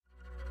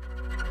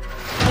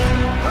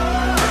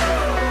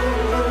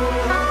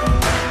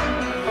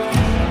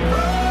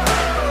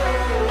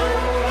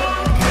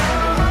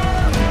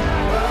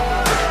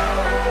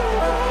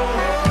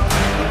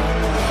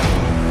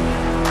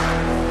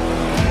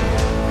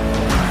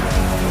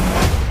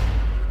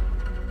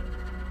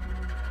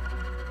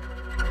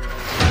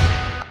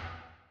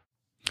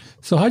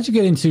So how do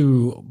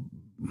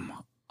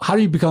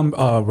you become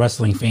a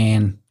wrestling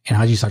fan, and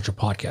how did you start your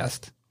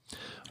podcast?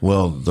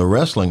 Well, the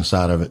wrestling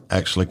side of it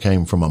actually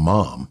came from my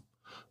mom.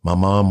 My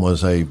mom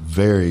was a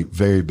very,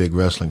 very big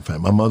wrestling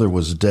fan. My mother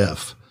was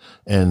deaf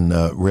and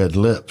read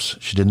lips.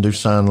 She didn't do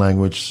sign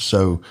language.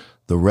 So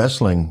the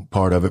wrestling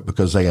part of it,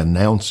 because they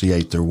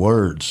enunciate their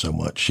words so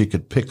much, she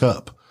could pick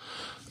up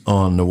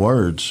on the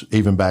words,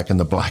 even back in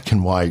the black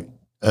and white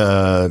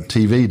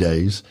TV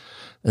days.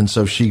 And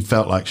so she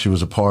felt like she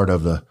was a part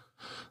of the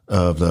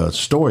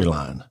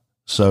storyline.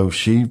 So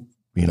she,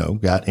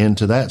 got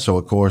into that. So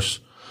of course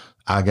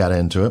I got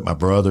into it. My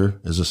brother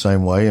is the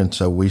same way. And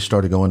so we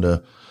started going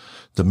to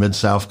the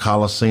Mid-South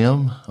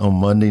Coliseum on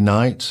Monday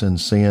nights and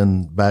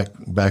seeing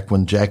back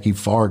when Jackie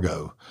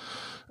Fargo,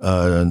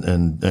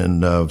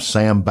 and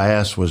Sam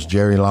Bass was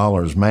Jerry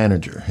Lawler's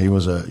manager. He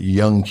was a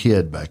young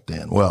kid back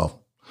then.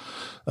 Well,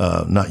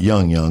 not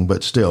young,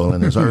 but still in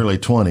his early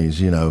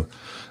 20s,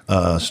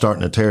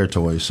 starting a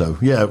territory. So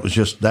yeah,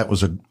 that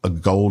was a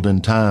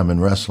golden time in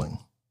wrestling.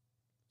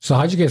 So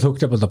how'd you get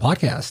hooked up with the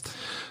podcast?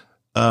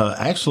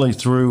 Actually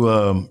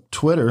through,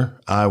 Twitter,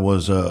 I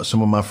was,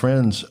 some of my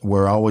friends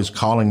were always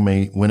calling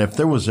me if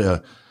there was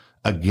a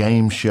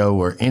game show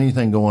or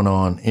anything going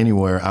on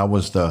anywhere, I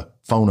was the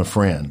phone a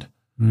friend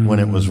when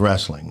it was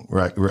wrestling,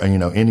 right?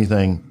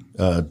 Anything,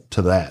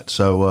 to that.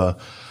 So,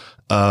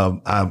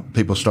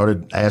 people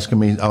started asking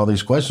me all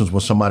these questions. Well,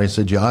 somebody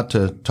said you ought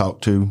to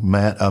talk to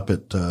Matt up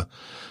at, the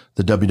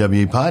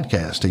WWE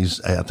podcast.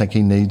 I think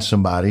he needs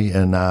somebody,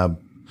 and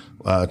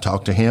I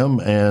talked to him,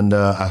 and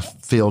I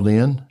filled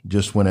in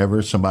just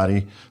whenever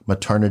somebody,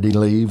 maternity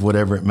leave,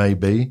 whatever it may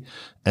be.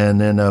 And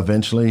then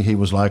eventually he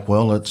was like,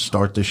 well, let's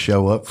start this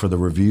show up for the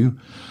review.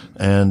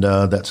 And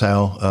that's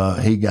how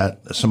he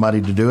got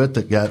somebody to do it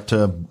that got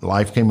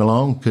life came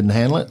along, couldn't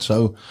handle it.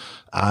 So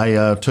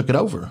I took it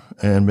over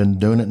and been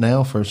doing it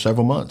now for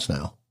several months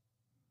now.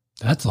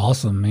 That's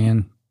awesome,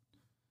 man.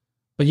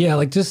 But yeah,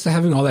 like just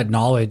having all that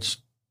knowledge,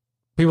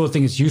 people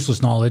think it's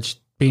useless knowledge,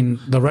 being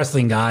the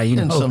wrestling guy,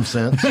 in some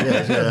sense,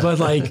 yeah. But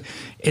like,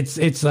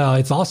 it's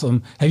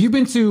awesome. Have you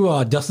been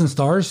to Dustin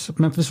Starr's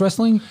Memphis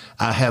Wrestling?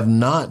 I have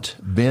not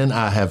been.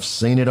 I have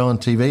seen it on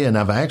TV, and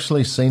I've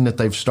actually seen that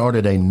they've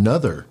started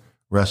another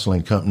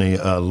wrestling company.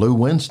 Lou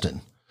Winston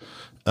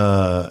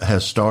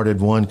has started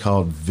one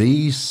called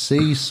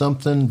VC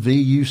something,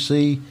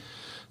 VUC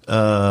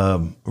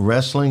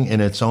Wrestling,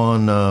 and it's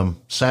on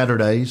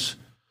Saturdays.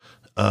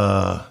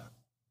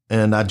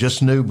 And I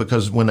just knew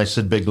because when they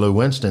said Big Lou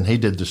Winston, he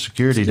did the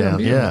security down.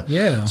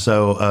 Yeah.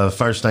 So,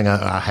 first thing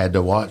I had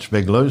to watch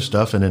Big Lou's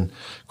stuff. And then,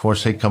 of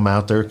course, he'd come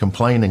out there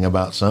complaining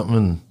about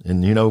something.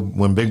 And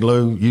when Big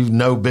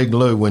Lou, Big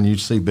Lou when you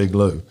see Big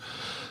Lou.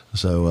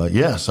 So,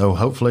 so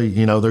hopefully,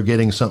 they're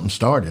getting something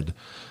started.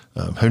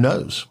 Who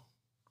knows?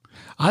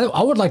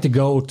 I would like to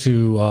go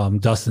to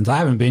Dustin's. I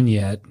haven't been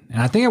yet,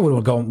 and I think I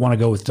would want to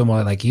go with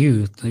somebody like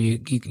you.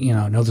 You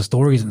know the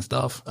stories and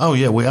stuff. Oh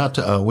yeah, we ought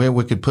to.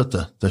 We could put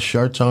the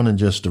shirts on and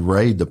just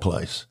raid the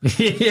place.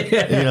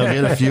 Get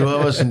a few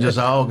of us and just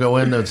all go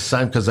into the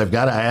same, because they've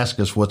got to ask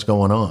us what's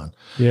going on.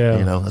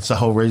 Yeah, that's the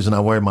whole reason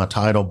I wear my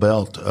title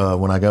belt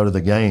when I go to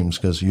the games,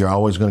 because you're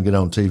always going to get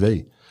on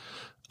TV.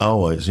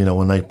 Always,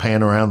 when they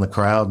pan around the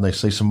crowd and they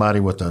see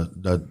somebody with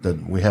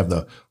we have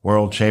the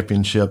World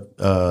Championship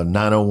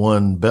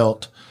 901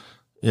 belt,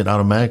 it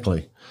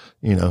automatically,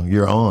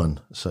 you're on.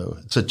 So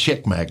it's a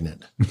chick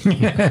magnet.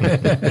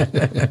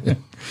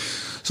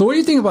 So what do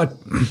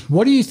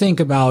you think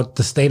about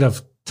the state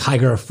of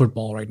Tiger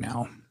football right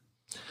now?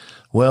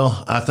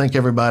 Well, I think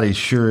everybody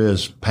sure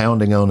is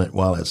pounding on it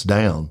while it's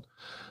down.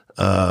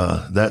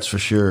 That's for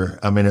sure.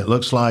 I mean, it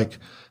looks like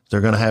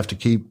they're going to have to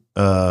keep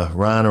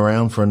Ryan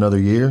around for another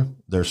year.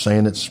 They're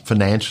saying it's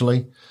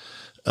financially,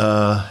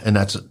 and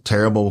that's a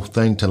terrible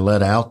thing to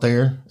let out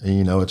there.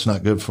 It's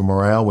not good for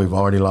morale. We've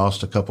already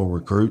lost a couple of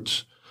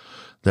recruits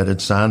that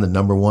had signed. The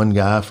number one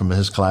guy from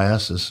his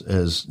class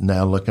is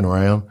now looking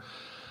around.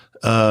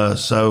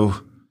 It's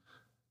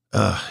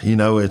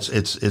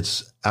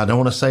I don't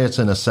want to say it's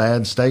in a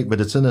sad state,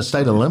 but it's in a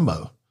state of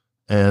limbo.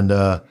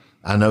 And,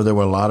 I know there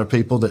were a lot of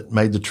people that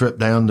made the trip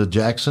down to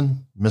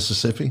Jackson,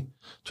 Mississippi,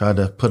 tried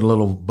to put a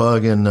little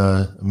bug in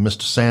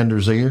Mr.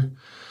 Sanders' ear,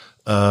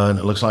 and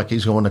it looks like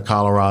he's going to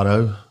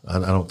Colorado. I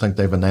don't think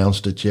they've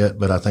announced it yet,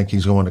 but I think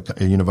he's going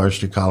to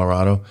University of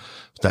Colorado.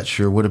 That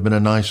sure would have been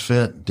a nice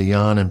fit,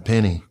 Deion and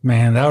Penny.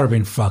 Man, that would have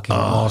been fucking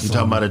awesome. You're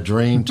talking about a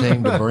dream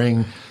team to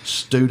bring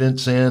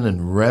students in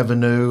and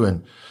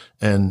revenue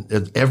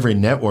and every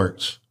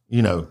network's,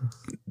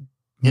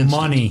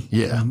 money.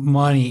 Yeah.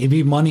 Money. It'd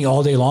be money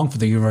all day long for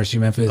the University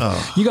of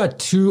Memphis. You got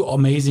two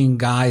amazing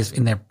guys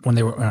in there when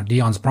they were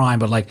Deion's prime,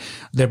 but like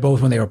they're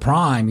both when they were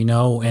prime,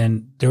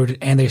 and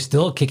they're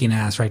still kicking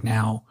ass right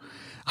now.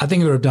 I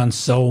think it would have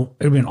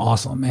been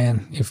awesome,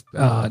 man, if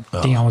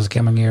Deion was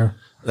coming here.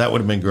 That would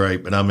have been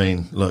great. But I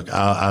mean, look,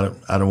 I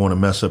don't want to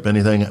mess up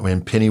anything. I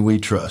mean, Penny we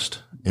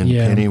trust.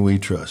 Penny we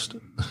trust.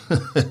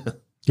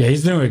 Yeah,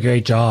 he's doing a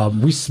great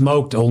job. We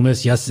smoked Ole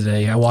Miss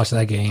yesterday. I watched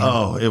that game.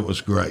 Oh, it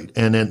was great.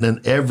 And then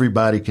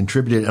everybody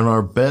contributed, and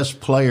our best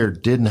player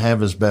didn't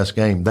have his best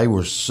game. They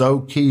were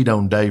so keyed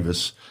on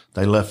Davis,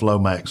 they left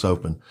Lomax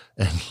open,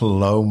 and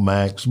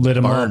Lomax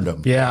burned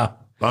him. Yeah.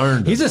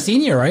 Burned him. He's a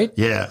senior, right?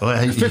 Yeah. Well,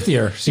 fifth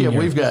year senior. Yeah,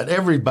 we've got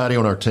everybody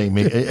on our team.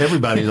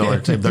 Everybody's on our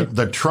team.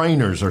 The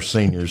trainers are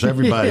seniors.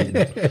 Everybody.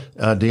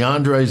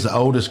 DeAndre's the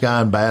oldest guy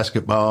in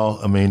basketball.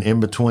 I mean, in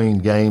between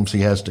games,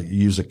 he has to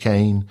use a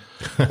cane.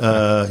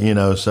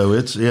 So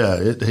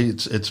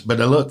it's, but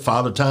look,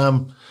 Father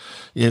Time,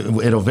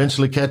 it'll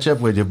eventually catch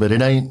up with you, but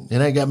it ain't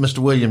got Mr.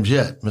 Williams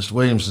yet. Mr.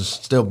 Williams is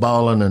still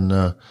balling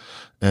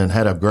and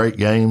had a great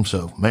game.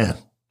 So, man,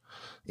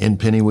 in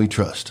Penny we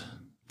trust.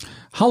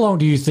 How long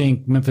do you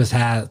think Memphis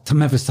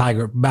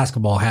Tiger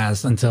basketball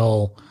has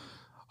until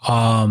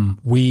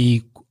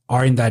we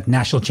are in that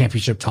national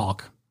championship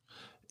talk?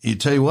 You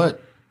tell you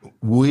what,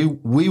 we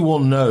will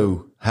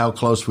know how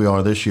close we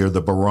are this year. The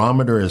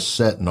barometer is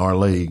set in our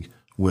league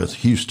with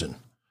Houston.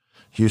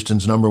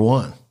 Houston's number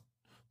one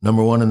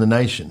in the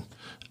nation.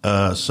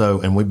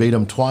 And we beat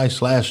them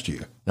twice last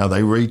year. Now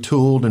they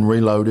retooled and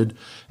reloaded,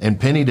 and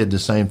Penny did the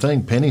same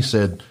thing. Penny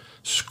said,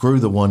 "Screw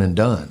the one and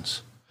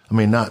dones." I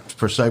mean, not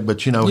per se,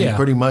 but, he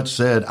pretty much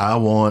said, I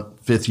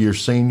want fifth-year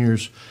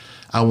seniors.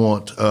 I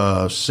want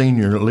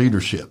senior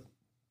leadership.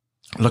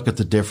 Look at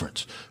the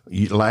difference.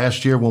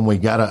 Last year when we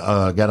got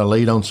a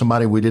lead on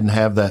somebody, we didn't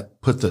have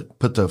that put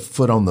the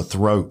foot on the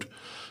throat,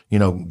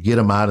 get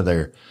them out of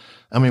there.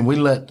 I mean, we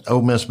let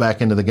Ole Miss back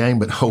into the game,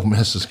 but Ole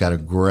Miss has got a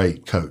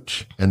great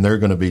coach, and they're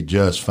going to be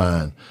just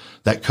fine.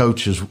 That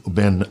coach has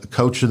been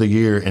coach of the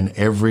year in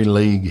every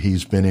league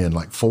he's been in,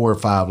 like 4 or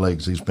 5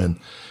 leagues he's been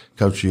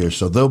coach of the year.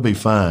 So they'll be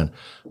fine,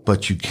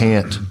 but you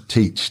can't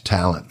teach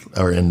talent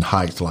or in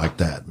height like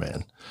that,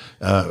 man.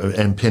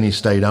 And Penny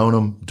stayed on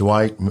them.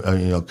 Dwight,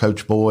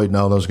 Coach Boyd and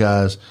all those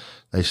guys,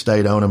 they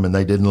stayed on them, and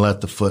they didn't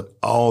let the foot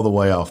all the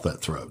way off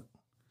that throat.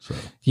 So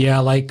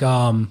yeah,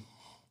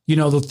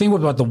 the thing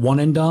about the one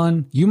and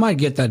done, you might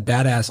get that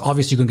badass.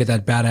 Obviously, you can get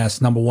that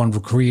badass number one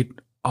recruit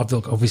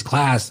of his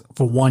class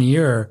for 1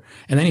 year,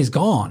 and then he's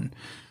gone.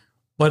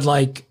 But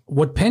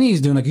what Penny's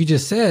doing, like you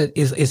just said,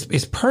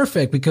 is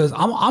perfect, because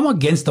I'm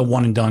against the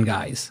one and done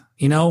guys,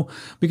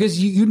 because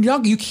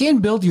you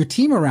can't build your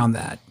team around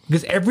that,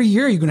 because every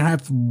year you're going to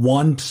have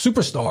one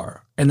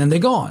superstar and then they're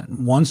gone,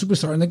 one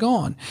superstar and they're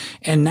gone.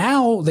 And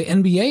now the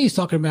NBA is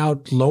talking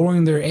about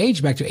lowering their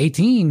age back to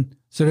 18,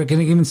 so they're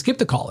going to even skip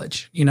to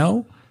college,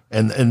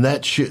 And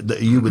that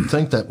you would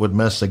think that would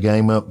mess the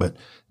game up, but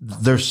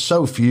there's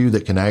so few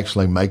that can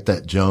actually make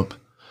that jump.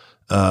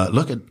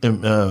 Look at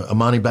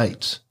Amani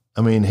Bates. I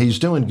mean, he's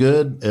doing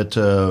good at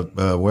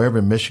wherever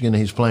in Michigan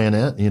he's playing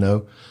at.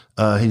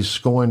 He's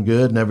scoring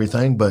good and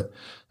everything, but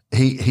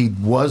he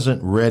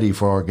wasn't ready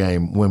for our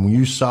game. When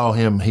you saw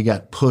him, he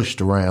got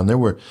pushed around. I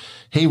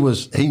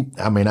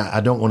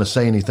don't want to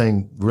say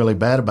anything really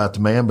bad about the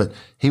man, but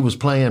he was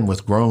playing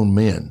with grown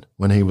men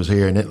when he was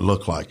here, and it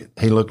looked like it.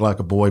 He looked like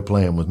a boy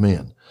playing with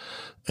men,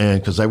 and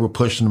because they were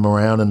pushing him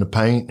around in the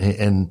paint,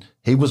 and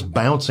he was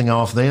bouncing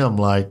off them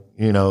like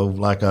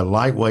a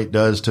lightweight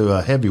does to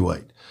a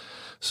heavyweight.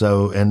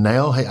 So, and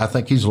now I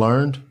think he's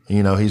learned,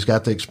 he's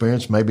got the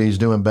experience. Maybe he's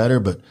doing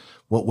better, but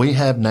what we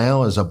have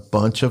now is a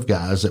bunch of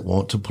guys that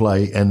want to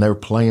play, and they're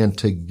playing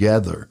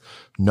together.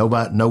 No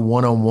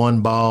one-on-one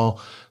ball.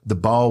 The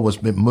ball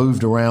was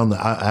moved around the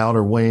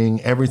outer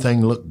wing.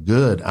 Everything looked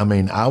good. I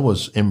mean, I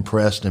was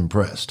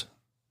impressed.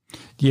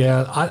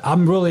 Yeah,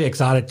 I'm really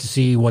excited to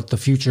see what the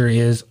future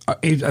is.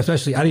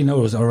 Especially, I didn't know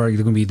it was already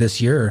going to be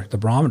this year. The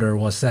barometer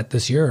was set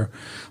this year.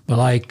 But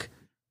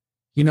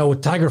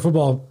with Tiger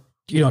football,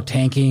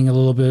 tanking a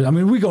little bit. I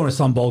mean, we go into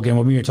some bowl game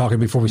when we were talking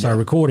before we started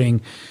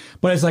recording,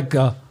 but it's like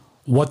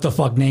what the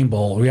fuck name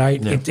bowl,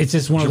 right? Yeah. It's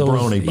just one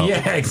Jabroni of those. bowl.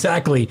 Yeah,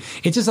 exactly.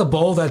 It's just a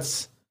bowl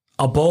that's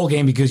a bowl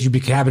game because you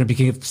became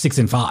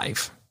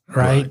 6-5,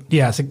 right?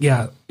 Yeah,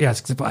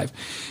 6-5,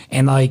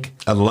 and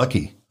a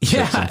lucky.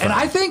 Yeah, and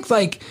I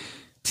think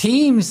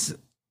teams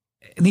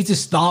need to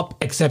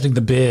stop accepting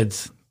the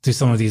bids to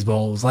some of these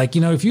bowls. If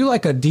you're if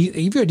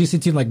you're a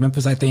decent team like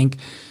Memphis, I think.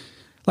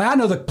 I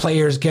know the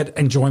players get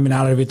enjoyment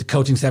out of it. The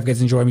coaching staff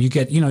gets enjoyment. You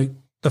get,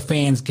 the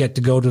fans get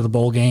to go to the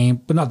bowl game,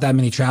 but not that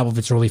many travel if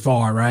it's really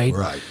far, right?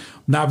 Right.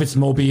 Now, if it's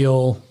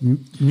Mobile,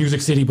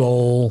 Music City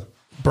Bowl,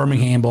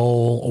 Birmingham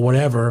Bowl, or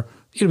whatever,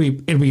 it'll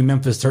be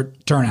Memphis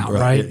turnout,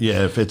 right?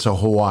 Yeah, if it's a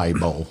Hawaii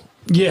Bowl.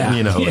 Yeah.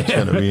 It's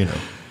going to be,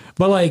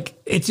 But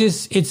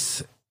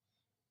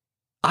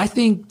I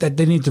think that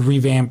they need to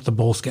revamp the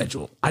bowl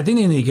schedule. I think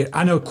they need to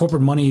I know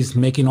corporate money is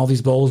making all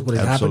these bowls, what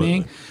is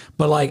happening,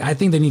 but I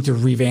think they need to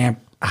revamp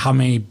how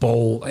many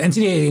bowl.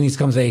 NCAA needs to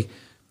come say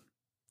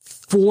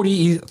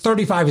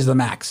 35 is the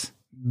max.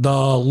 The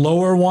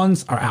lower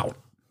ones are out.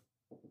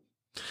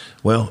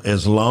 Well,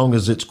 as long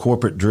as it's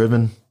corporate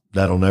driven,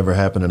 that'll never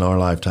happen in our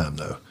lifetime,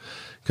 though,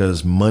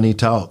 because money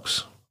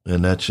talks,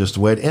 and that's just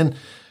the way. And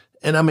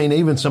And I mean,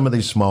 even some of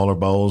these smaller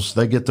bowls,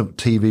 they get the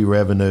TV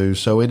revenue.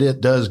 So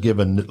it does give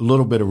a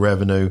little bit of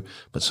revenue.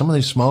 But some of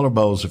these smaller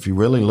bowls, if you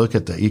really look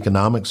at the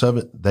economics of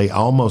it, they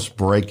almost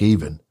break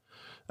even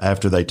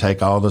after they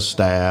take all the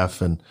staff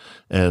and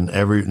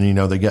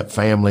they get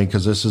family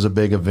because this is a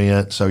big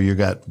event. So you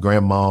got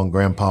grandma and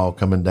grandpa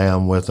coming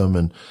down with them.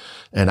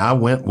 And I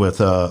went with,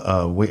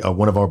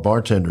 one of our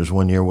bartenders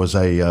one year was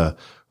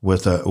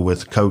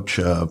with Coach,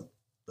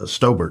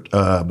 Stobert,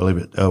 I believe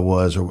it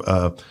was,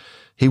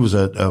 he was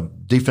a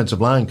defensive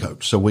line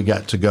coach. So we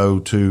got to go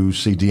to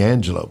see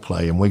D'Angelo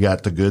play and we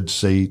got the good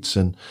seats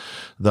and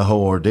the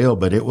whole ordeal.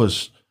 But it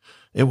was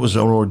an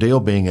ordeal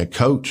being a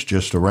coach,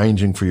 just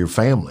arranging for your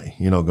family,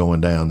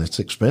 going down. It's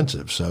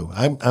expensive. So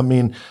I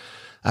mean,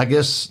 I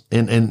guess,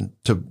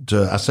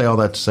 I say all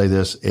that to say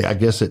this, I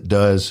guess it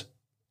does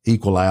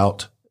equal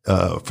out,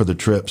 for the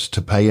trips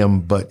to pay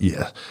them. But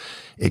yeah,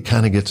 it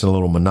kind of gets a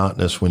little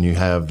monotonous when you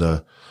have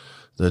the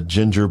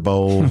Ginger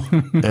Bowl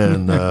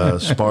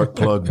and Spark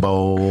Plug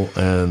Bowl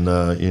and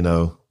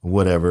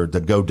whatever, the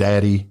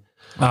GoDaddy.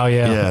 Oh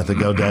yeah. Yeah, the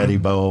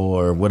GoDaddy Bowl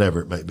or whatever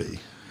it may be.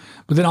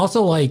 But then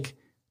also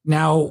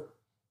now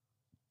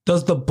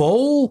does the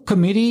bowl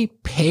committee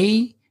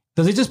pay?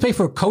 Does it just pay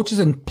for coaches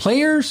and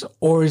players,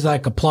 or is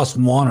like a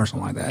 +1 or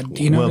something like that?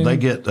 Do you know? Well, they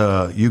get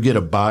you get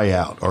a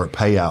buyout or a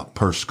payout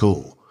per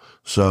school.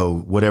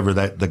 So whatever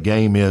the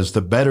game is,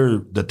 the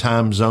better the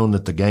time zone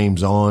that the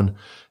game's on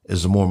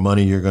is, the more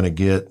money you're going to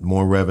get,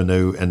 more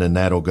revenue, and then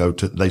that'll go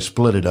to. They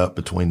split it up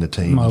between the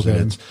teams. Okay.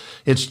 And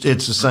it's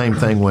the same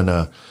thing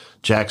when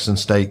Jackson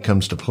State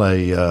comes to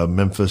play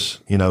Memphis.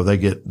 They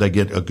get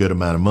a good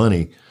amount of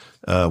money.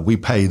 We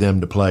pay them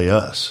to play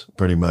us,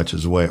 pretty much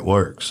is the way it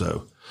works.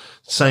 So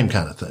same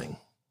kind of thing.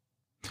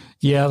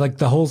 Yeah, like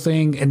the whole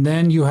thing. And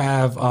then you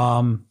have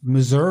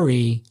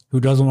Missouri, who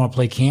doesn't want to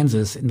play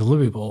Kansas in the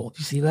Liberty Bowl. Did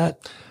you see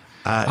that?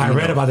 I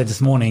read about it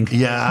this morning.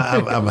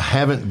 Yeah, I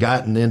haven't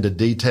gotten into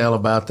detail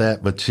about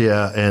that, but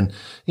yeah. And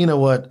you know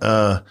what?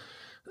 The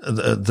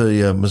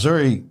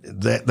Missouri,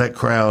 that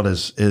crowd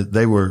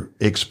they were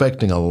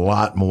expecting a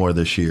lot more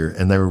this year,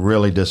 and they were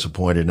really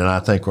disappointed. And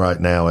I think right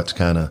now it's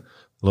kind of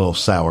little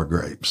sour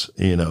grapes,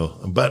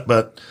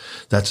 but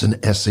that's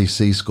an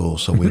SEC school,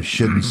 so we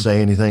shouldn't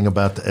say anything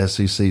about the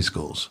SEC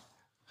schools.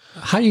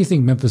 How do you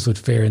think Memphis would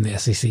fare in the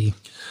SEC?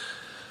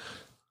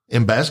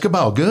 In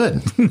basketball,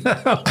 good.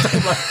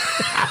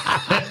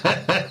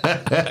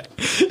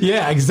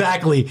 Yeah,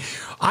 exactly.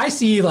 I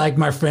see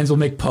my friends will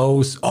make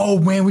posts. Oh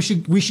man, we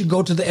should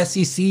go to the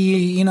SEC.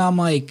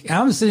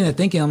 I'm sitting there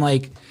thinking,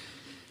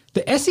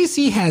 the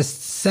SEC has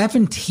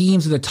 7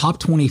 teams in the top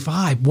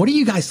 25. What are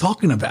you guys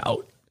talking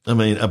about? I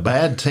mean, a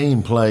bad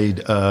team played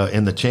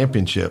in the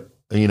championship.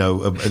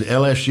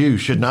 LSU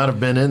should not have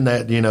been in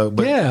that.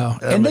 But yeah,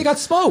 and they got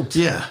smoked.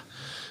 Yeah,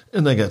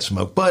 and they got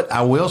smoked. But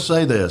I will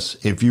say this: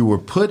 if you were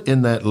put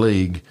in that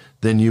league,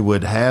 then you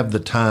would have the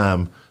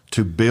time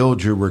to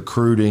build your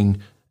recruiting,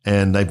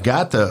 and they've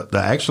got they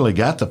actually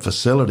got the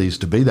facilities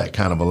to be that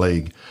kind of a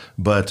league.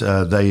 But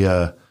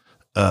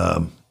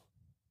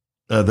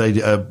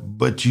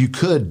but you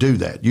could do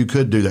that. You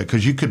could do that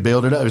because you could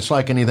build it up. It's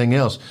like anything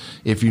else.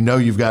 If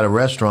you've got a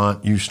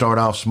restaurant, you start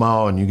off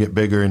small and you get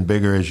bigger and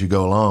bigger as you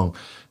go along.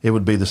 It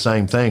would be the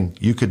same thing.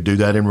 You could do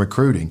that in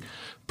recruiting,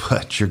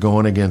 but you're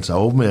going against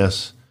Ole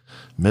Miss,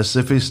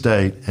 Mississippi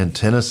State, and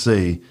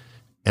Tennessee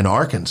and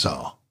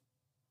Arkansas.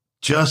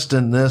 Just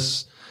in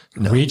this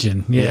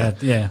region.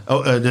 Yeah.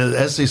 Oh,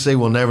 the SEC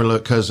will never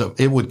look, because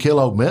it would kill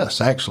Ole Miss,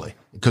 actually.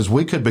 Because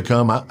we could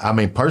become,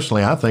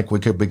 personally, I think we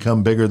could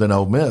become bigger than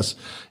Ole Miss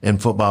in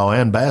football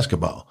and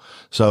basketball.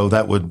 So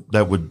that would,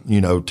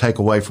 take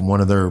away from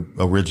one of their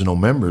original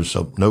members.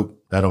 So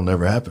nope, that'll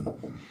never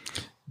happen.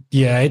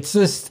 Yeah, it's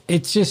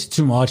just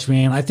too much,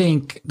 man. I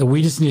think that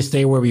we just need to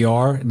stay where we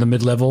are in the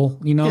mid-level,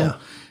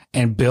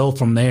 and build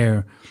from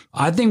there.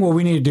 I think what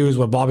we need to do is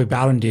what Bobby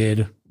Bowden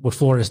did with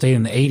Florida State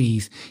in the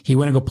 80s. He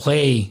went to go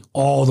play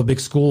all the big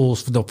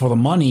schools for the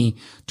money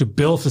to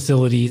build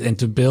facilities and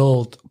to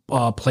build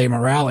player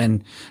morale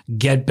and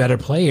get better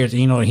players.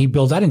 And he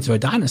built that into a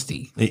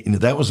dynasty.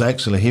 That was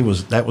actually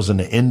that was an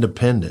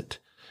independent.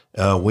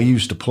 We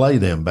used to play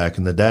them back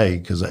in the day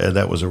because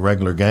that was a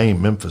regular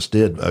game. Memphis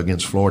did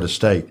against Florida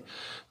State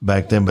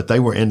back then, but they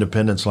were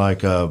independents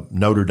like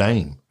Notre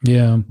Dame.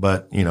 Yeah.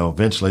 But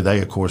eventually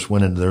they of course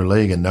went into their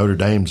league, and Notre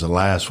Dame's the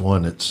last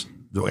one. It's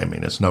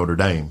Notre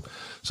Dame.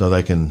 So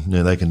they can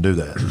do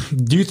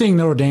that. Do you think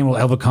Notre Dame will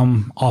ever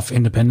come off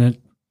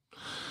independent?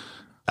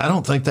 I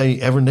don't think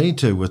they ever need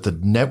to with the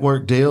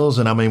network deals.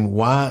 And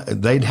why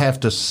they'd have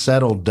to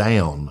settle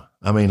down.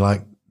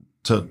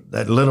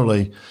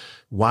 Literally,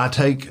 why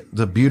take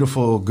the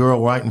beautiful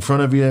girl right in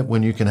front of you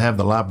when you can have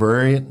the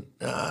librarian?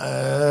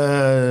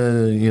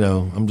 I'm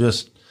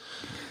just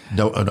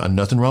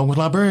nothing wrong with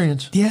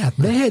librarians. Yeah,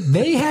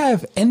 they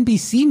have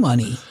NBC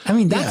money. I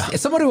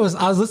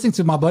was listening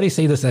to my buddy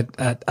say this at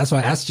that's why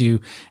I asked you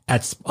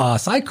at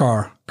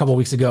Sidecar a couple of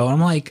weeks ago. And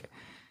I'm like,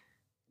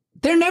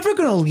 they're never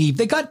going to leave.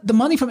 They got the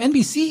money from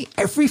NBC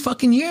every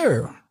fucking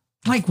year.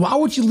 Why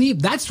would you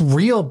leave? That's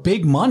real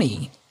big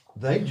money.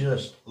 They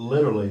just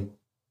literally,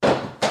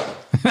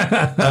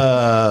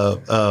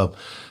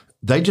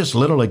 they just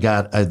literally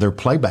got their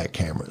playback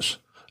cameras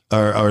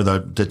or the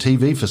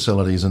TV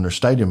facilities in their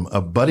stadium.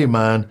 A buddy of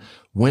mine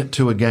went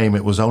to a game.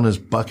 It was on his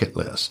bucket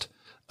list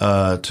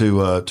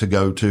to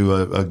go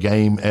to a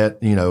game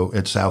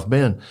at South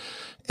Bend.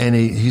 And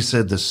he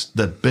said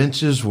the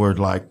benches were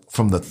like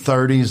from the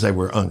 30s. They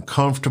were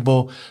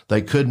uncomfortable.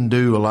 They couldn't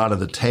do a lot of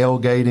the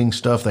tailgating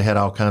stuff. They had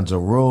all kinds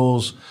of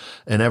rules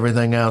and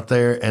everything out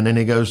there. And then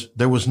he goes,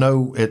 there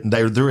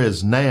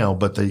is now,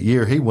 but the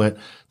year he went,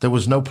 there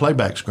was no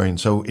playback screen.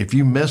 So if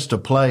you missed a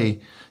play,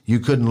 you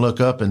couldn't look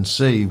up and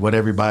see what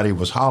everybody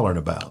was hollering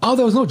about. Oh,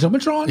 there was no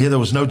Jumbotron? Yeah, there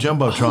was no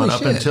Jumbotron Holy up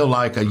shit. until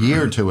like a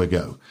year or two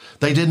ago.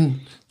 They didn't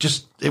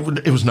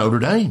it was Notre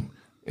Dame.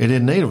 It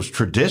didn't need, it was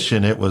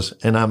tradition. It was,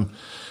 and I'm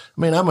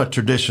a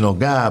traditional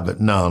guy,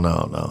 but no.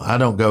 I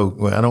don't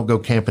go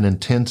camping in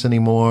tents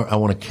anymore. I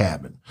want a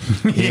cabin.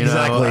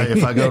 Exactly.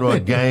 If I go to a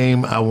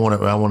game, I want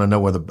to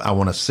know I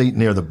want a seat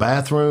near the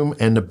bathroom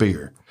and the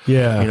beer.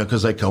 Yeah.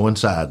 Cause they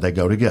coincide. They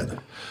go together.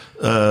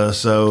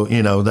 So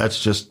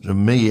that's just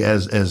me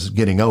as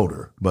getting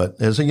older. But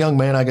as a young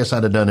man, I guess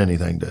I'd have done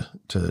anything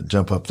to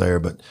jump up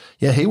there. But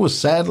yeah, he was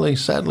sadly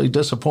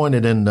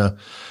disappointed in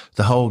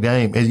the whole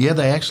game. And yeah,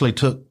 they actually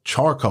took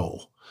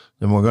charcoal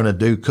and we're going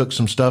to cook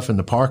some stuff in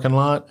the parking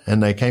lot.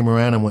 And they came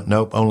around and went,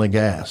 nope, only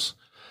gas.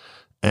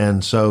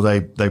 And so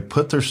they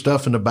put their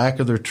stuff in the back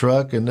of their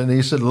truck. And then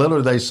he said,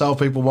 literally, they saw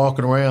people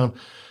walking around.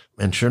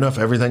 And sure enough,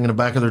 everything in the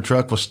back of their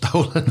truck was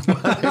stolen.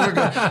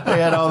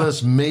 They had all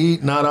this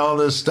meat, not all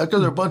this stuff.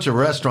 Because there were a bunch of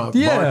restaurant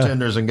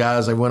bartenders and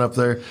guys. They went up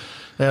there.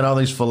 They had all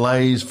these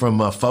fillets from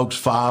Folks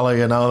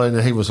Folly and all that.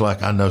 And he was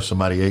like, I know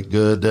somebody ate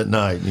good that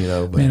night,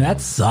 But, man, that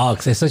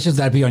sucks. Especially if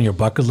that'd be on your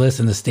bucket list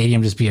and the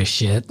stadium just be a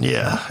shit.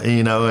 Yeah,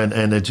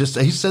 and it just,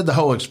 he said the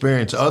whole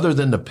experience, other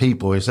than the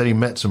people, he said he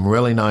met some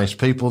really nice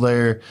people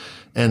there.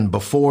 And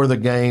before the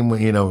game,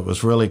 it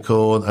was really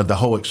cool, the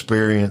whole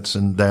experience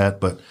and that.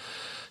 But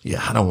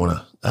yeah, I don't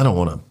want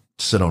to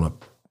sit on a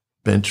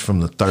bench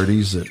from the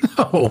 30s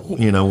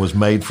that, was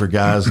made for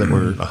guys that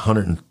were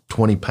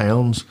 120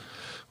 pounds.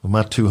 With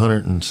my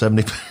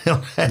 270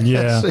 pound ass,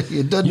 yeah,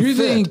 it doesn't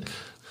fit.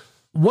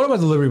 What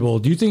about the Liberty Bowl?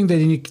 Do you think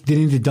they need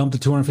to dump the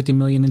 $250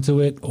 million into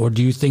it, or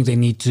do you think they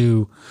need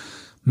to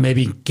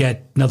maybe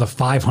get another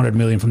 $500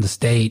 million from the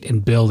state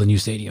and build a new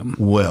stadium?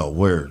 Well,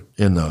 we're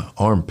in the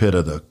armpit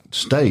of the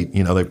state.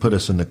 They put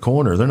us in the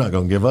corner. They're not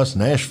going to give us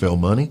Nashville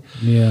money.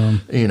 Yeah,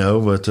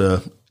 but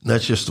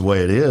that's just the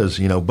way it is.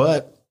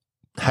 But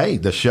hey,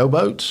 the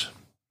showboats,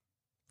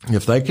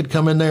 if they could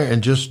come in there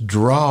and just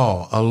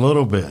draw a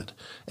little bit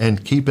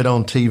and keep it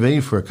on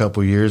TV for a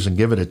couple of years and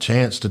give it a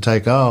chance to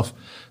take off,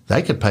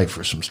 they could pay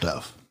for some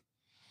stuff,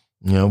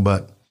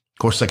 but of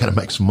course they got to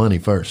make some money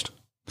first.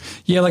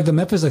 Yeah. Like the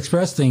Memphis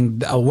Express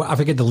thing, I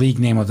forget the league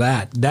name of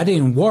that. That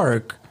didn't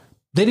work.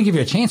 They didn't give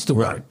you a chance to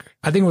work.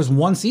 I think it was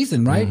one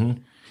season, right?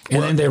 Mm-hmm.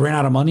 And then they ran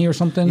out of money or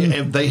something.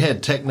 Yeah, they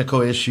had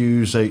technical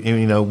issues.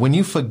 When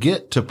you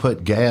forget to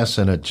put gas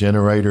in a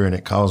generator and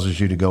it causes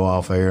you to go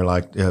off air,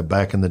 like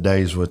back in the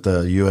days with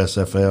the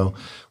USFL,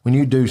 when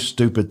you do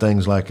stupid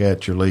things like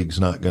that, your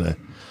league's not going to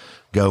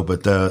go.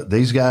 But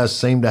these guys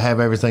seem to have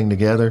everything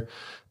together.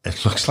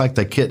 It looks like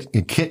they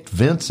kicked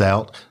Vince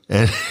out,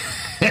 and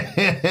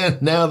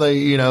now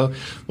they,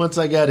 once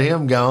they got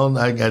him gone,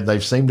 they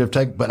seem to have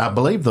taken. But I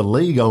believe the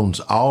league owns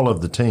all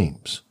of the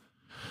teams.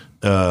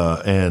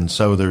 And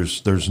so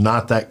there's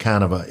not that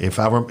kind of if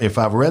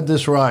I've read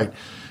this right,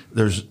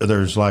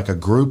 there's like a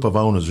group of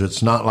owners.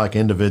 It's not like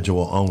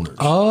individual owners.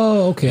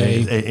 Oh,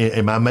 okay.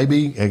 I may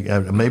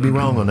be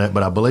wrong on that,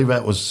 but I believe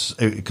that was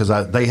because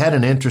they had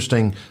an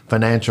interesting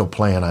financial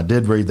plan. I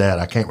did read that.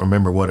 I can't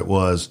remember what it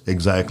was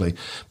exactly,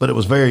 but it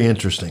was very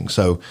interesting.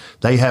 So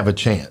they have a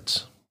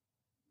chance.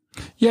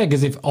 Yeah,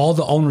 because if all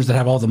the owners that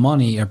have all the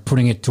money are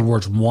putting it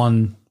towards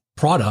one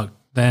product,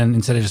 then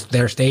instead of just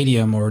their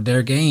stadium or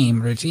their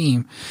game or their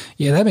team,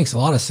 yeah, that makes a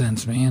lot of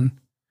sense, man.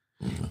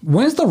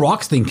 When's the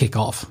Rock's thing kick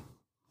off?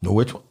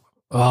 Which one?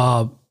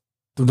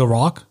 The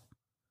Rock.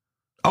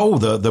 Oh,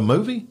 the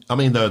movie? I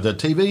mean, the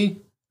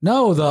TV?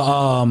 No,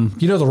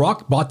 The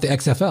Rock bought the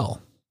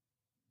XFL.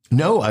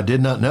 No, I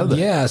did not know that.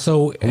 Yeah,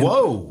 so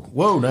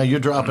whoa! Now you're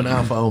dropping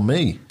alpha on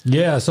me.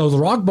 Yeah, so The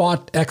Rock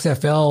bought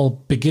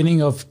XFL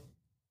beginning of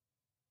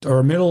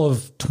or middle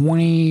of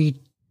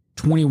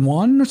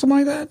 2021 or something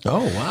like that.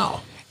 Oh,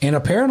 wow. And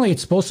apparently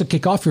it's supposed to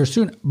kick off here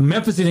soon.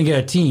 Memphis didn't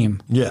get a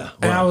team. Yeah. Wow.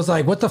 And I was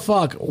like, what the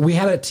fuck? We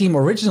had a team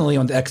originally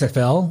on the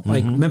XFL,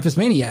 like Memphis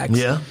Maniacs.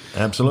 Yeah,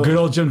 absolutely. Good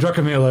old Jim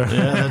Druckenmiller.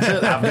 Yeah, that's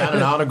it. I've got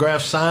an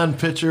autographed signed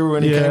picture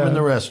when he came in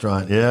the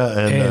restaurant.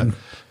 Yeah.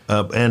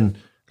 And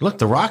look,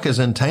 The Rock is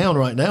in town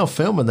right now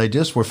filming. They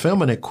just were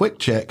filming at Quick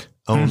Check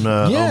on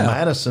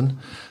Madison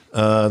the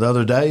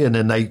other day, and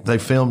then they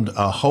filmed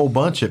a whole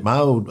bunch at my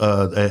old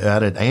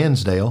out at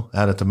Ansdale,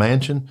 out at the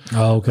mansion.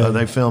 Oh, okay.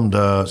 They filmed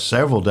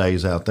several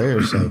days out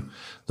there. So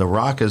The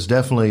Rock is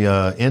definitely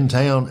in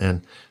town.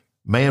 And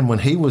man, when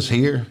he was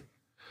here,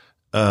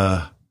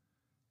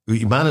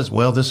 You might as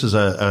well. This is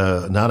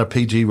not a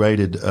PG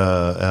rated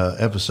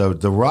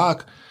episode. The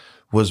Rock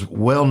was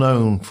well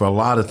known for a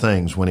lot of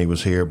things when he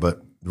was here,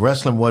 but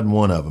wrestling wasn't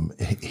one of them.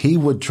 He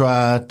would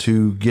try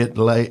to get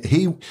laid.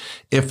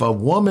 If a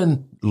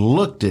woman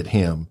looked at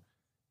him,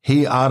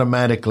 he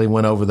automatically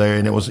went over there.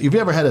 And it was, have you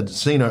ever had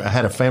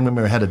a family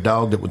member had a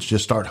dog that would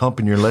just start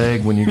humping your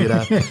leg when you get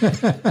out?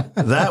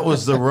 That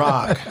was The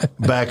Rock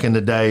back in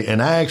the day.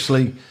 And I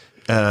actually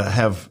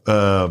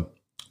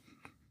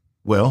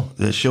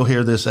she'll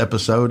hear this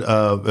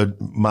episode.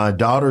 My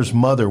daughter's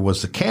mother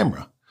was the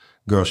camera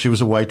girl. She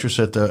was a waitress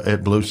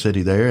at Blue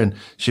City there, and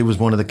she was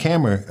one of the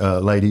camera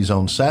ladies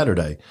on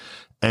Saturday.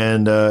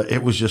 And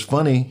it was just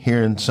funny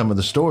hearing some of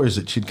the stories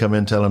that she'd come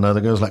in telling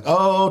other girls, like,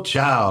 "Oh,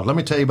 child, let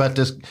me tell you about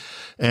this."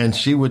 And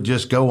she would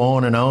just go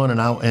on and on.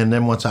 And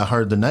then once I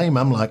heard the name,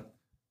 I'm like,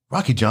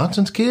 Rocky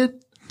Johnson's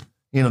kid?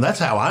 You know, that's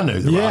how I knew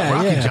the Rock.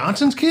 Rocky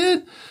Johnson's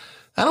kid?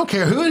 I don't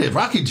care who it is.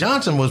 Rocky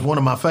Johnson was one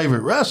of my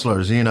favorite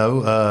wrestlers, you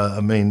know.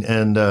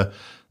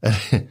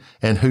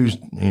 And who's,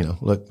 you know,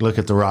 look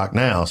at The Rock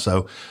now.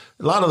 So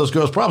a lot of those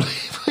girls probably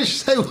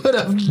wish they would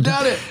have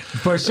done it.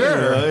 For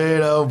sure. You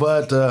know,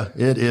 but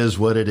it is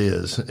what it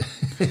is.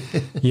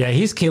 Yeah,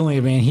 he's killing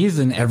it, man. He's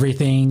in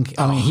everything.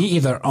 I mean, he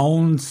either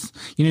owns,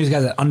 you know, he's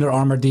got that Under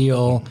Armour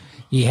deal.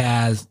 He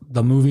has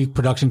the movie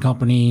production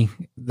company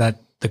that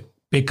the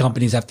big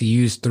companies have to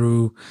use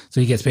through, so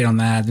he gets paid on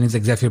that. And he's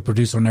executive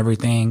producer on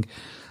everything.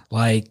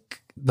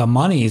 Like, the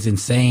money is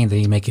insane that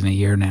he's making a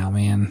year now,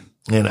 man.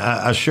 And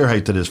I sure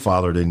hate that his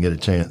father didn't get a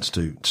chance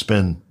to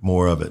spend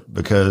more of it,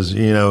 because,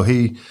 you know,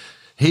 he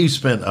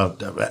spent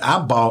I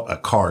bought a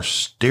car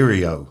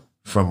stereo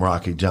from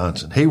Rocky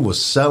Johnson. He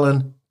was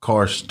selling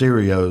car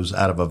stereos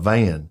out of a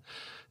van,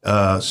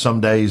 some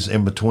days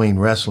in between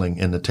wrestling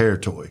in the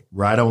territory,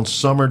 right on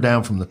Summer,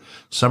 down from the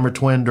Summer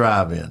Twin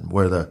Drive-In,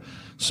 where the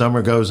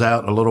Summer goes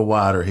out a little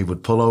wider. He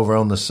would pull over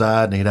on the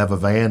side, and he'd have a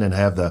van and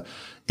have the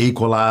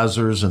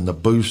equalizers and the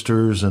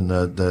boosters and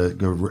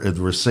the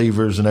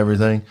receivers and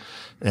everything.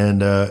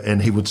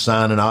 And he would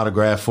sign an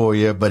autograph for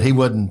you, but he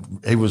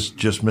was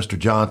just Mr.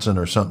 Johnson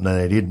or something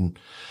that he didn't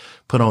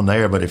put on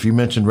there. But if you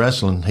mentioned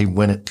wrestling, he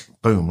went it,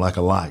 boom, like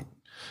a light.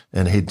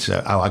 And he'd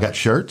say, "Oh, I got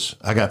shirts.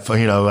 And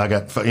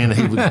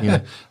he would, I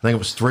think it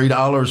was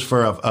 $3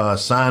 for a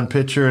signed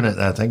picture. And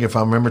I think, if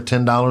I remember,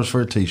 $10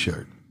 for a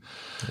t-shirt.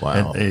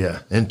 Wow.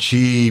 And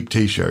cheap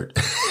t-shirt.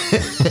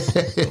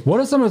 What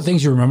are some of the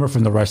things you remember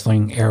from the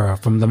wrestling era,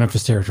 from the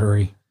Memphis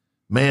territory?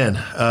 Man,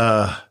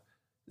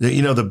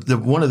 you know, the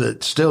one of the,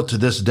 still to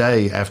this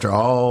day, after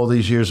all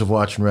these years of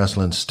watching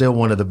wrestling, still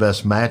one of the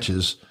best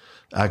matches.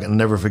 I can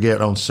never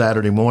forget on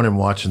Saturday morning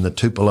watching the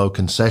Tupelo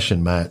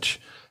concession match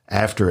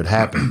after it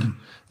happened.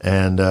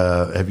 And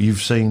have you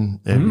seen?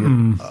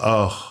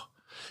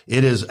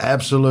 It is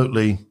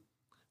absolutely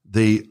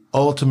the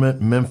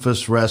ultimate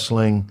Memphis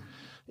wrestling.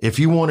 If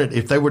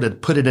they were to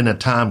put it in a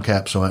time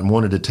capsule and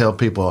wanted to tell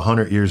people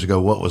 100 years ago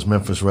what was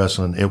Memphis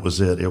wrestling, it was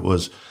it. It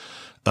was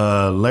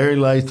Larry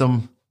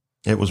Latham.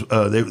 It was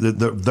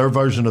their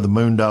version of the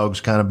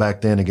Moondogs kind of back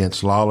then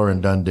against Lawler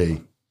and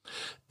Dundee.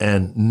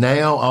 And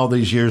now, all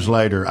these years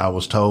later, I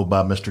was told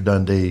by Mr.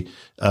 Dundee,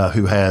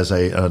 who has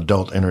an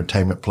adult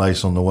entertainment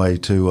place on the way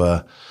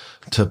to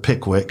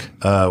Pickwick,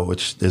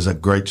 which is a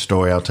great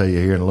story. I'll tell you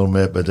here in a little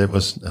bit, but it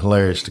was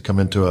hilarious to come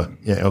into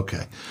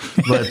okay.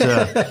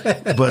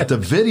 But the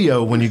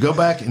video, when you go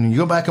back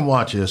and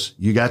watch this,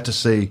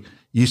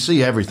 you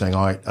see everything.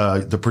 All right.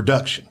 The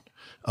production.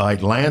 All right.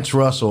 Lance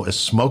Russell is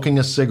smoking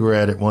a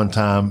cigarette at one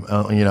time,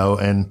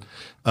 and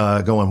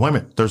going, "Wait a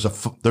minute, there's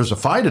a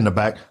fight in the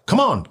back. Come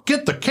on,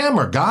 get the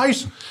camera,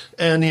 guys."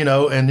 And,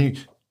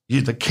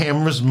 the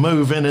camera's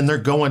moving and they're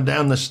going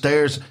down the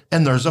stairs,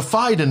 and there's a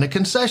fight in the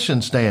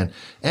concession stand,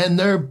 and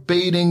they're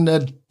beating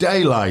the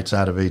daylights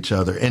out of each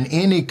other. And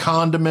any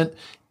condiment,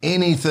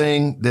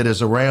 anything that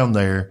is around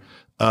there,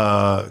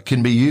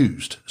 can be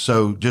used.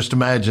 So just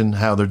imagine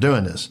how they're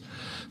doing this.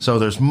 So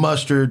there's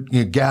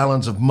mustard,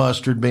 gallons of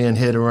mustard being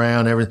hit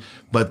around, everything.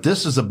 But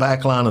this is the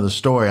back line of the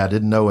story I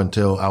didn't know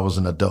until I was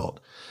an adult.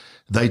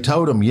 They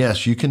told him,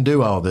 yes, you can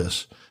do all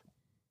this.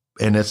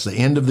 And it's the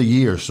end of the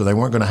year, so they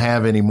weren't going to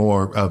have any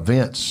more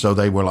events. So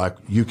they were like,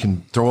 you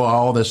can throw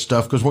all this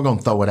stuff because we're going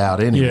to throw it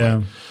out anyway.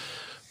 Yeah.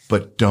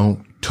 But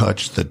don't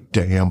touch the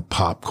damn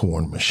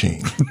popcorn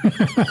machine.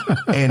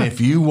 And if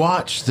you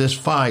watch this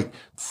fight,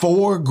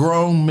 4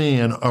 grown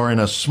men are in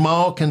a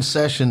small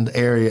concession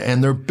area,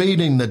 and they're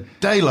beating the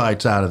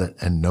daylights out of it,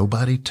 and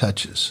nobody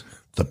touches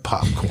the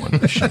popcorn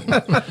machine.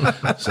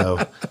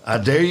 So I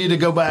dare you to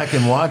go back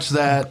and watch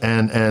that.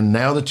 And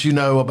now that you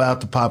know about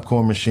the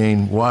popcorn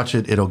machine, watch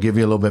it. It'll give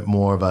you a little bit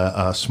more of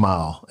a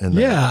smile.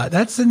 Yeah,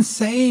 that's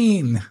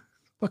insane.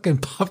 Fucking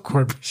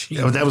popcorn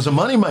machine. That was a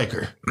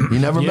moneymaker. You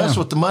never mess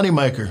with the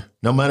moneymaker,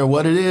 no matter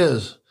what it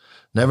is.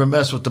 Never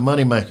mess with the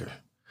moneymaker.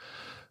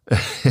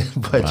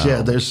 But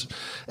wow.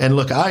 And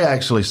look, I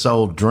actually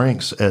sold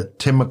drinks at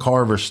Tim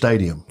McCarver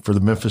Stadium for the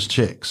Memphis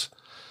Chicks,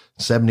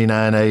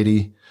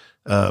 79-80.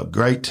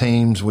 great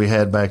teams we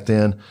had back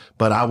then.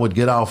 But I would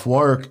get off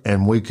work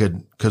and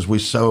because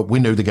we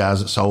knew the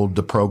guys that sold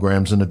the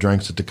programs and the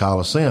drinks at the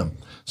Coliseum.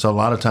 So a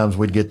lot of times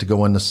we'd get to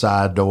go in the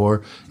side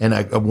door, and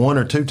one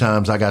or two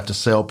times I got to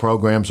sell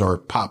programs or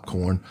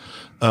popcorn,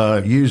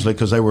 usually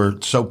because they were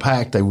so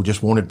packed. They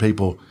just wanted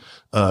people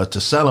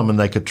to sell them, and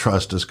they could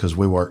trust us because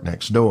we worked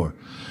next door.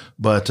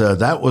 But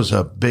that was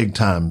a big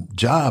time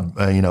job,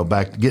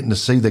 back getting to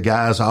see the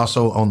guys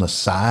also on the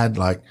side,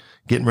 like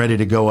getting ready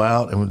to go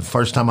out. And the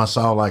first time I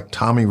saw like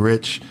Tommy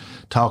Rich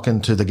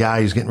talking to the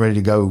guy he's getting ready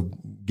to go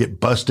get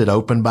busted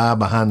open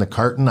behind the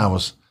curtain, I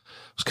was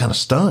kind of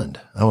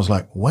stunned. I was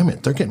like, wait a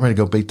minute, they're getting ready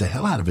to go beat the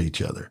hell out of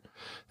each other.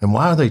 And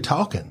why are they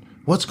talking?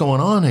 What's going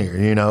on here?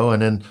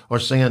 And then, or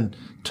seeing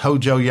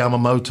Tojo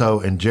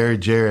Yamamoto and Jerry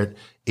Jarrett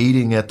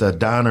eating at the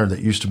diner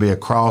that used to be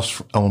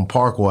across on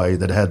Parkway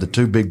that had the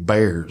two big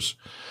bears.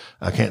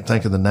 I can't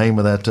think of the name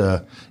of that.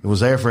 It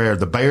was there forever.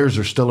 The bears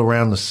are still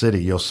around the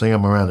city. You'll see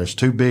them around. There's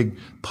two big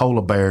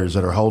polar bears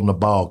that are holding a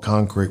ball,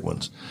 concrete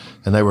ones.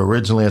 And they were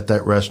originally at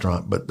that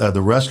restaurant, but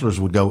the wrestlers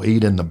would go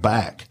eat in the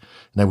back.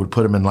 And they would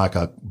put them in like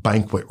a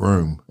banquet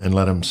room and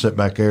let them sit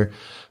back there.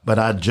 But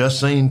I'd just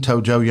seen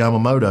Tojo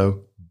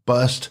Yamamoto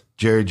bust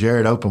Jerry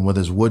Jarrett open with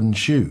his wooden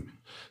shoe.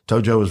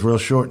 Tojo was real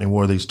short and he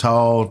wore these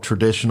tall,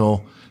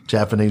 traditional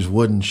Japanese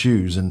wooden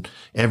shoes. And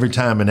every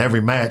time in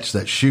every match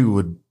that shoe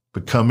would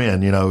come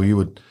in,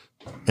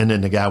 and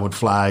then the guy would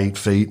fly 8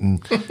 feet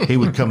and he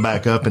would come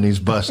back up and he's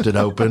busted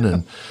open.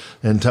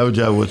 And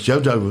Tojo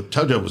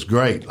was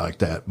great like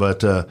that.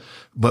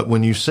 But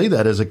when you see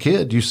that as a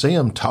kid, you see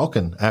him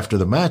talking after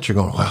the match, you're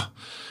going, wow,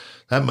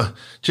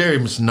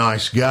 Jerry's a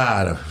nice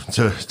guy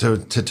to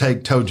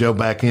take Tojo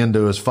back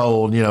into his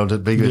fold, to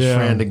be his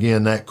friend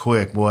again that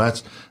quick. Boy,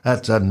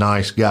 that's a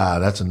nice guy.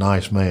 That's a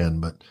nice man.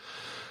 But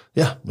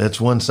yeah, that's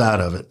one side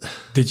of it.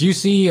 Did you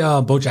see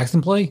Bo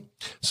Jackson play?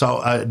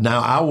 So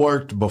now I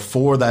worked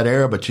before that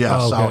era, but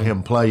I saw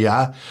him play.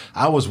 Yeah,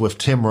 I was with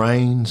Tim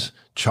Raines,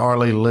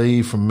 Charlie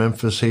Lee from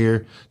Memphis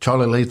here.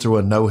 Charlie Lee threw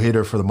a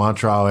no-hitter for the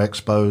Montreal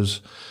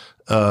Expos.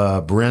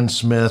 Bryn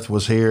Smith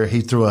was here.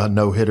 He threw a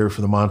no-hitter for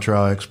the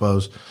Montreal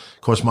Expos.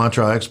 Of course,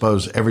 Montreal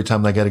Expos, every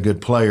time they got a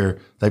good player,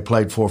 they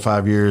played 4 or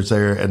 5 years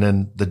there, and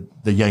then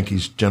the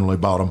Yankees generally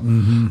bought them.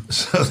 Mm-hmm.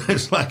 So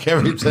there's like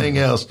everything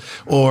else.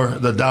 Or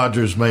the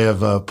Dodgers may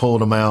have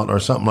pulled them out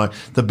or something like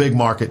the big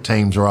market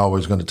teams are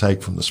always going to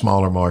take from the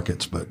smaller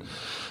markets. But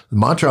the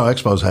Montreal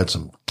Expos had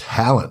some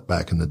talent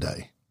back in the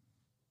day.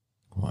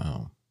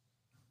 Wow.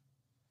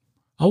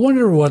 I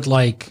wonder what this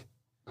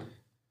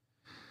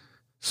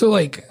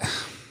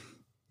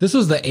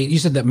was you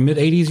said that mid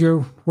 80s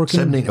you're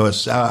working?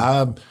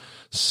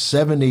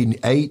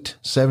 78,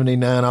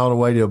 79, all the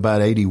way to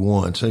about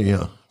 81. So,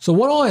 yeah. So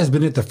what all has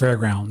been at the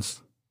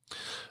fairgrounds?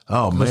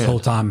 Oh, man. This whole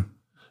time.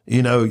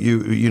 You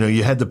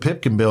had the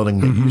Pipkin building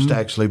that used to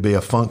actually be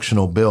a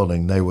functional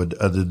building. They would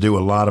do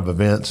a lot of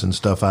events and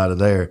stuff out of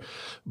there.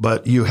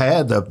 But you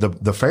had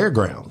the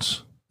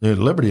fairgrounds,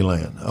 Liberty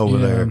Land over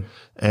there.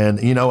 And,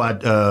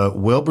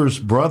 Wilbur's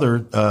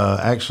brother,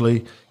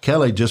 actually,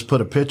 Kelly just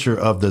put a picture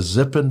of the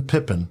Zippin'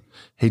 Pippin.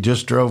 He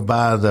just drove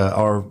by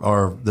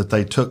that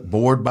they took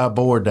board by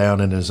board down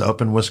and is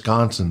up in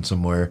Wisconsin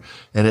somewhere.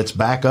 And it's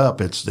back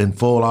up. It's in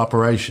full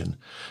operation.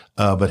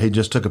 But he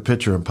just took a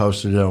picture and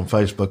posted it on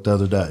Facebook the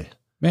other day.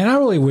 Man, I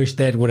really wish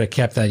Dad would have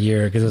kept that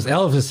year because it was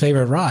Elvis's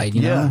favorite ride,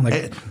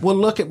 know? Well,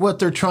 look at what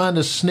they're trying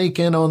to sneak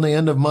in on the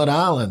end of Mud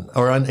Island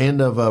or on the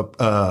end of,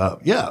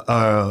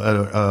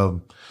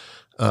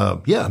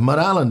 Mud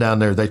Island down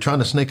there. They're trying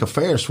to sneak a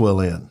Ferris wheel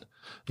in.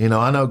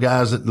 I know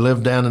guys that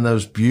live down in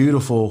those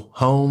beautiful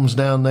homes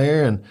down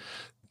there and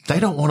they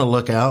don't want to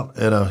look out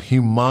at a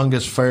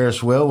humongous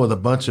Ferris wheel with a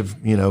bunch of,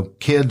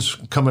 kids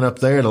coming up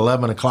there at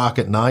 11 o'clock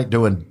at night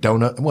doing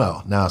donut.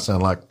 Well, now I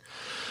sound like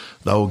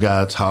the old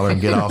guy that's hollering,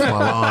 get off my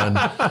lawn.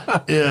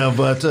 Yeah.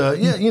 But,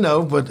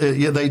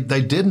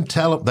 they didn't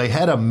tell them. They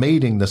had a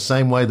meeting the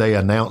same way they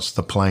announced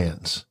the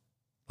plans.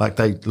 Like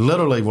they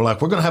literally were like,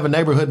 we're going to have a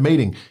neighborhood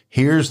meeting.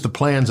 Here's the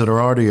plans that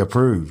are already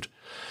approved.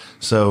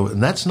 So,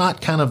 and that's not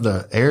kind of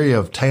the area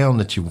of town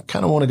that you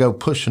kind of want to go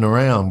pushing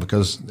around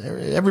because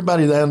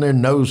everybody down there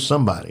knows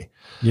somebody.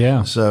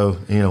 Yeah. So,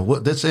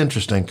 that's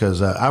interesting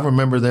because I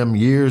remember them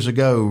years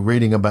ago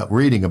reading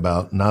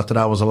about, not that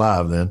I was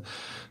alive then,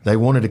 they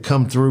wanted to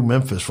come through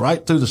Memphis,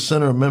 right through the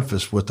center of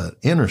Memphis with an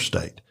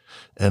interstate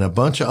and a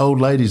bunch of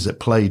old ladies that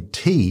played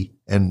tea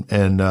and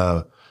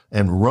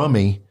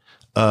rummy,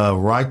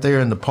 right there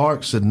in the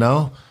park said,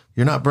 no,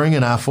 you're not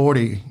bringing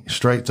I-40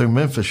 straight through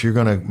Memphis. You're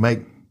going to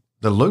make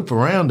the loop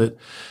around it.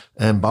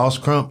 And Boss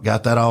Crump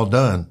got that all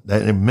done.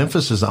 And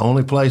Memphis is the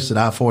only place that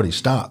I-40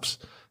 stops.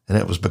 And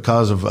it was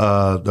because of,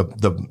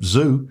 the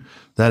zoo,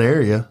 that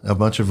area, a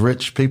bunch of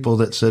rich people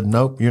that said,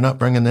 nope, you're not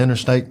bringing the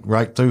interstate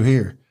right through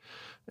here.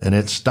 And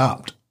it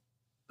stopped.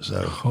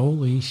 So.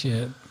 Holy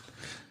shit.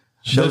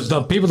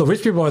 The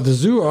rich people at the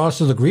zoo are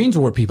also the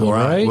Greensward people,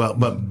 right? Well,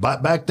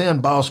 but back then,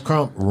 Boss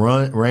Crump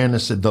ran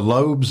the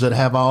lobes that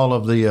have all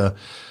of the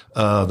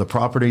the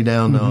property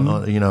down,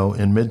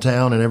 in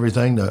Midtown and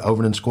everything, the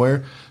Overton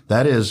Square.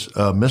 That is,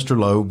 Mr.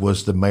 Loeb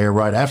was the mayor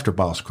right after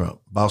Boss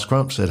Crump. Boss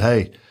Crump said,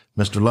 "Hey,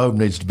 Mr. Loeb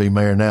needs to be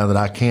mayor now that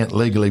I can't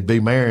legally be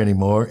mayor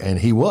anymore." And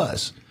he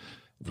was.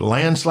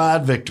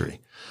 Landslide victory.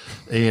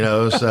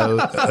 So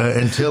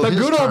until the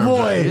good old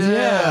boys.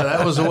 Yeah,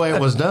 that was the way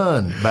it was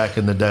done back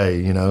in the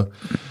day,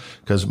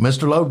 because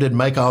Mr. Loeb didn't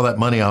make all that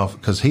money off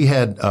because he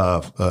had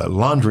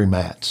laundry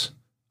mats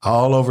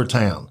all over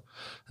town.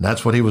 And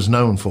that's what he was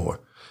known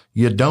for.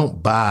 You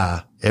don't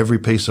buy every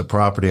piece of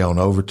property on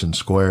Overton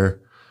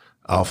Square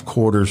off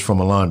quarters from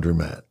a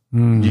laundromat.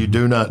 You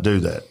do not do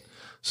that.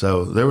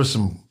 So there was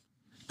some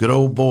good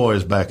old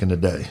boys back in the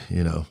day,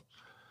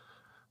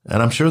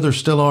 and I'm sure there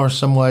still are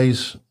some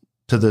ways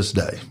to this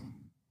day.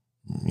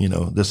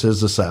 This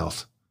is the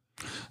South.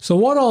 So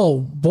what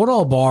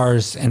all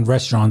bars and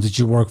restaurants did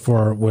you work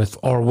for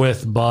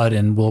with Bud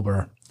and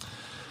Wilbur?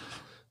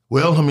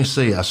 Well, let me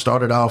see. I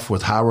started off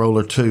with High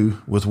Roller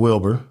 2 with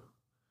Wilbur,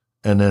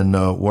 and then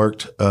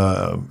worked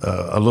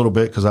a little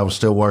bit because I was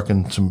still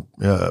working some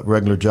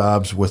regular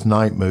jobs with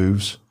Night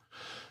Moves,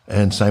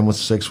 and same with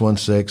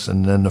 616.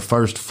 And then the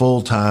first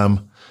full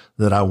time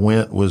that I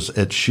went was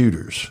at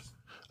Shooters,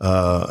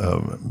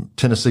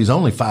 Tennessee's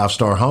only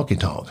 5-star honky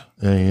tonk,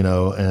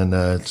 and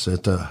it's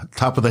at the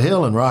top of the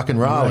hill in Rock and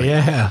Raleigh.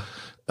 Yeah.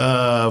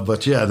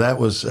 But yeah, that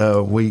was,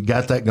 we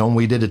got that going.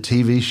 We did a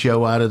TV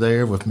show out of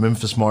there with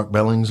Memphis Mark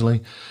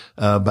Billingsley,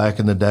 back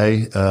in the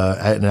day,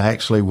 and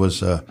actually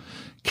was,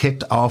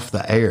 kicked off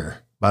the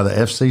air by the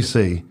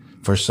FCC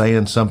for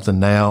saying something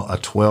now a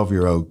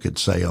 12-year-old could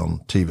say on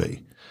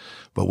TV.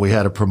 But we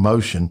had a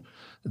promotion.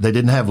 They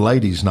didn't have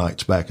ladies'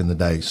 nights back in the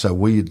day. So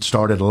we had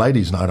started a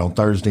ladies' night on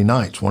Thursday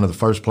nights, one of the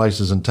first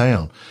places in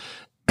town.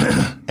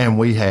 And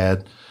we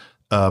had,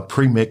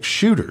 pre-mixed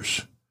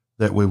shooters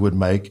that we would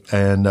make.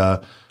 And,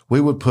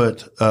 we would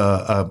put,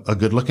 a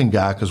good looking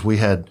guy, cause we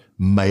had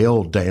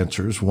male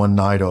dancers one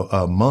night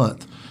a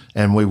month.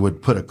 And we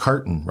would put a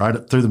curtain right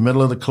up through the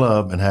middle of the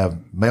club and have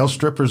male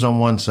strippers on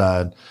one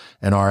side.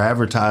 And our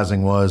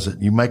advertising was,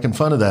 "You making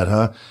fun of that,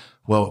 huh?"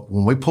 Well,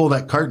 when we pull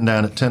that curtain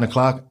down at 10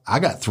 o'clock, I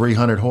got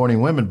 300 horny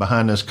women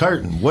behind this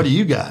curtain. What do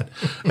you got?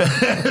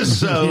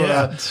 So,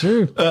 yeah,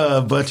 true.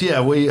 But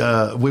yeah,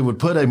 we would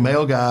put a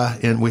male guy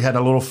in. We had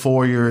a little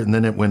foyer, and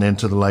then it went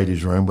into the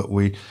ladies' room, but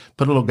we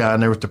put a little guy in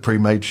there with the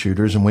pre-made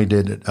shooters, and we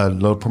did a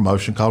little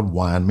promotion called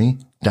Wine Me,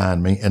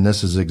 Dine Me. And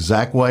this is the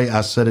exact way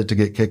I said it to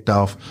get kicked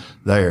off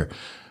there.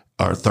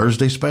 Our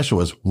Thursday special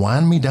was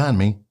Wine Me, Dine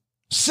Me.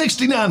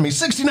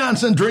 69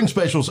 cent drink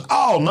specials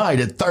all night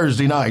at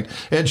Thursday night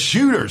at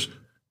Shooters.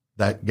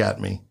 That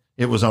got me.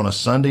 It was on a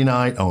Sunday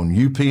night on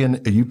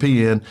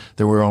UPN.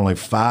 There were only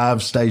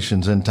 5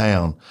 stations in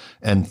town,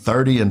 and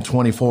 30 and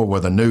 24 were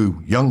the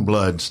new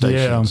Youngblood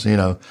stations,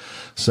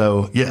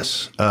 So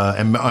yes.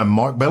 And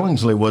Mark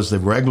Billingsley was the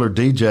regular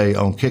DJ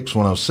on Kicks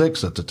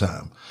 106 at the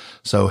time.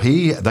 So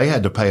they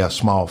had to pay a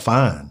small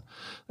fine,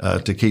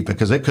 to keep it,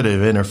 because it could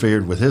have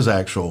interfered with his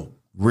actual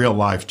real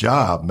life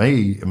job.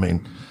 They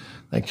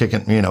kick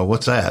it,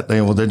 what's that?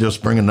 They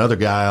just bring another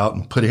guy out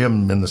and put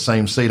him in the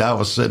same seat I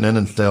was sitting in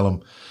and tell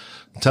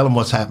him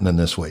what's happening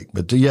this week.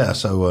 But yeah,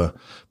 so,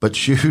 but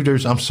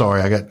Shooters, I'm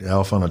sorry, I got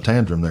off on a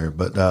tantrum there.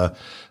 But,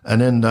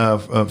 and then,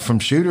 from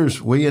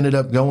Shooters, we ended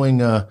up going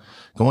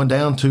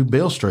down to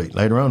Beale Street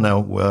later on.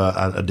 Now,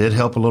 I did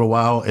help a little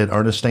while at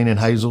Ernestine and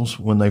Hazel's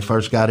when they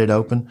first got it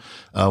open.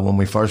 When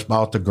we first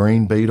bought the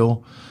Green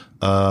Beetle,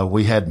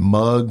 we had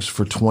mugs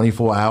for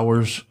 24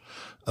 hours.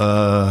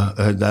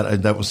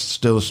 That was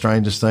still the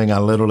strangest thing. I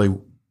literally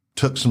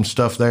took some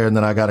stuff there, and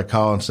then I got a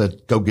call and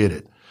said, "Go get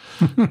it."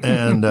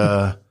 And,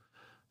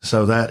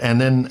 so that,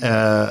 and then,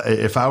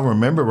 if I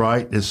remember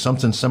right, is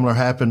something similar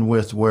happened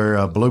with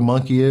where, Blue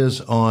Monkey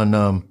is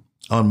on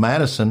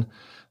Madison.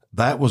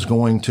 That was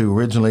going to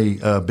originally,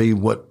 be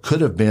what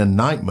could have been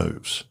Night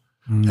Moves.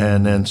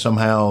 And then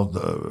somehow,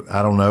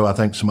 I don't know, I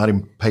think somebody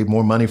paid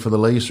more money for the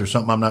lease or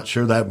something. I'm not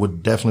sure. That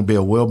would definitely be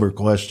a Wilbur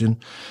question.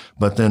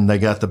 But then they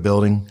got the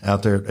building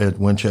out there at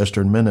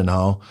Winchester and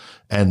Mendenhall,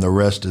 and the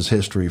rest is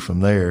history from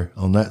there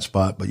on that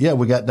spot. But yeah,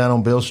 we got down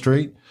on Beale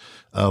Street,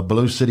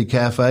 Blue City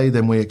Cafe.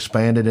 Then we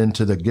expanded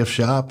into the gift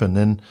shop, and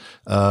then,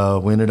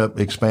 we ended up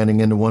expanding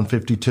into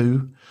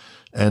 152.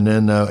 And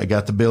then, I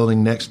got the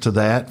building next to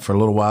that for a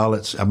little while.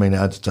 It's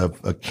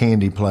a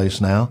candy place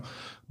now.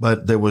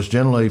 But there was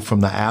generally from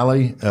the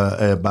alley,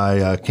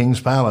 by,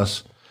 King's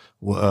Palace,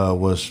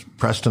 was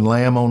Preston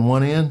Lamb on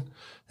one end,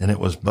 and it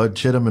was Bud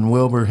Chittum and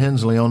Wilbur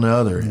Hensley on the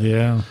other end.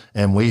 Yeah.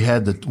 And we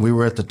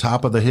were at the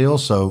top of the hill.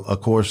 So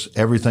of course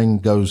everything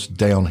goes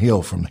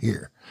downhill from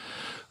here.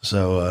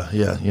 So,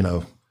 yeah,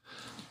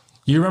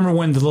 You remember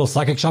when the little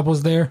psychic shop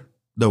was there?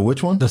 The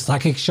which one? The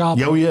psychic shop?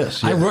 Oh,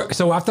 yes. Yeah.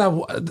 So after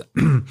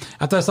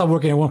I stopped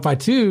working at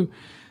 152,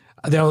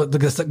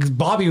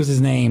 Bobby was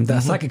his name, the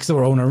psychic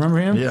store owner. Remember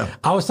him? Yeah.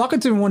 I was talking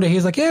to him one day.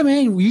 He's like, "Yeah,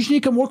 man, you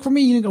should come work for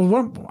me."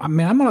 I'm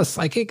not a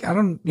psychic. I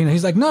don't,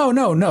 he's like, no. You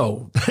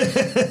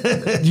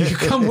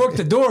come work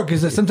the door,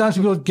 because sometimes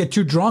people get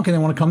too drunk and they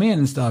want to come in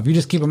and stuff. You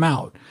just keep them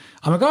out.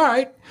 I'm like, all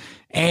right.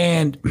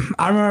 And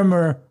I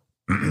remember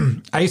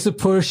I used to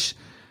push.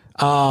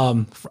 I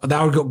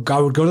would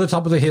go to the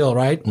top of the hill,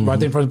 right there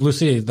in front of Blue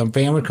City. The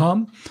van would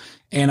come,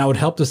 and I would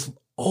help this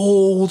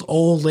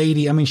old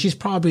lady. I mean, she's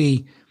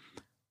probably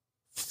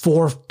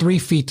 3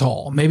 feet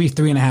tall, maybe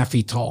 3.5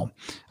 feet tall.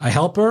 I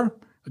help her,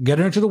 get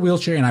her into the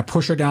wheelchair, and I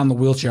push her down the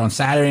wheelchair on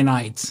Saturday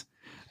nights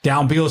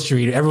down Beale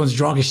Street. Everyone's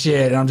drunk as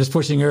shit, and I'm just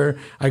pushing her.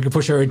 I could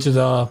push her into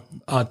the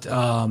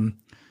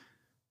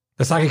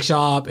psychic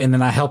shop, and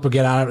then I help her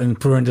get out and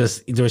put her into a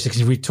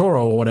 60-feet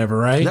Toro or whatever,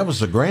 right? That was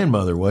the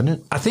grandmother, wasn't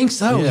it? I think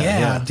so.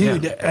 Yeah,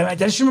 dude. Yeah. I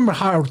just remember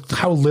how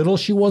little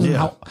she was,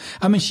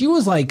 and she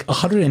was like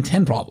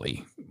 110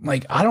 probably.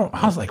 Like, I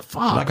was like,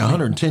 fuck. Like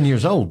 110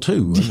 years old,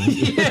 too.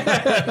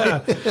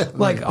 Yeah.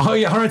 Like,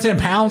 110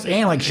 pounds.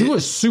 And, like, she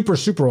was super,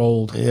 super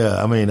old. Yeah.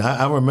 I mean,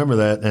 I remember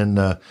that.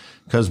 And,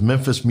 because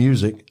Memphis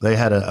Music, they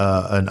had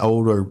an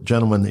older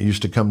gentleman that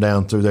used to come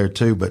down through there,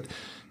 too. But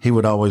he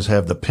would always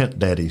have the Pimp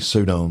Daddy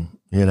suit on.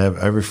 You know,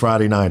 every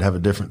Friday night, have a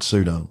different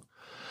suit on.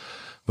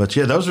 But,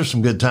 yeah, those are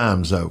some good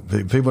times, though.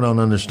 People don't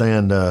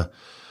understand,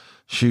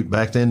 shoot,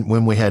 back then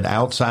when we had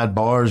outside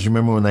bars, you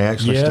remember when they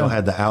actually still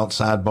had the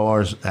outside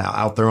bars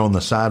out there on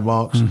the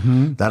sidewalks?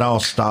 Mm-hmm. That all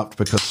stopped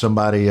because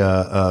somebody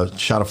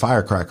shot a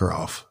firecracker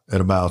off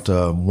at about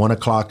 1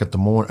 o'clock in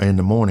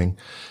the morning,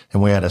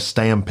 and we had a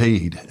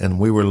stampede, and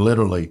we were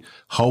literally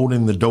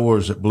holding the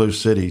doors at Blue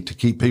City to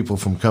keep people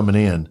from coming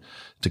in,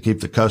 to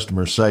keep the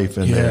customers safe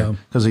in there,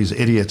 because these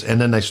idiots.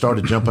 And then they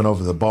started jumping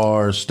over the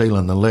bars,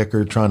 stealing the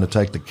liquor, trying to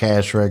take the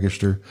cash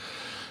register.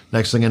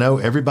 Next thing you know,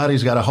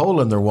 everybody's got a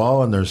hole in their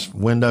wall, and there's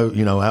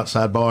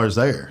outside bars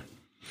there.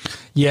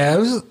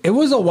 Yeah, it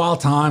was a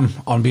wild time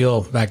on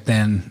Beale back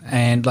then,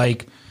 and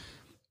like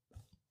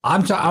I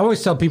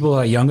always tell people that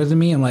are younger than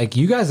me, and like,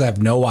 you guys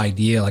have no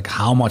idea like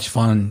how much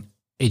fun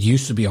it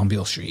used to be on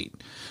Beale Street.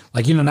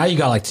 Like, now you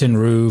got like Tin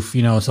Roof,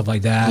 stuff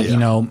like that,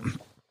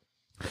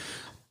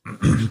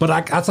 But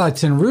outside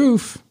Tin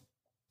Roof,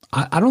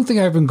 I don't think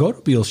I even go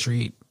to Beale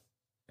Street.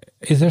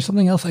 Is there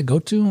something else I go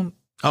to?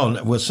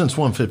 Oh, well, since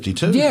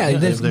 152. Yeah,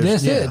 that's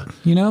it.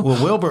 Well,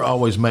 Wilbur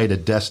always made a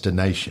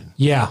destination.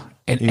 Yeah,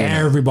 and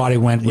everybody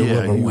went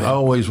where Wilbur went.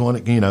 Always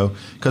wanted,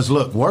 because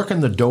look,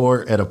 working the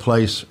door at a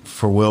place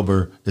for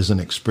Wilbur is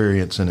an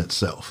experience in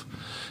itself.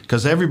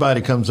 Because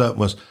everybody comes up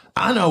with,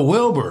 I know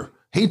Wilbur.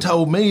 He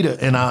told me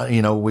to,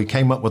 and we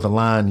came up with a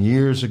line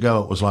years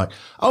ago. It was like,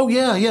 oh,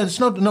 yeah, it's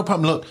no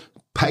problem. Look,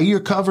 pay your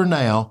cover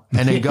now,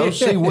 and then go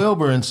see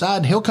Wilbur inside,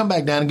 and he'll come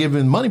back down and give him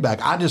the money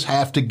back. I just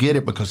have to get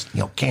it because,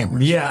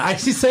 cameras. Yeah, I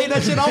actually say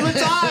that shit all the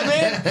time,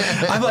 man.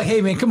 I'm like,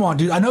 hey, man, come on,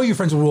 dude. I know you're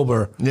friends with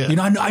Wilbur. Yeah.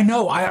 I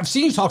know. I've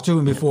seen you talk to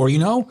him before,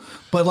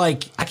 but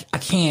like, I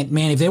can't,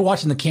 man. If they're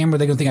watching the camera,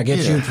 they're going to think I get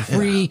you for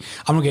free.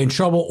 I'm going to get in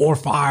trouble or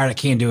fired. I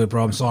can't do it,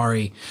 bro. I'm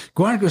sorry.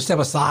 Go ahead and go step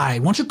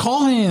aside. Why don't you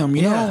call him?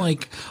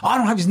 Like, I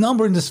don't have his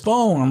number in this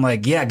phone. I'm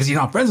like, yeah, because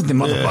you're not friends with him,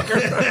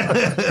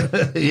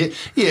 motherfucker.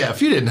 Yeah,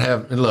 if you didn't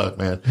have, look,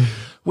 man,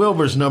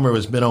 Wilbur's number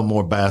has been on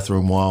more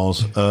bathroom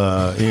walls,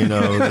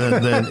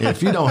 than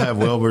if you don't have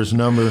Wilbur's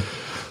number.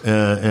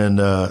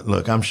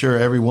 Look, I'm sure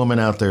every woman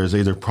out there has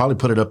either probably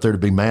put it up there to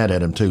be mad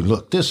at him too.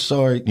 Look,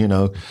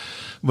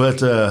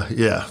 but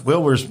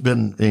Wilbur's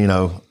been,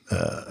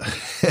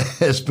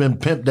 has been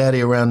Pimp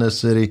Daddy around this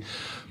city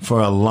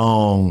for a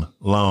long,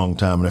 long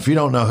time. And if you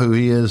don't know who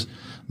he is,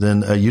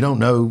 then you don't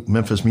know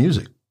Memphis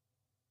music.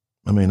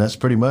 I mean, that's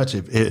pretty much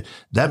it.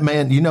 That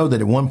man,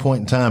 that at one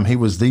point in time, he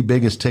was the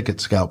biggest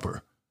ticket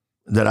scalper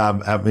that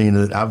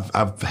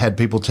I've had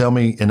people tell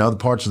me in other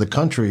parts of the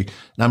country.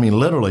 I mean,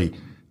 literally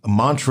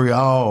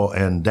Montreal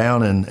and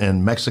down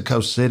in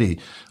Mexico City.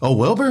 Oh,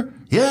 Wilbur?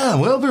 Yeah,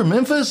 Wilbur,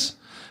 Memphis.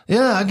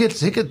 Yeah, I get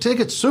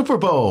tickets, Super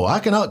Bowl. I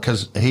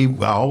because I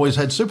always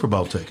had Super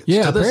Bowl tickets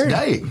to this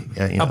day.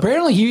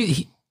 Apparently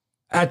he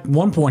at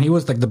one point, he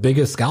was like the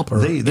biggest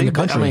scalper in the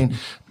country. I mean,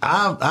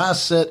 I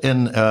sit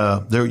in,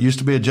 there used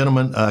to be a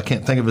gentleman, I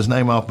can't think of his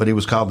name off, but he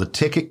was called the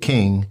Ticket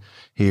King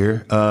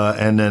here.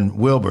 And then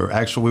Wilbur.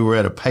 Actually, we were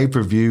at a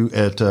pay-per-view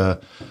at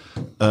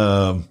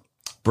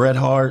Bret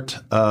Hart.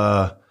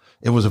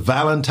 It was a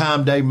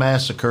Valentine Day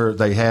Massacre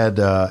they had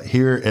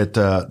here at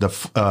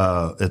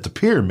the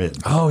Pyramid.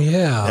 Oh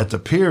yeah, at the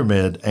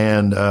Pyramid,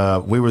 and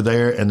we were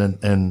there.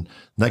 And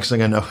next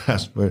thing I know,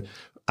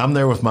 I'm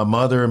there with my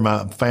mother and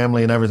my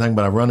family and everything.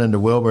 But I run into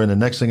Wilbur, and the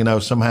next thing you know,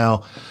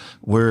 somehow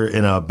we're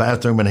in a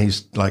bathroom, and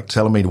he's like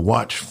telling me to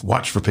watch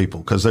for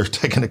people because they're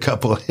taking a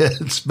couple of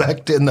hits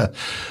back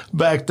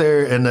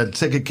there, and the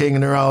Ticket King,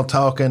 and they're all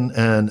talking,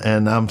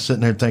 and I'm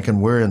sitting there thinking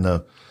we're in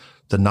the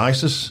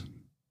nicest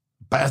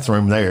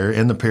bathroom there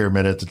in the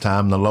Pyramid at the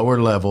time, the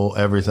lower level,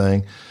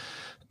 everything.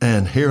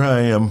 And here I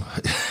am,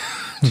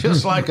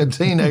 just like a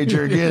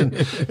teenager again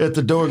at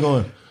the door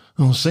going,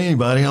 I don't see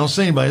anybody.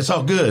 It's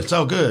all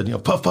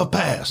good. Puff, puff,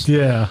 pass.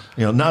 Yeah.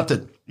 Not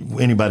that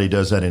anybody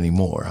does that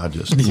anymore. I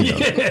just,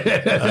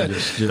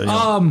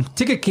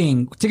 Ticket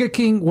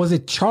King, was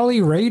it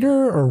Charlie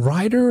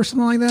Ryder or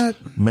something like that?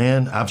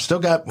 Man, I've still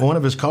got one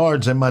of his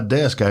cards in my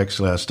desk,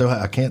 actually.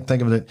 I can't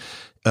think of it.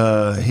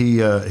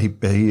 He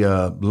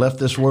left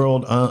this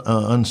world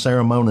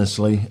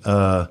unceremoniously.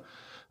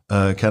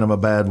 kind of a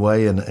bad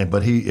way.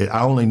 But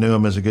I only knew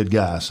him as a good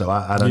guy, so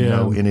I didn't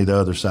know any of the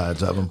other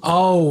sides of him.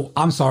 Oh,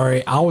 I'm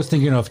sorry. I was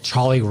thinking of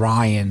Charlie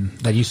Ryan,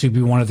 that used to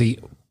be one of the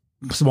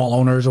small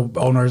owners.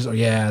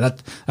 Yeah,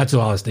 that's who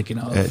I was thinking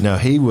of. No,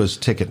 he was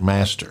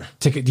Ticketmaster.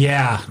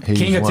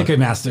 King of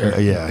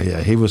Ticketmaster.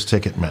 Yeah, he was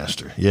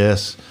Ticketmaster.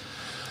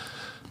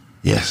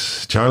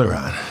 Yes, Charlie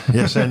Ryan.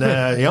 Yes, and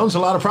he owns a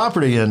lot of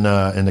property in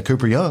the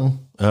Cooper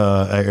Young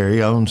area.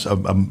 He owns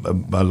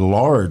a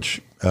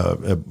large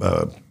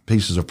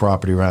pieces of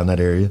property around that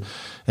area,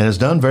 and has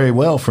done very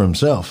well for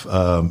himself.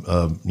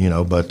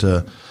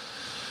 But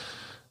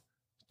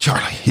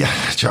Charlie.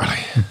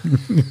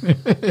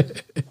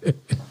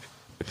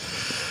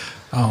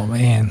 Oh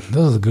man,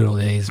 those are the good old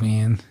days,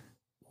 man.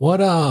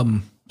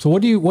 So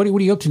what are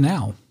you up to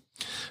now?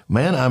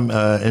 Man, I'm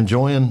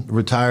enjoying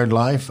retired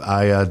life.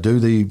 I do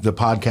the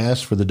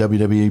podcast for the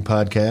WWE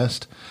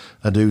podcast.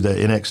 I do the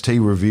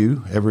NXT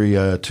review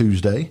every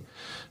Tuesday.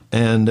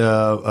 And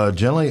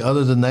generally,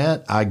 other than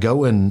that, I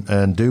go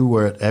and do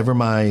whatever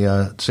my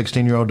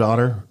 16-year-old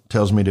daughter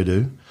tells me to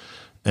do.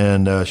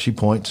 And she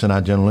points, and I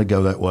generally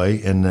go that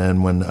way. And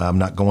then when I'm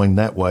not going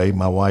that way,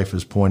 my wife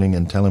is pointing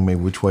and telling me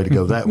which way to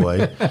go that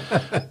way.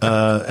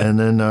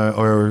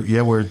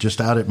 We're just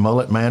out at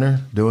Mullet Manor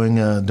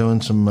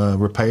doing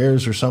some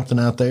repairs or something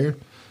out there.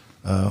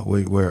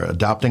 We're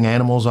adopting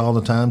animals all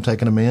the time,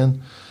 taking them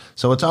in.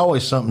 So it's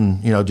always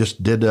something,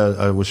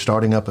 I was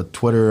starting up a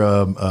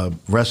Twitter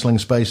wrestling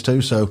space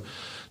too. So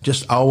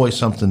just always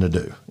something to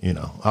do,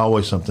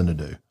 always something to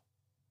do.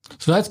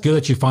 So that's good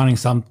that you're finding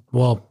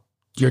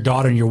your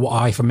daughter and your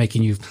wife are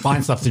making you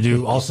find stuff to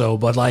do also.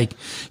 But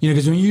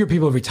because when you hear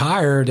people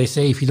retire, they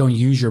say if you don't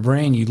use your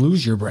brain, you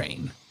lose your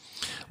brain.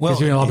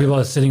 Because a lot of people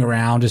are sitting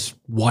around just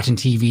watching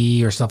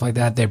TV or stuff like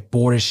that. They're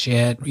bored as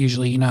shit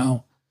usually,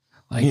 my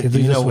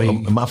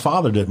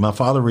father did. My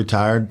father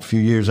retired a few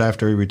years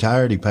after he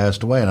retired. He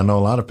passed away. And I know a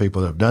lot of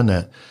people that have done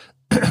that.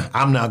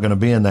 I'm not going to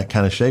be in that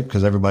kind of shape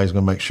because everybody's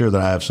going to make sure that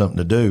I have something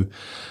to do.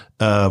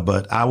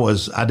 But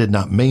I did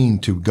not mean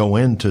to go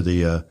into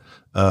the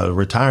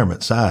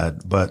retirement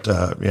side, but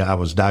I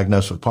was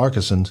diagnosed with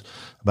Parkinson's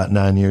about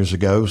 9 years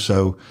ago.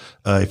 So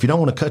if you don't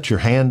want to cut your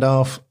hand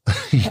off,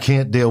 you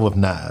can't deal with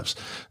knives,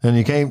 and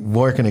you can't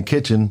work in a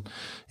kitchen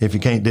if you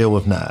can't deal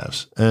with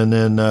knives. And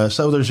then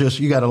so there's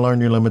you got to learn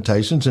your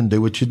limitations and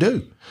do what you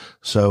do.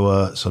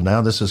 So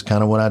now this is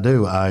kind of what I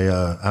do.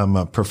 I'm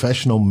a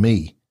professional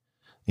me.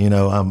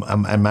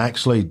 I'm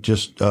actually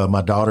just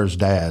my daughter's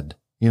dad.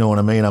 You know what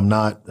I mean? I'm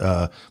not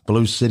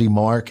Blue City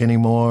Mark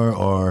anymore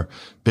or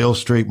Bill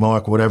Street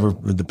Mark, whatever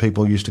the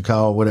people used to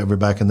call whatever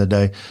back in the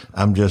day.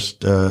 I'm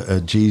just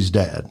G's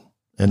dad,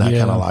 and I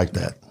kind of like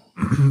that.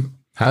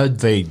 How did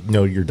they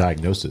know your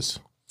diagnosis?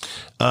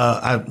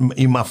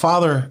 My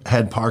father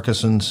had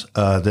Parkinson's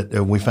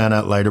that we found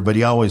out later, but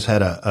he always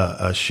had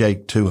a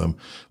shake to him,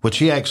 which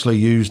he actually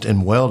used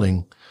in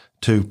welding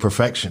to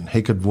perfection.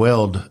 He could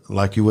weld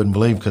like you wouldn't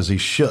believe because he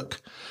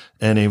shook.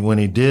 And when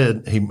he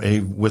did, he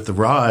with the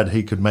rod,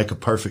 he could make a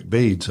perfect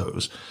bead. So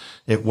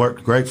it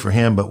worked great for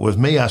him. But with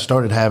me, I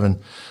started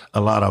having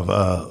a lot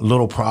of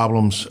little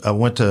problems. I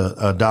went to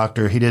a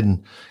doctor. He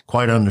didn't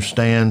quite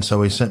understand.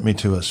 So he sent me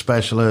to a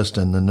specialist.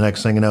 And the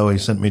next thing you know, he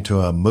sent me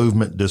to a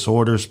movement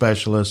disorder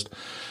specialist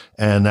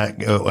and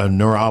a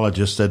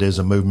neurologist that is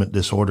a movement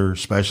disorder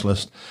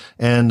specialist.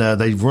 And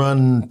they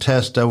run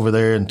tests over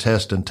there and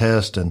test and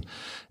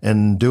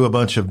do a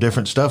bunch of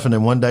different stuff. And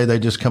then one day they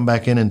just come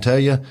back in and tell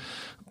you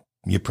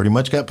pretty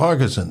much got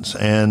Parkinson's,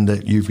 and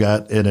you've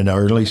got it at an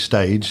early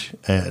stage.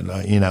 And,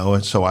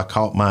 and so I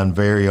caught mine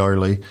very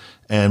early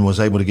and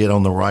was able to get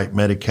on the right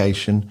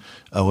medication.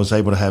 I was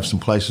able to have some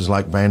places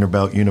like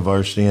Vanderbilt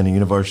University and the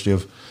University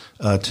of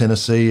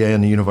Tennessee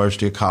and the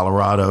University of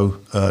Colorado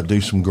do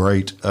some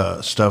great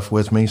stuff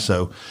with me.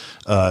 So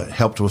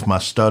helped with my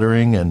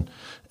stuttering and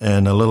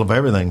a little of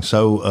everything.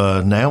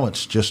 So now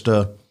it's just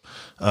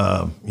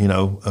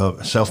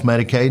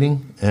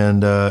self-medicating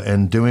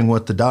and doing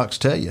what the docs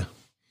tell you.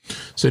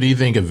 So do you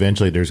think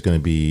eventually it's going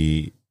to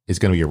be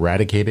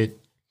eradicated,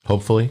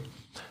 hopefully?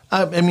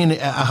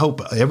 I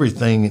hope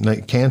everything,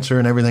 like cancer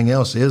and everything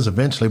else is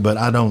eventually, but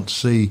I don't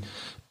see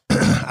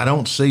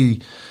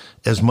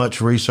as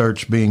much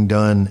research being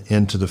done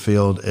into the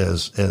field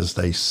as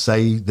they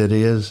say that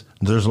is.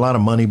 There's a lot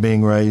of money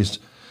being raised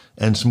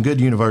and some good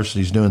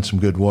universities doing some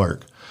good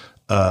work.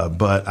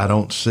 But I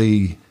don't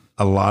see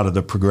a lot of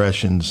the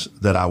progressions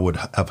that I would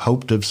have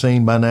hoped to have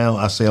seen by now.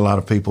 I see a lot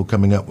of people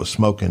coming up with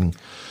smoking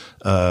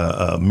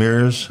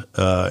mirrors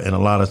and a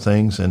lot of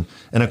things, and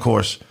of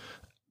course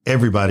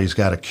everybody's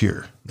got a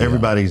cure.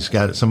 Everybody's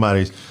got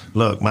somebody's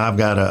look. I've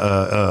got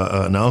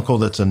an uncle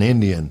that's an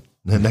Indian,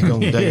 and they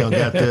gonna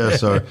get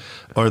this, or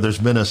there's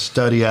been a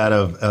study out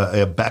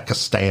of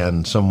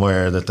Pakistan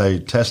somewhere that they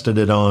tested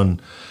it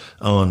on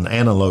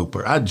antelope,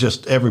 or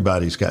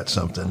everybody's got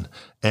something,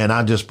 and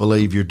I just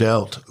believe you're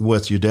dealt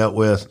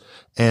with,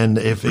 and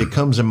if it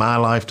comes in my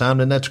lifetime,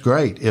 then that's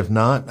great. If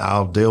not,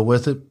 I'll deal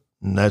with it.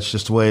 And that's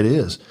just the way it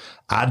is.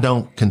 I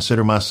don't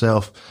consider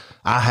myself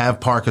I have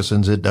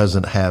Parkinson's. It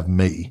doesn't have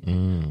me.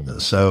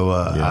 So,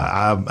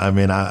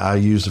 I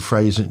use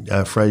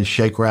the phrase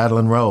shake, rattle,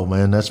 and roll,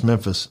 man. That's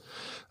Memphis.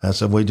 I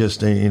said, we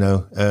just,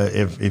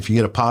 if you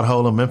get a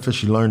pothole in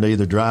Memphis, you learn to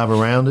either drive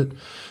around it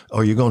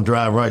or you're going to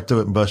drive right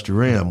through it and bust your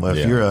rim. Well,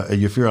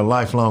 if you're a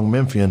lifelong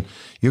Memphian,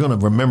 you're going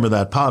to remember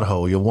that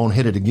pothole. You won't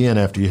hit it again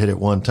after you hit it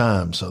one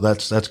time. So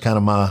that's kind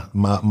of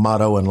my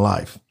motto in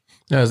life.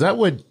 Now, is that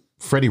what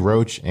Freddie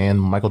Roach and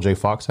Michael J.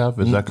 Fox have?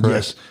 Is that correct?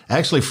 Yes.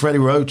 Actually, Freddie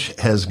Roach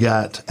has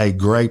got a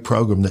great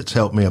program that's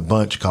helped me a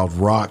bunch called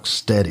Rock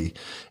Steady.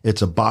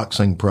 It's a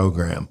boxing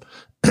program.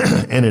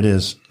 And it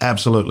is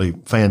absolutely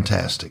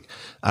fantastic.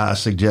 I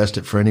suggest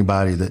it for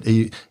anybody that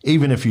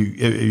even if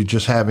you're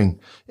just getting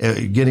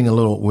a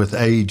little with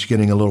age,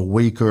 getting a little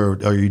weaker,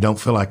 or you don't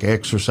feel like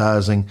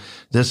exercising,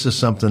 this is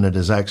something that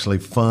is actually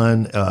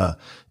fun.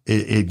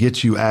 It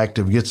gets you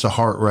active, gets the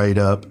heart rate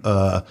up,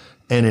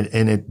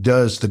 and it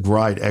does the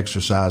right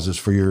exercises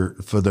for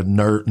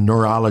the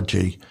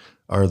neurology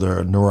or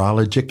the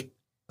neurologic.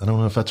 I don't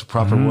know if that's a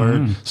proper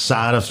word,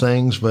 side of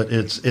things, but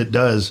it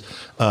does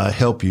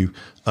help you.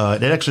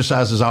 It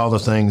exercises all the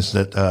things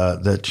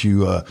that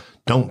you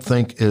don't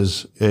think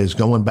is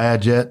going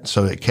bad yet,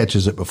 so it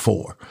catches it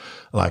before.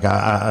 Like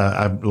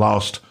I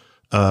lost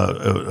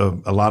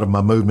a lot of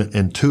my movement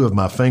in 2 of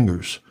my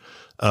fingers.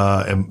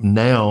 And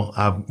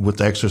now with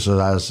the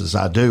exercises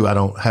I do, I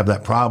don't have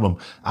that problem.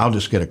 I'll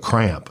just get a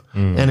cramp.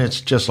 And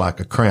it's just like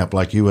a cramp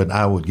like you and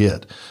I would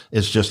get.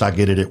 It's just I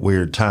get it at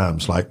weird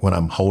times, like when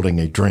I'm holding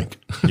a drink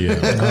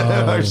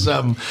or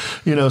something,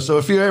 so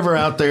if you're ever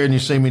out there and you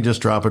see me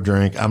just drop a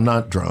drink, I'm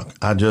not drunk.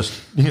 I just,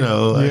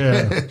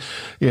 I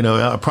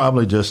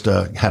probably just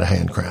had a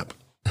hand cramp.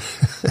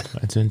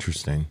 That's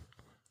interesting.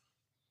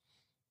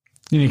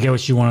 You need to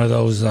get you one of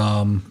those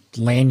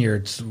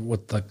lanyards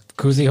with the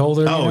koozie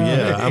holder. Oh,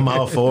 yeah. I'm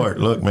all for it.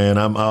 Look, man,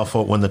 I'm all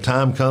for it. When the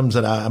time comes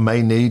that I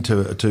may need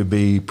to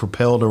be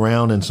propelled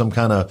around in some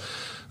kind of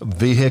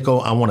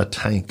vehicle, I want a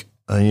tank.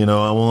 I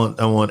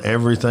want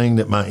everything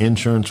that my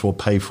insurance will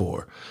pay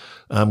for.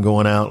 I'm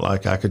going out,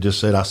 like I could just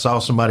say, I saw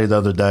somebody the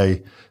other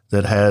day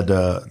that had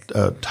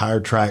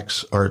tire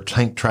tracks or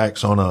tank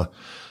tracks on a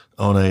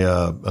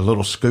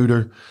little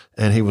scooter,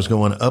 and he was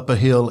going up a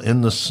hill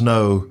in the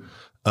snow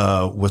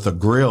with a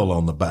grill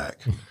on the back.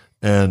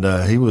 And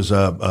he was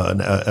a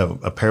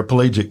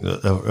paraplegic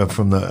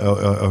from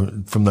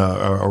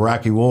the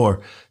Iraqi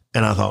war.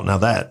 And I thought, now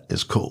that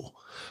is cool.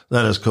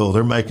 That is cool.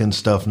 They're making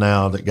stuff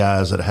now that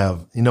guys that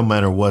have, no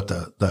matter what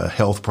the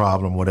health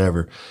problem,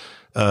 whatever,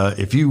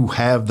 if you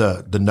have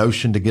the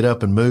notion to get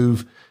up and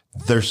move,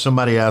 there's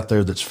somebody out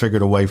there that's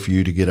figured a way for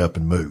you to get up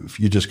and move.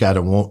 You just got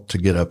to want to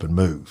get up and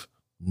move.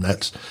 And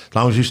that's as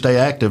long as you stay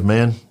active,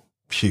 man.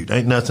 Shoot,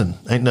 ain't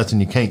nothing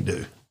you can't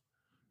do.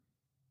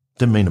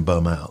 Didn't mean to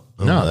bum out.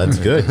 No, that's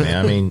good,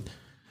 man. I mean,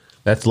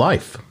 that's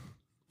life.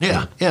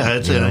 Yeah.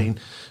 That's it. I mean,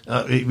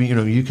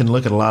 you can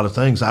look at a lot of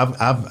things.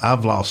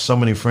 I've lost so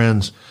many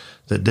friends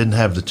that didn't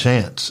have the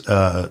chance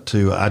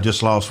I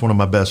just lost one of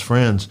my best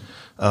friends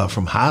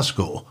from high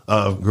school.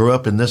 Grew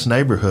up in this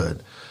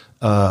neighborhood.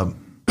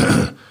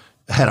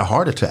 Had a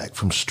heart attack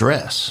from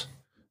stress.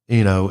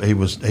 He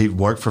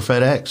worked for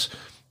FedEx.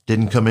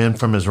 Didn't come in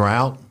from his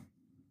route.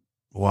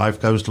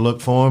 Wife goes to look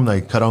for him.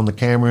 They cut on the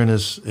camera in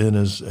his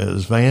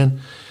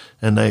van,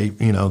 and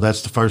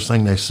that's the first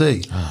thing they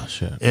see. Oh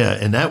shit! Yeah,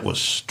 and that was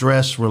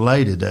stress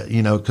related.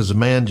 Because the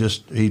man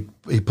just he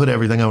put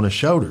everything on his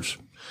shoulders.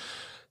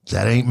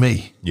 That ain't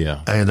me.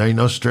 Yeah, and there ain't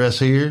no stress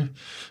here.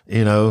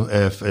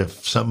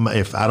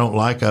 If I don't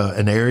like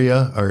an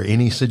area or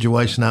any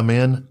situation I'm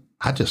in,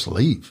 I just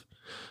leave.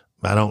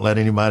 I don't let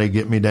anybody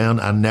get me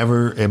down. I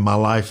never in my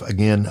life,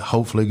 again,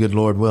 hopefully, good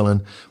Lord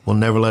willing, will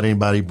never let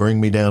anybody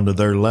bring me down to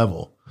their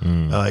level.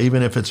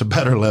 Even if it's a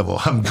better level,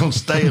 I'm going to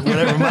stay at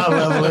whatever my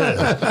level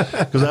is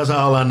because that's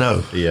all I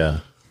know.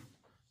 Yeah.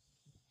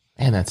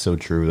 And that's so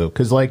true, though,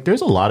 because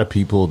there's a lot of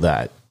people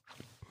that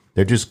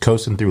they're just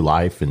coasting through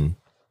life and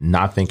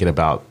not thinking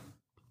about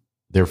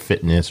their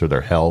fitness or their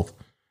health.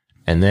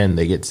 And then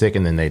they get sick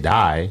and then they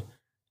die.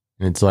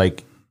 And it's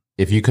like,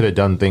 if you could have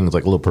done things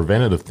like little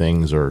preventative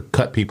things or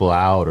cut people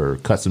out or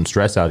cut some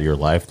stress out of your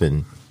life,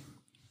 then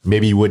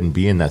maybe you wouldn't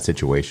be in that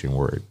situation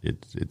where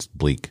it's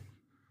bleak.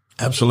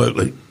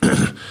 Absolutely.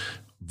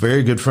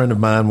 Very good friend of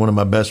mine, one of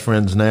my best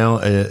friends now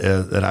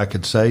that I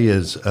could say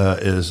is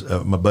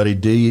my buddy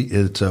D.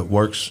 It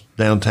works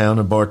downtown,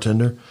 a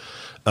bartender,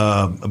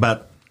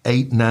 about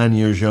 8-9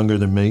 years younger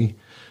than me.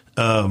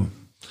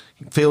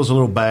 Feels a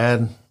little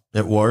bad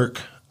at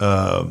work.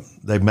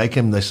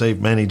 They say,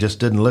 man, he just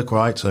didn't look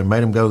right. So they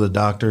made him go to the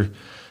doctor.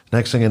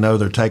 Next thing you know,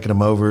 they're taking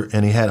him over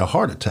and he had a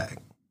heart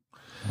attack.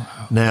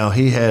 Wow. Now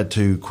he had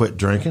to quit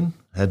drinking,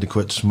 had to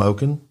quit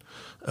smoking,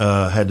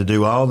 had to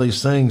do all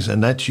these things.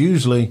 And that's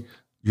usually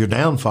your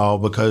downfall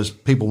because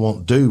people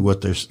won't do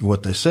what they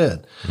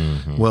said.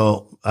 Mm-hmm.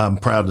 Well, I'm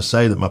proud to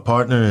say that my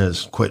partner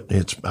has quit.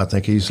 I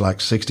think he's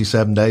like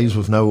 67 days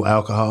with no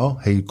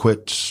alcohol. He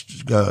quit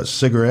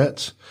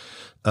cigarettes.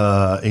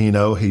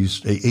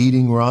 He's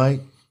eating right.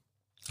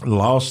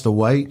 Lost the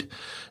weight,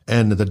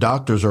 and the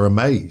doctors are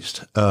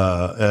amazed,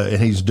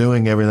 and he's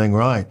doing everything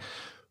right.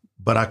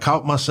 But I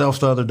caught myself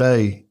the other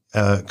day,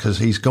 cause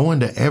he's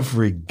going to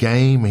every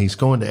game. He's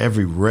going to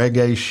every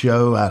reggae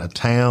show out of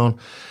town.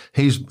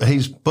 He's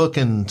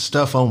booking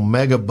stuff on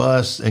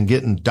Megabus and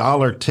getting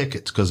dollar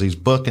tickets cause he's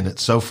booking it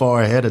so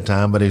far ahead of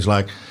time. But he's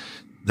like,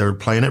 they're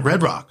playing at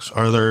Red Rocks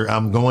or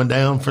I'm going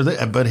down for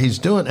that. But he's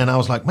doing, and I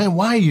was like, man,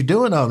 why are you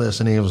doing all this?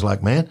 And he was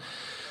like, man,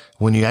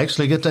 when you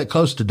actually get that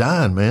close to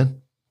dying,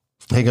 man,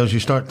 he goes, you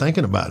start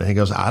thinking about it. He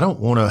goes, I don't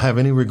want to have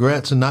any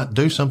regrets and not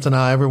do something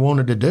I ever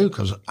wanted to do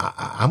because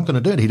I'm going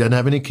to do it. He doesn't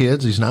have any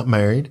kids. He's not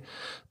married.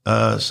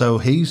 So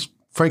he's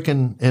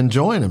freaking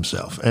enjoying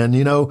himself. And,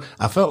 you know,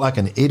 I felt like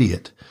an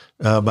idiot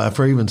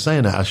for even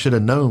saying that. I should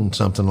have known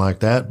something like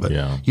that, but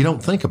you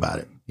don't think about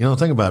it. You don't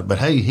think about it. But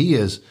hey, he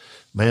is,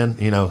 man,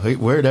 you know,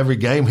 we're at every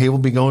game. He will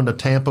be going to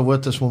Tampa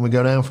with us when we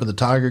go down for the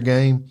Tiger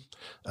game.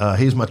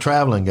 He's my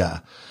traveling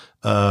guy.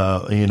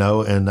 You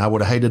know, and I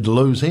would have hated to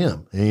lose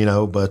him, you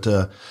know, but,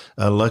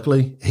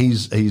 luckily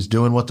he's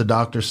doing what the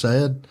doctor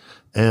said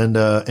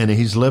and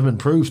he's living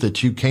proof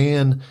that you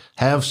can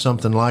have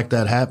something like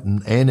that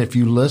happen. And if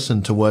you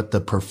listen to what the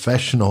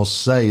professionals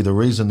say, the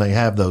reason they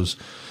have those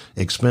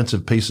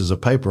expensive pieces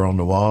of paper on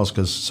the walls,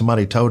 because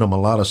somebody told them a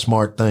lot of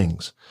smart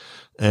things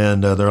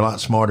and, they're a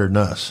lot smarter than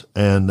us.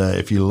 And,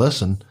 if you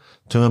listen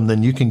to them,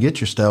 then you can get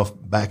yourself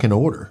back in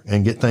order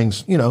and get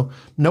things, you know,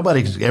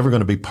 nobody's ever going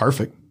to be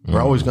perfect. We're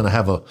always going to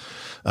have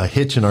a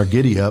hitch in our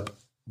giddy up,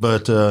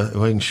 but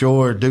we can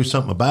sure do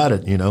something about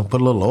it, you know, put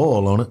a little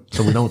oil on it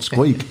so we don't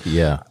squeak.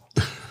 Yeah.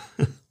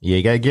 Yeah,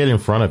 you got to get in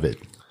front of it.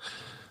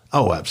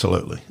 Oh,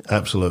 absolutely.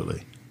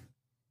 Absolutely.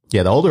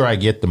 Yeah, the older I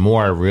get, the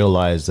more I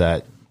realize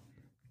that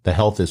the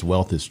health is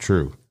wealth is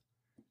true.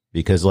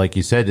 Because like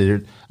you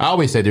said, I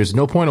always say there's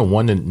no point in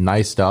wanting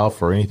nice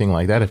stuff or anything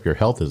like that if your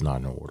health is not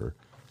in order.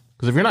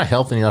 Because if you're not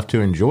healthy enough to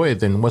enjoy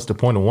it, then what's the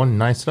point of wanting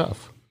nice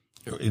stuff?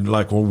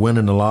 Like we're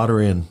winning the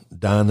lottery and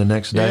dying the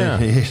next day.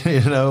 Yeah.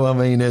 You know, I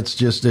mean,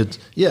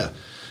 yeah.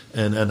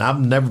 And I've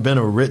never been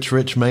a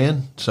rich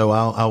man, so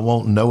I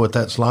won't know what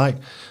that's like,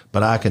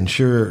 but I can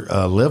sure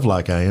live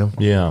like I am.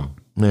 Yeah.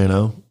 You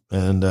know,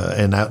 and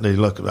out there,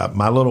 look,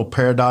 my little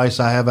paradise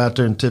I have out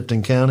there in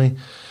Tipton County,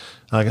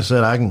 like I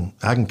said, I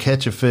can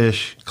catch a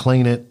fish,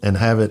 clean it, and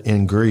have it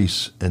in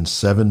grease in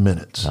 7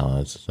 minutes.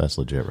 Oh, that's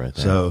legit right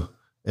there. So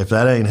if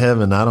that ain't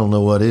heaven, I don't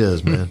know what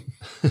is, man.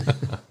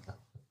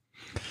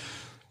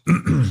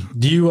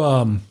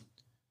 Do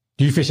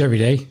you fish every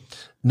day?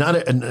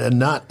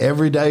 Not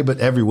every day, but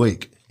every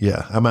week.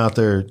 Yeah, I'm out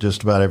there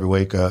just about every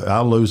week.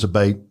 I'll lose a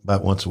bait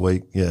about once a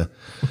week. Yeah,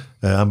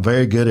 I'm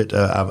very good at.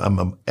 I'm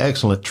an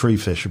excellent tree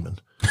fisherman.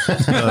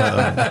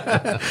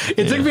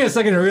 It took me a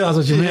second to realize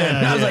what you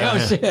meant. I was like, oh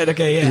shit,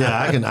 okay,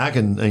 yeah. I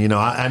can, you know,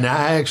 and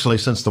I actually,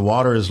 since the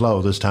water is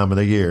low this time of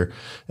the year,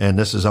 and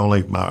this is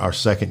only our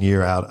second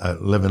year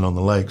out living on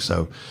the lake,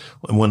 so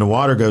when the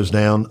water goes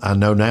down, I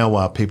know now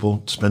why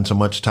people spend so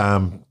much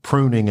time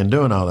pruning and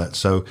doing all that.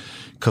 So,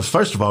 because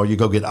first of all, you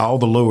go get all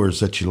the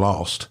lures that you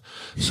lost.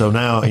 So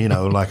now, you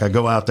know, like I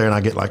go out there and I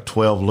get like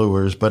 12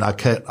 lures, but I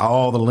cut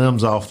all the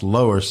limbs off the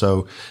lower.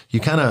 So you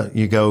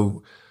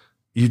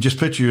just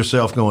picture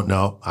yourself going,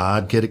 no,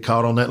 I'd get it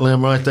caught on that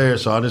limb right there.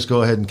 So I'll just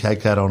go ahead and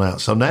take that on out.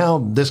 So now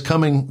this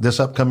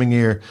upcoming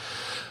year,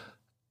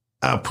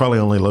 I'll probably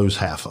only lose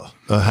half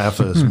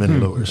as many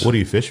lures. What are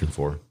you fishing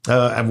for?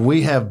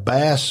 We have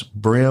bass,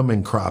 brim,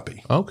 and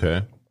crappie.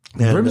 Okay.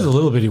 Brim's a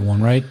little bitty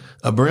one, right?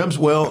 My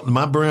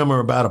brim are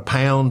about a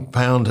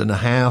pound and a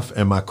half,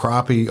 and my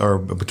crappie are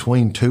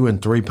between 2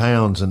 and 3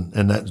 pounds. And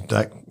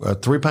that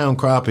 3 pound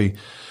crappie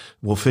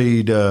will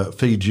feed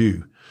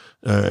you.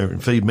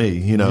 Feed me,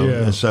 you know,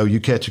 and so you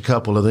catch a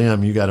couple of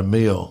them, you got a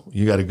meal,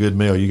 you got a good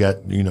meal, you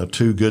got, you know,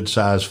 2 good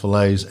sized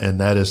fillets, and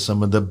that is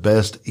some of the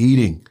best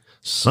eating.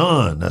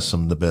 That's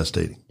some of the best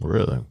eating.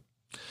 Really?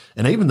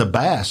 And even the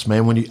bass,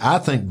 man, I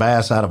think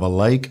bass out of a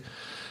lake,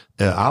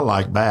 I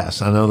like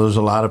bass. I know there's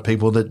a lot of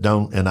people that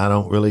don't, and I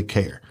don't really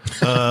care.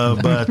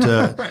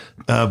 But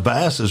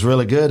bass is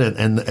really good.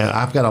 And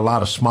I've got a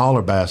lot of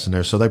smaller bass in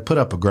there, so they put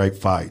up a great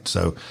fight.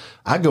 So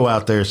I go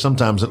out there.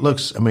 Sometimes it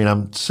looks, I mean,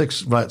 I'm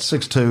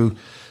 6'2",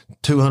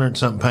 200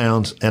 something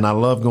pounds. And I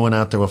love going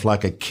out there with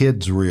like a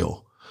kid's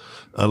reel,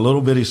 a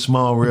little bitty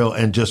small reel,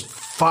 and just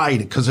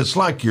fight it. Cause it's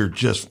like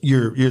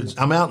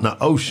I'm out in the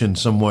ocean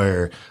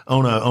somewhere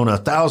on a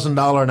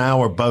 $1,000 an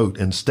hour boat.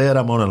 Instead,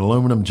 I'm on an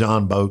aluminum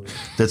John boat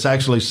that's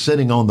actually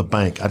sitting on the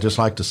bank. I just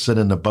like to sit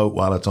in the boat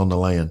while it's on the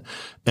land,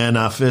 and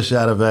I fish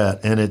out of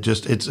that. And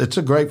it's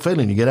a great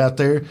feeling. You get out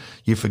there,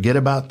 you forget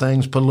about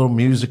things, put a little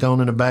music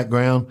on in the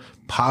background,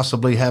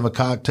 possibly have a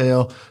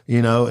cocktail,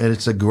 you know, and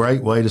it's a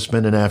great way to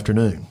spend an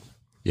afternoon.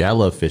 Yeah, I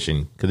love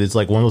fishing because it's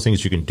like one of those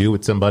things you can do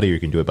with somebody or you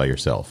can do it by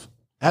yourself.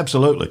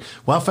 Absolutely.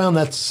 Well, I found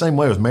that's the same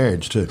way with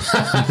marriage, too. Well,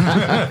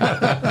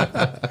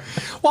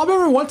 I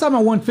remember one time I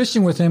went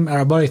fishing with him at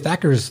our buddy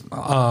Thacker's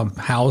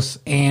house,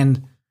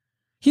 and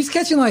he's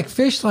catching like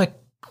fish like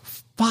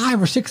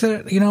 5 or 6,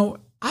 you know.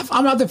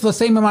 I'm out there for the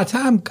same amount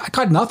of time. I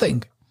caught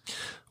nothing.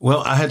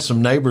 Well, I had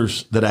some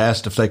neighbors that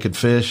asked if they could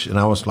fish, and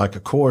I was like,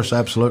 of course,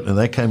 absolutely. And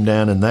they came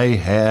down and they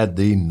had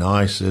the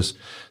nicest.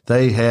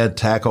 They had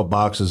tackle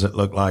boxes that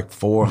looked like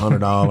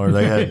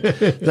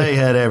 $400. they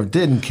had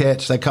didn't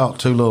catch. They caught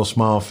 2 little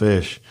small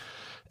fish.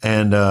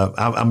 And,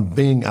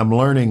 I'm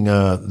learning,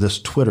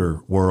 this Twitter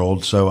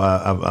world. So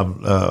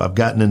I've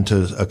gotten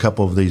into a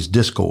couple of these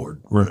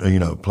Discord,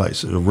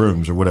 places,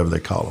 rooms or whatever they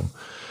call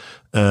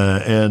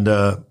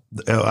them.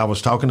 I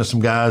was talking to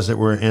some guys that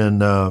were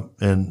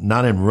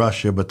not in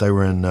Russia, but they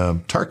were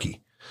in,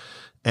 Turkey.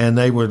 And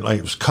they were like,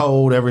 it was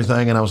cold,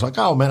 everything. And I was like,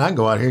 oh man, I can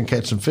go out here and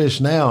catch some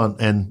fish now.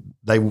 And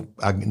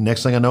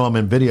next thing I know, I'm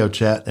in video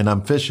chat and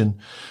I'm fishing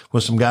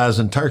with some guys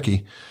in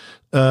Turkey.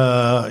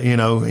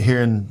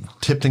 Here in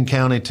Tipton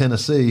County,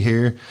 Tennessee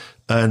here.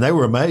 And they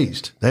were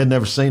amazed. They had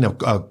never seen a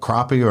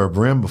crappie or a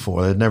brim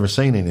before. They'd never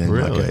seen anything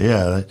like that.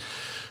 Yeah.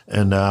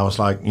 And I was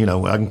like,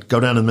 I can go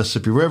down to the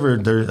Mississippi River.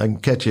 I can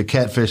catch you a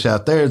catfish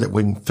out there that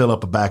we can fill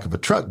up the back of a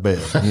truck bed.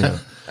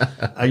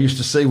 I used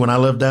to see when I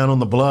lived down on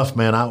the bluff,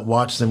 man, I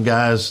watched them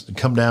guys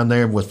come down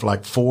there with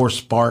like 4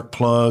 spark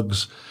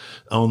plugs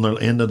on the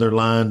end of their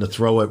line to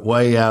throw it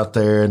way out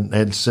there, and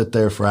they'd sit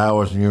there for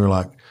hours. And you were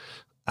like,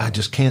 I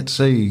just can't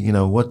see,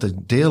 what the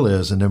deal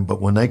is.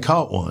 But when they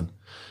caught one,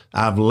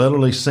 I've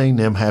literally seen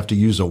them have to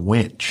use a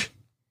winch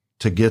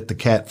to get the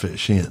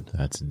catfish in.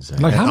 That's insane.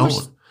 Like how much?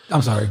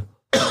 I'm sorry.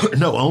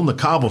 No, on the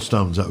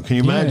cobblestones though. Can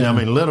you imagine? Yeah. I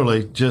mean,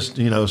 literally just,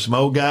 some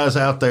old guys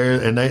out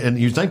there and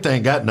you think they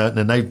ain't got nothing,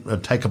 and they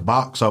take a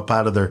box up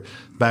out of their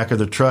back of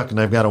their truck and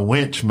they've got a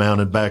winch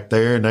mounted back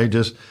there and they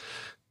just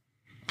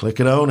click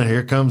it on and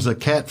here comes the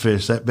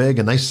catfish that big,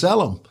 and they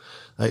sell them.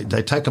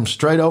 They take them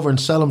straight over and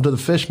sell them to the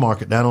fish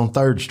market down on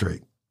 3rd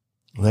Street.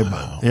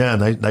 Wow. Yeah,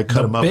 and they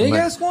cut them up. Big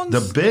ass ones?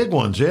 The big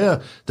ones,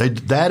 yeah.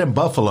 That and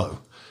buffalo.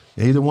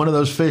 Either one of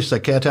those fish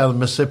they catch out of the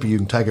Mississippi, you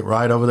can take it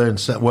right over there and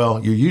sell.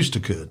 Well, you used to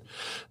could.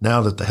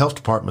 Now that the health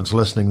department's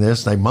listening to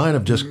this, they might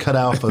have just cut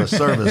out for the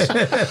service.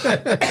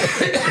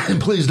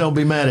 Please don't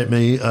be mad at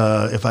me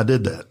if I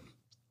did that.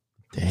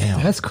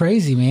 Damn. That's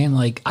crazy, man.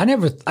 Like I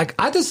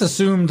just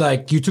assumed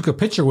like you took a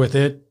picture with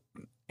it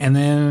and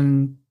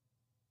then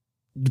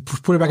you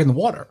put it back in the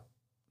water.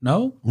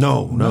 No?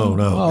 No.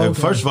 Oh, okay.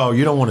 First of all,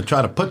 you don't want to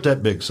try to put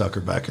that big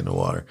sucker back in the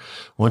water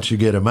once you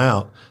get him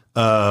out.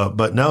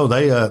 But no,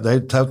 they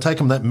take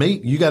them that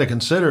meat. You got to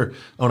consider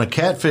on a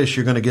catfish,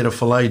 you're going to get a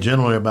fillet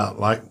generally about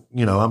like,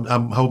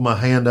 I'm holding my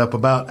hand up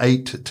about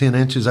 8 to 10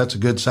 inches. That's a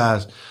good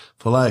size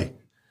fillet.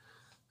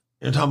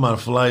 You're talking about a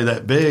fillet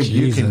that big.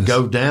 Jesus. You can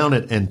go down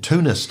it and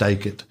tuna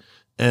steak it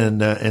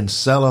and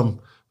sell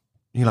them,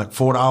 like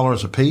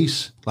 $4 a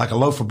piece, like a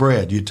loaf of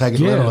bread. You take it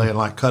literally and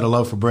like cut a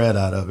loaf of bread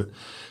out of it.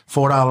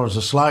 $4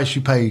 a slice.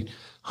 You pay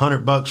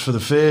 $100 for the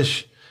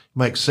fish,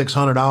 make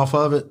 $600 off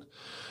of it.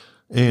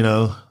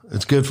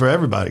 It's good for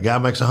everybody. A guy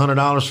makes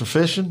 $100 for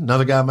fishing.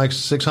 Another guy makes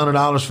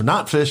 $600 for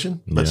not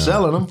fishing, but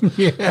selling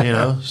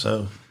them.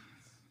 So.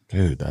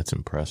 Dude, that's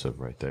impressive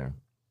right there.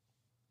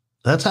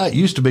 That's how it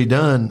used to be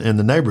done in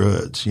the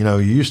neighborhoods. You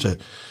used to,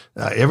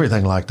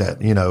 everything like that,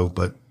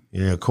 but,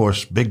 of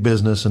course, big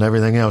business and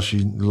everything else,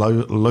 you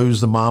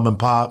lose the mom and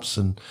pops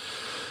and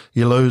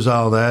you lose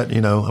all that,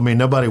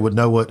 nobody would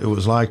know what it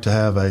was like to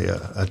have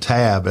a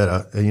tab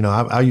at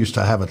I used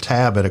to have a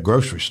tab at a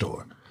grocery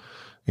store.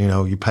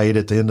 You paid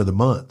at the end of the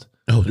month.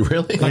 Oh,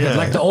 really?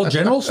 Like the old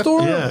general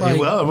store? Yeah.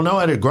 Well, no,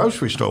 at a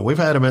grocery store. We've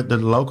had them at the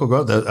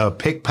local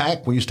pick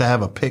pack. We used to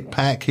have a pick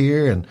pack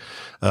here and,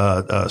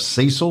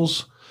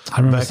 Cecil's. I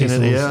remember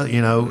Cecil's.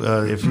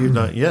 If you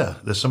don't,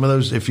 there's some of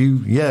those,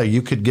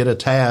 you could get a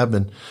tab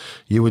and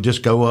you would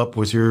just go up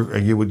with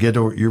you would get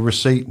your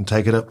receipt and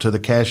take it up to the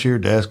cashier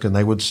desk and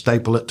they would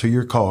staple it to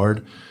your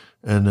card.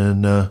 And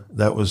then,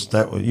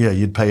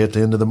 you'd pay at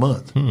the end of the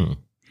month.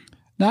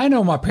 Now, I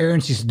know my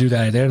parents used to do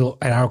that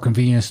at our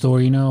convenience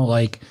store,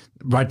 like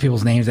write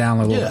people's names down,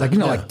 like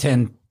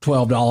 $10,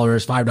 $12,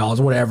 $5,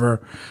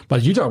 whatever.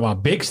 But you talk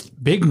about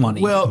big money.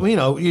 Well,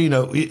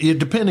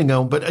 depending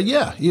on, but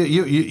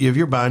if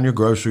you're buying your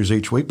groceries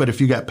each week, but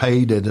if you got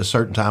paid at a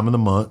certain time of the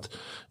month,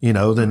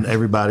 then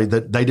everybody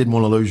that they didn't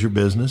want to lose your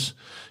business.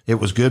 It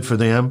was good for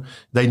them.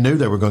 They knew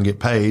they were going to get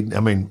paid.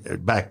 I mean,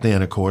 back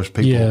then, of course,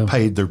 people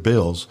paid their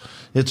bills.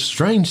 It's a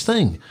strange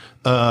thing.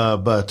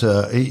 But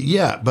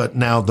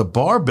now the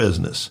bar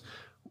business,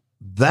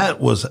 that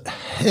was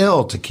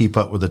hell to keep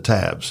up with the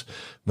tabs,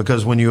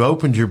 because when you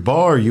opened your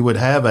bar, you would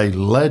have a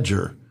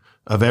ledger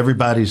of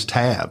everybody's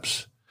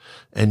tabs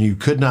and you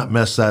could not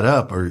mess that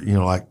up. Or,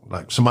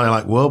 like somebody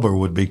like Wilbur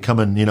would be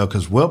coming,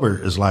 cause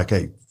Wilbur is like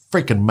a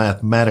freaking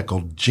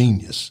mathematical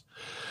genius.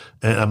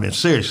 And I mean,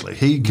 seriously,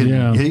 he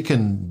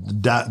can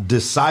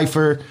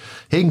decipher,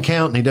 he can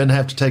count, and he doesn't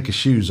have to take his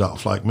shoes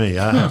off like me.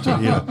 I have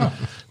to,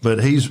 but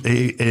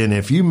and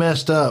if you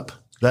messed up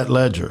that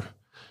ledger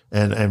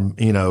and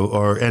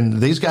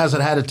these guys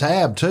that had a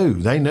tab too,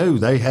 they knew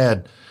they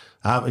had,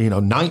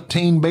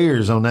 19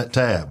 beers on that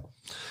tab.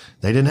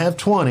 They didn't have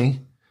 20,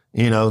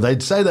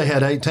 they'd say they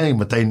had 18,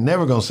 but they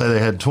never going to say they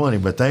had 20,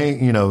 but they,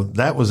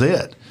 that was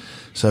it.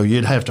 So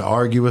you'd have to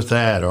argue with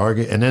that,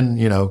 and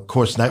then, of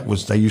course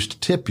they used to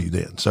tip you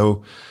then.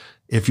 So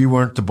if you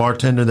weren't the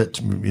bartender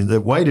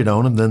that waited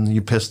on them, then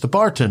you pissed the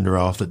bartender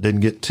off that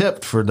didn't get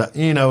tipped for that.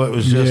 It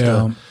was just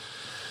a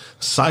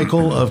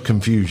cycle of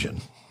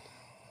confusion.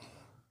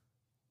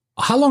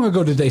 How long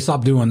ago did they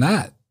stop doing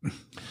that?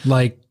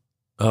 Like,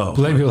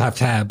 letting people have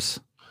tabs.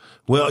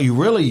 Well,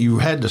 you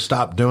had to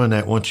stop doing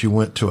that once you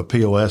went to a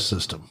POS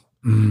system.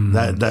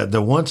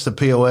 Once the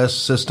POS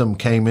system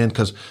came in,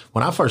 because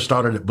when I first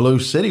started at Blue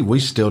City, we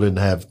still didn't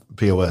have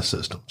POS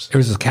systems. It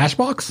was a cash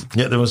box?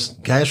 Yeah, there was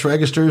cash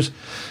registers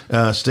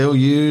still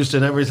used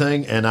and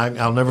everything. And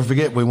I'll never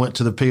forget, we went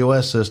to the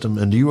POS system.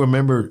 And do you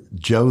remember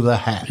Joe the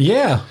Hat?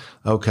 Yeah.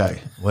 Okay.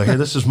 Well,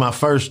 this is my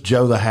first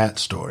Joe the Hat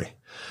story.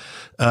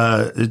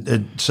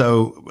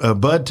 So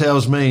Bud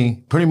tells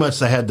me pretty much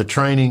they had the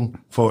training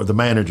for the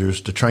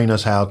managers to train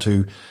us how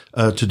to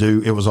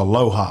do, it was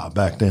Aloha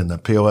back then, the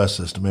POS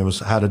system. It was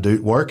how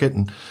to work it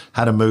and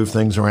how to move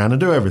things around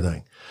and do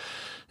everything.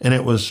 And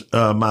it was,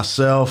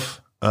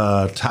 myself,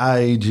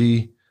 Ty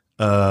Agee,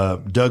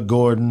 Doug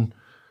Gordon,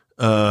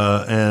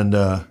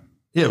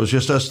 it was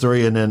just us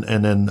three. And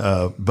then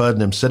Bud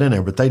and them sit in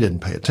there, but they didn't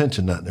pay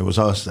attention to nothing. It was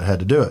us that had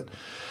to do it.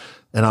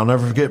 And I'll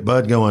never forget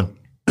Bud going,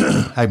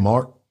 "Hey,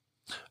 Mark,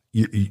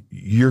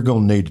 you're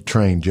going to need to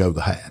train Joe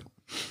the Hat."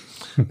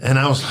 And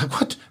I was like,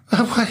 what?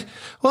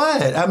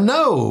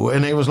 No.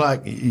 And he was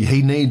like,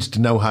 he needs to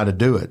know how to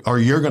do it, or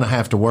you're going to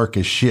have to work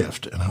his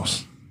shift. And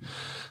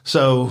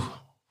so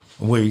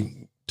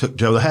we took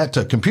Joe the Hat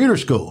to computer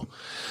school.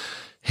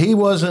 He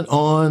wasn't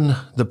on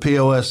the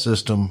POS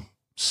system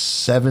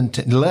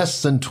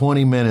less than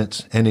 20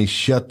 minutes, and he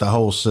shut the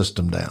whole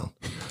system down.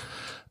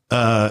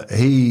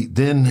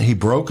 He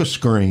broke a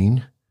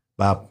screen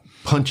by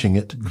punching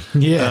it.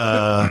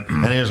 Yeah.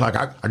 And he was like,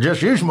 I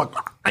just used my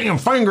damn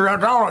finger,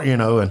 that's all,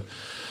 and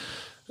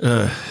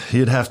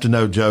you'd have to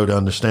know Joe to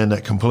understand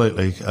that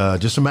completely.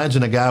 Just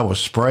imagine a guy with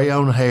spray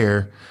on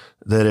hair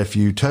that if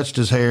you touched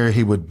his hair,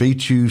 he would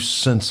beat you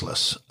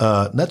senseless.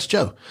 That's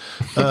Joe.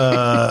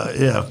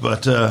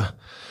 Joe,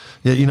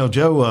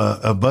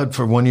 Bud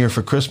for 1 year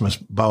for Christmas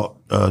bought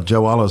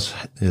Joe Wallace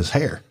his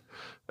hair,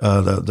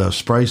 the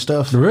spray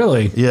stuff.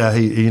 Really? Yeah,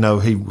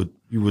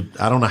 you would,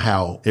 I don't know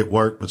how it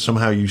worked, but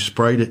somehow you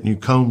sprayed it and you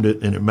combed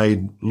it and it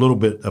made a little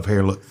bit of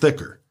hair look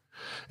thicker.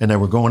 And they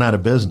were going out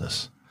of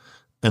business.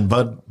 And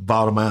Bud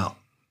bought them out.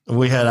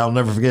 I'll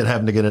never forget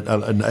having to get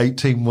an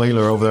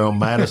 18-wheeler over there on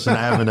Madison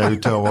Avenue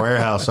to a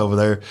warehouse over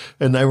there.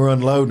 And they were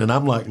unloading. And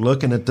I'm like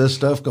looking at this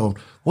stuff going,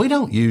 we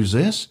don't use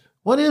this.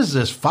 What is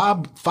this?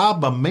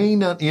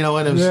 Fibamina,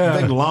 and it was a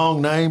big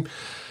long name.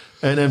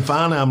 And then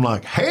finally I'm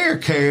like, hair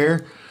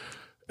care.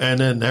 And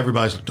then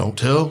everybody's like, don't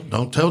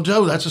tell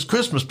Joe, that's his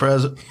Christmas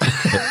present.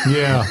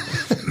 Yeah.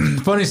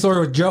 Funny story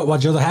with Joe,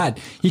 about Joe the Hat.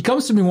 He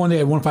comes to me one day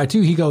at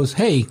 152. He goes,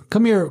 "Hey,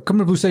 come to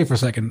Blue City for a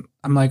second."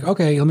 I'm like,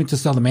 "Okay, let me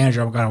just tell the manager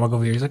I'm going to walk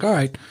over here." He's like, "All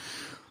right."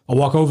 I'll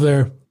walk over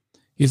there.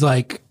 He's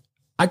like,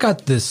 "I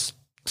got this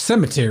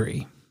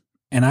cemetery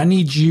and I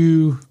need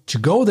you to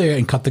go there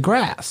and cut the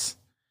grass."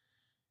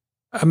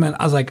 I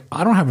was like,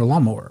 "I don't have a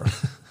lawnmower."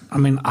 I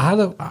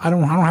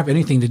don't have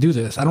anything to do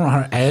this. I don't know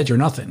how to edge or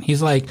nothing.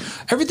 He's like,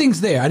 "Everything's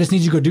there. I just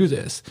need you to go do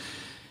this."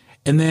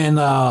 And then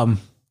I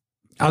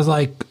was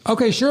like,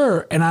 "Okay,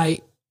 sure." And I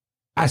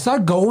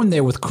started going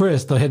there with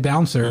Chris, the head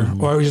bouncer,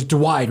 or it was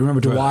Dwight. Remember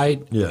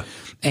Dwight? Yeah.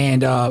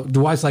 And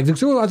Dwight's like,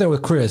 "Let's go out there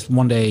with Chris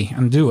one day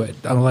and do it."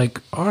 I'm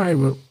like, "All right,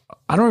 well,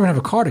 I don't even have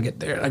a car to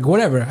get there. Like,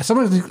 whatever."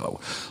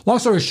 Long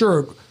story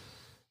short,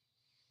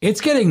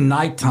 it's getting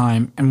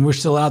nighttime and we're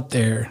still out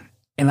there.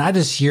 And I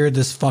just hear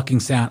this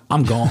fucking sound.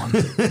 I'm gone.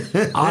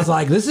 I was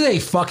like, this is a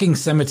fucking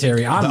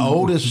cemetery. The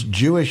oldest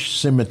Jewish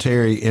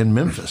cemetery in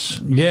Memphis.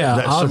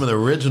 Yeah. Some of the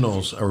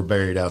originals are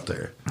buried out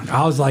there.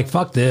 I was like,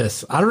 fuck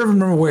this. I don't even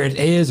remember where it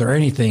is or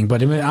anything.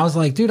 But I was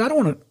like, dude, I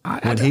don't want to.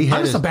 I'm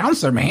just a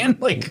bouncer, man.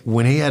 Like,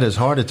 when he had his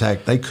heart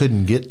attack, they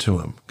couldn't get to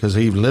him because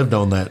he lived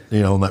on that,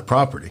 on that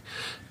property.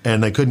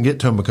 And they couldn't get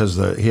to him because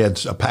he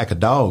had a pack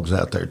of dogs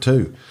out there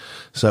too.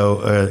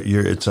 So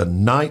it's a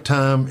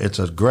nighttime. It's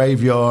a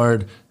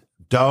graveyard.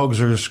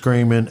 Dogs are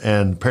screaming,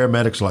 and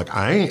paramedics are like,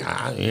 I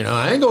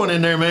ain't going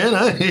in there, man.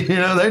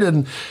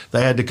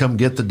 They had to come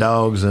get the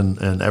dogs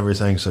and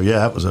everything. So yeah,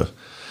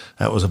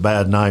 that was a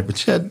bad night.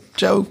 But yeah,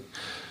 Joe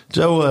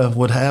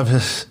would have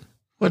his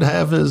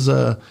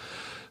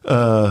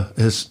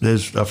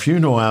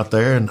funeral out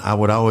there, and I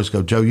would always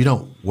go, "Joe, you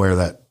don't wear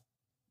that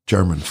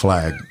German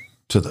flag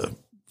to the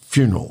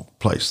funeral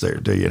place there,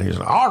 do you?" And he's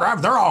like, "Oh,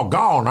 they're all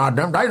gone.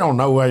 They don't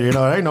know where,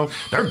 they know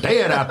they're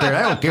dead out there.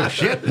 They don't give a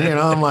shit."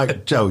 I'm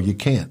like, "Joe, you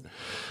can't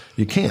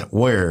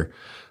wear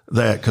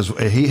that." Cause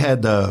he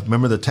had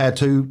remember the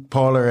tattoo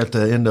parlor at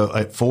the end of,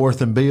 at 4th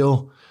and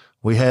Beale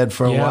we had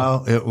for a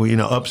while,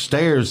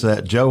 upstairs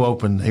that Joe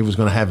opened, he was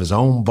going to have his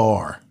own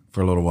bar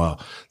for a little while.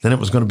 Then it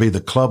was going to be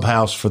the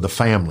clubhouse for the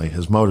family,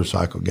 his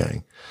motorcycle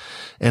gang.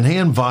 And he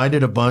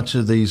invited a bunch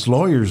of these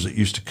lawyers that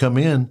used to come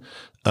in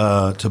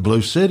to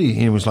Blue City.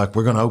 He was like,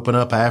 "We're going to open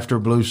up after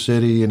Blue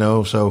City,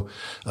 so,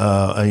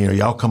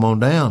 y'all come on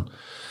down."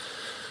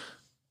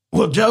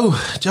 Well, Joe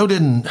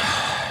didn't.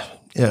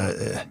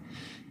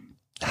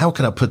 How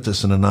can I put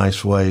this in a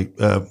nice way?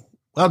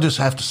 I'll just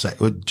have to say,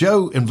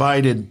 Joe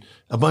invited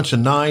a bunch of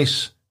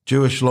nice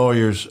Jewish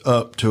lawyers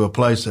up to a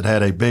place that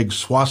had a big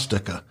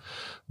swastika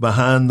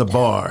behind the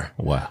bar.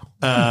 Wow.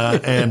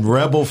 And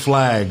rebel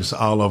flags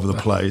all over the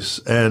place.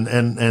 And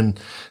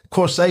of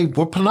course they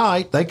were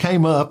polite. They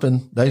came up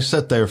and they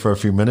sat there for a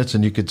few minutes,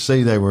 and you could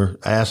see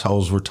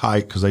assholes were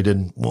tight because they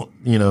didn't want,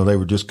 they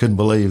were just couldn't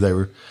believe they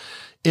were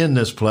in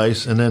this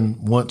place. And then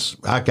once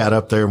I got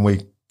up there and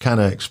we kind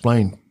of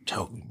explained,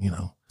 Joe, you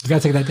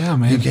gotta take that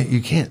down, man.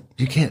 You can't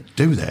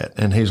do that.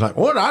 And he's like,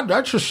 "What?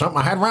 That's just something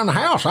I had around the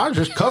house. I was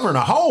just covering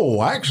a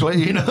hole,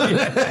 actually."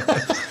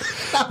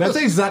 That's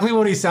exactly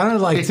what he sounded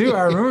like too.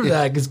 I remember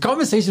that because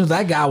conversation with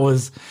that guy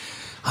was,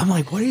 I'm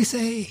like, "What did he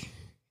say?"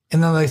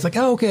 And then he's like,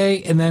 "Oh,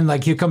 okay." And then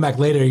he'll come back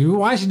later.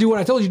 Why should you do what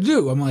I told you to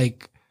do? I'm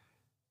like,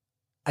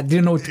 I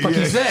didn't know what the fuck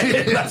he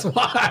said. That's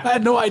why I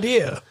had no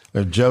idea.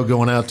 Joe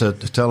going out to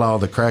tell all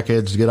the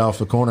crackheads to get off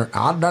the corner.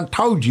 I done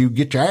told you,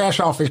 get your ass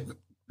off this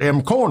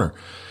damn corner.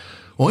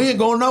 Well, he ain't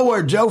going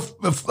nowhere, Joe.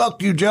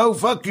 Fuck you, Joe.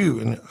 Fuck you.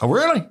 And, oh,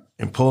 really?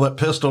 And pull that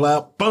pistol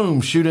out. Boom.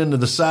 Shoot into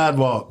the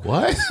sidewalk.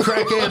 What?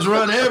 Crackheads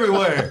run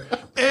everywhere.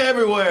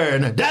 Everywhere.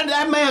 And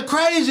that man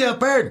crazy up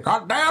there.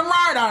 God damn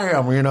right I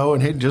am,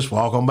 and he'd just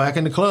walk on back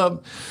in the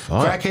club.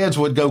 Fuck. Crackheads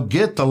would go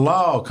get the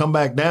law, come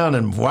back down,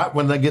 and right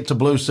when they get to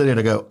Blue City,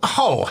 they go,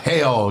 "Oh,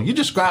 hell, you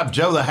described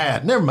Joe the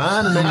Hat. Never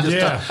mind." And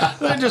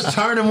they just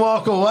turn and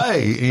walk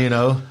away,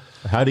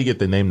 How do you get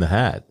the name the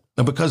Hat?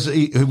 Because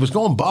he was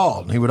going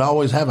bald. He would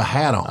always have a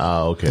hat on.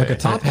 Oh, okay. Like a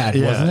top hat,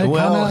 wasn't it?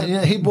 Well,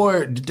 he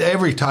wore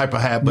every type of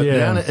hat, but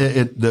down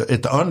at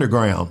the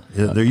underground,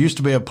 there used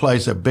to be a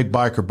place, a big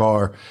biker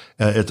bar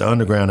at the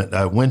underground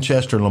at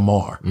Winchester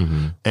Lamar.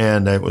 Mm-hmm.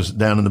 And it was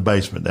down in the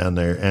basement down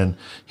there. And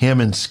him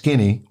and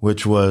Skinny,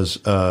 which was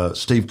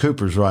Steve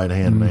Cooper's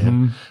right-hand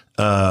man,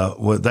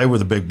 they were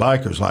the big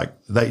bikers.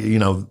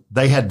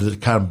 They had the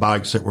kind of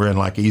bikes that were in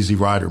Easy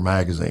Rider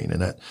magazine,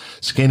 and that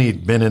Skinny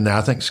had been in there.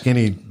 I think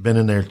Skinny had been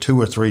in there 2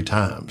 or 3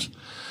 times.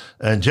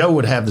 And Joe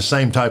would have the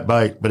same type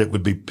bike, but it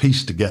would be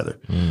pieced together.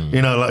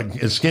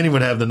 And Skinny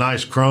would have the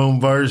nice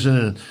chrome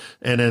version,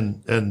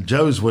 and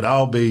Joe's would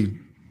all be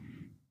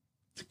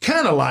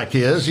kind of like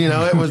his,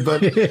 it was,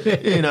 but,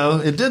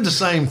 it did the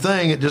same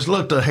thing. It just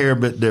looked a hair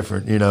bit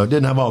different, it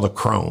didn't have all the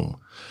chrome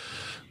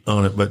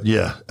on it, but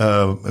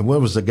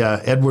what was the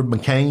guy? Edward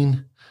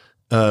McCain,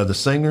 the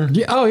singer.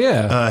 Yeah. Oh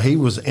yeah. He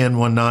was in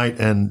one night,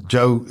 and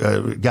Joe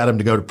got him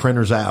to go to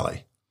Printer's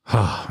Alley.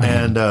 Oh,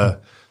 and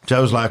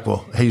Joe's like,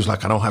 he's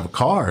like, "I don't have a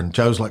car," and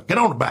Joe's like, "Get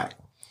on the back."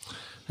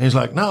 And he's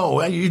like,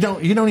 "No, you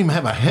don't even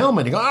have a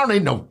helmet." He goes, "I don't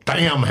need no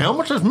damn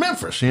helmet. It's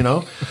Memphis,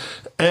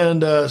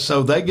 And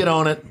so they get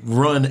on it,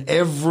 run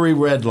every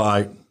red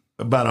light,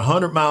 about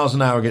 100 miles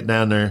an hour, get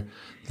down there.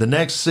 The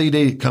next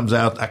CD comes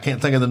out, I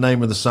can't think of the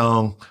name of the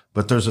song,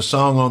 but there's a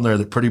song on there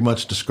that pretty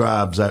much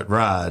describes that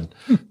ride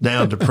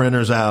down to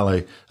Printer's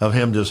Alley of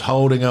him just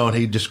holding on.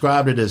 He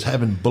described it as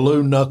having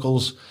blue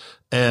knuckles.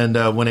 And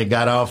when he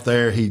got off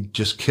there, he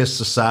just kissed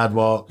the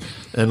sidewalk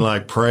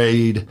and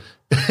prayed.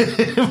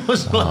 It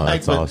was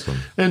that's awesome.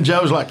 And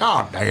Joe's like,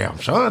 "Oh, damn,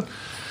 son."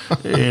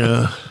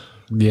 Yeah,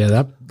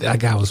 that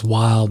guy was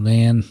wild,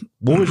 man.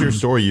 What was your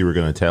story you were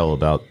going to tell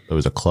about? It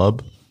was a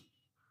club?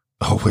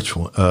 Oh, which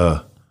one?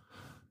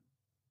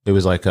 It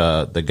was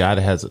the guy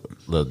that has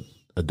the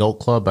adult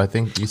club, I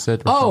think you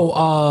said.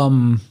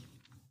 Oh,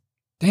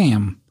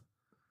 damn.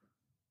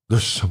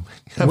 There's so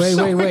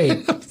many.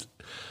 Wait.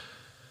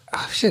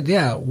 Oh, shit,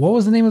 yeah. What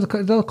was the name of the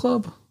adult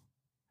club?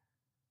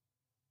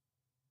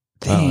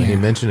 Damn. He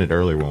mentioned it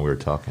earlier when we were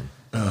talking.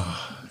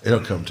 It'll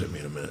come to me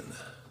in a minute.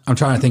 I'm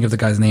trying to think of the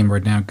guy's name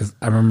right now because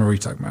I remember what you're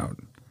talking about.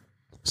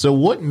 So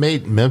what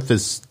made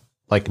Memphis,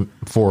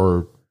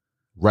 for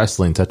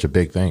wrestling, such a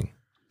big thing?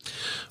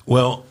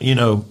 Well,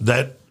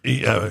 that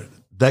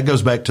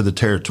goes back to the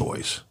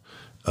territories.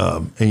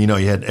 And you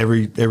had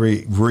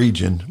every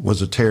region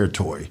was a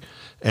territory.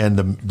 And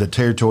the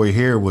territory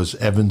here was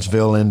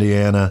Evansville,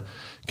 Indiana,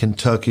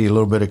 Kentucky, a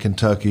little bit of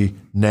Kentucky,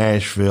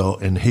 Nashville,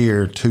 and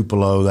here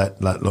Tupelo,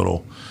 that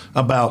little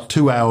about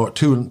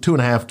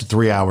 2.5 to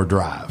 3 hour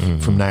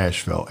drive from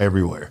Nashville,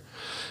 everywhere.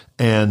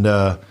 And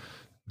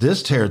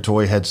this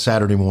territory had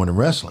Saturday morning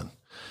wrestling.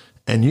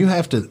 And you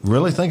have to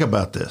really think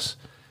about this.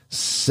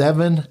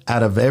 7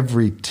 out of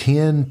every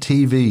 10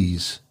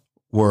 TVs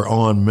were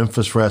on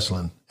Memphis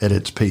wrestling at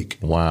its peak.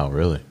 Wow,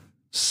 really?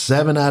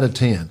 7 out of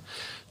 10.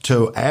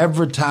 To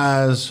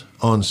advertise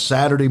on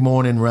Saturday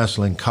morning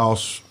wrestling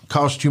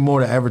cost you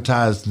more to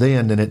advertise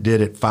then than it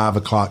did at 5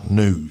 o'clock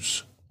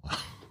news.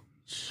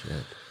 Shit.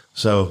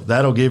 So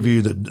that'll give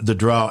you the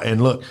draw.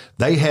 And look,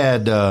 they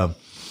had,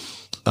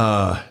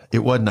 it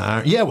wasn't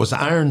Iron. Yeah, it was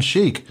Iron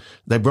Sheik.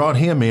 They brought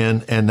him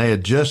in, and they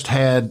had just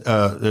had,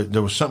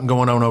 there was something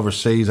going on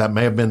overseas. That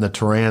may have been the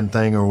Tehran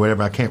thing or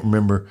whatever. I can't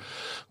remember,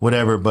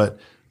 whatever, but,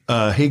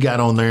 he got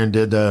on there and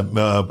did,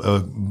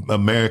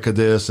 America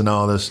this and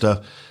all this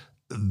stuff.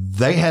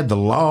 The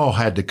law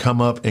had to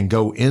come up and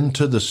go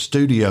into the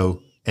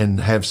studio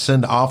and have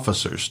send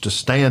officers to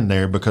stand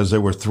there because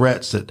there were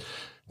threats that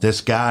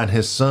this guy and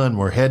his son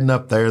were heading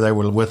up there. They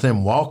were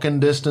within walking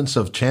distance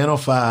of Channel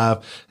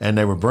 5, and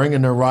they were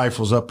bringing their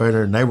rifles up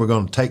there, and they were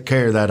going to take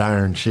care of that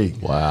Iron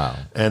Sheik. Wow.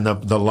 And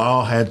the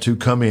law had to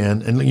come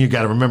in. And you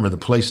got to remember the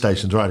police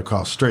station's right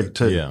across the street,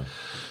 too. Yeah.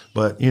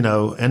 But,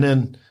 and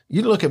then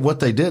you look at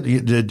what they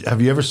did.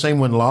 Have you ever seen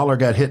when Lawler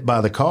got hit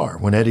by the car,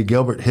 when Eddie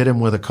Gilbert hit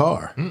him with a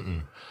car?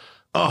 Mm-mm.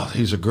 Oh,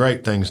 these are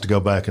great things to go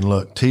back and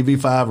look.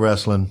 TV5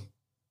 Wrestling.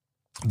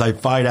 They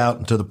fight out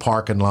into the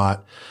parking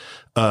lot.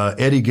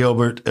 Eddie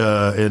Gilbert,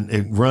 and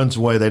it runs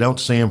away. They don't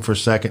see him for a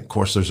second. Of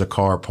course, there's a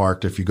car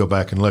parked. If you go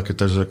back and look at,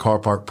 there's a car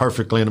parked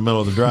perfectly in the middle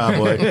of the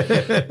driveway.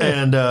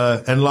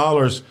 and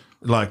Lawler's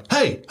like,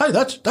 hey,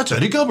 that's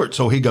Eddie Gilbert.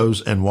 So he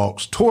goes and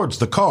walks towards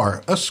the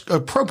car,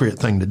 appropriate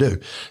thing to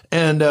do.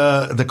 And,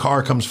 the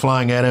car comes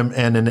flying at him.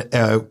 And then,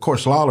 of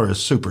course, Lawler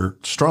is super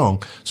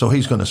strong. So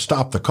he's going to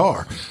stop the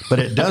car, but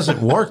it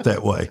doesn't work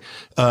that way.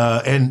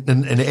 And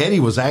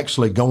Eddie was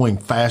actually going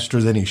faster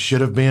than he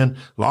should have been.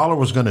 Lawler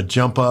was going to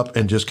jump up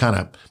and just kind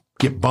of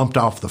get bumped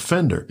off the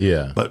fender.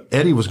 Yeah. But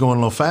Eddie was going a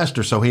little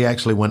faster, so he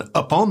actually went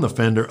up on the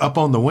fender, up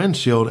on the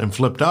windshield, and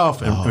flipped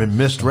off and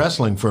missed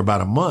wrestling for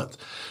about a month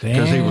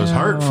because he was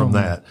hurt from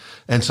that.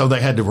 And so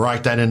they had to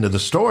write that into the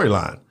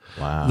storyline.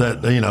 Wow.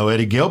 That,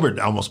 Eddie Gilbert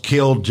almost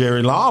killed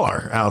Jerry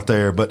Lawler out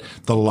there, but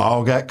the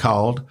law got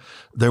called.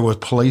 There were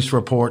police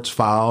reports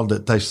filed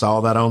that they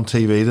saw that on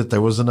TV, that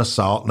there was an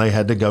assault, and they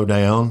had to go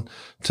down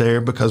there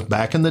because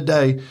back in the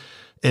day,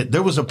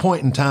 there was a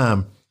point in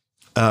time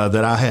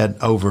that I had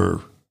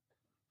over,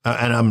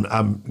 and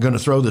I'm going to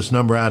throw this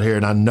number out here,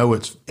 and I know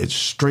it's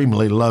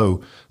extremely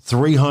low,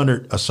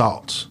 300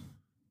 assaults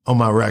on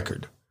my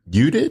record.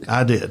 You did?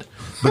 I did.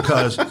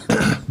 Because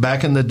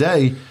back in the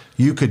day,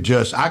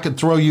 I could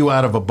throw you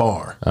out of a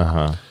bar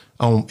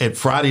at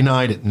Friday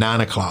night at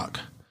 9:00.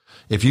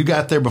 If you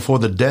got there before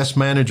the desk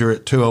manager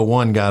at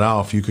 2:01 got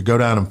off, you could go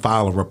down and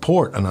file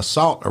an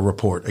assault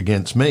report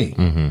against me.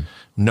 Mm-hmm.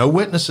 No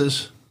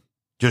witnesses,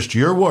 just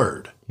your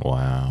word.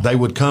 Wow. They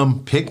would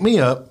come pick me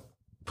up,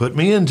 put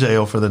me in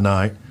jail for the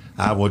night.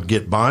 I would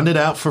get bonded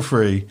out for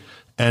free,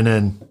 and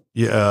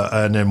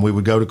then we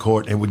would go to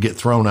court and would get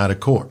thrown out of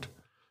court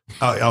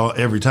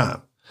every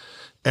time.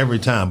 Every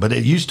time. But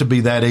it used to be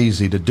that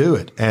easy to do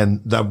it.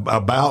 And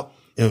about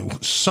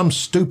some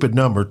stupid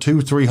number,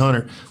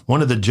 200-300,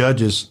 one of the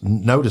judges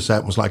noticed that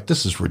and was like,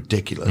 this is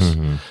ridiculous.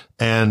 Mm-hmm.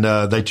 And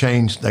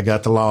they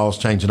got the laws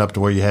changing up to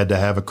where you had to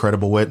have a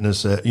credible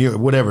witness,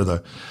 whatever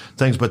the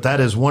things. But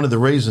that is one of the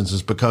reasons,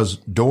 is because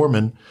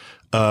doormen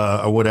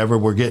or whatever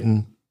were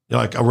getting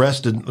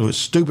arrested a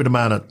stupid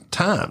amount of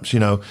times.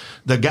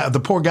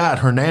 The poor guy at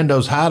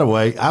Hernando's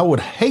Hideaway, I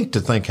would hate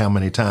to think how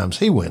many times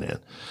he went in.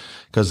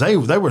 Because they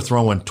were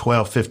throwing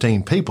 12,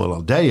 15 people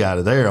a day out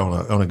of there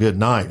on a good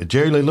night. If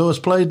Jerry Lee Lewis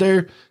played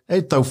there,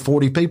 they'd throw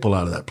 40 people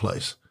out of that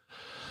place.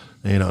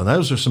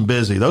 Those are some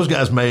busy. Those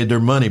guys made their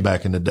money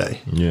back in the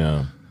day.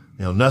 Yeah.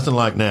 Nothing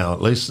like now.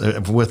 At least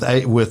with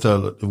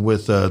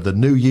the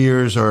New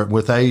Year's or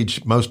with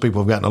age, most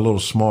people have gotten a little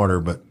smarter.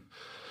 But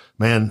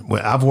man,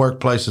 I've worked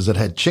places that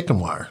had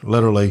chicken wire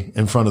literally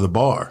in front of the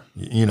bar.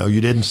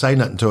 You didn't say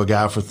nothing to a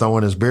guy for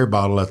throwing his beer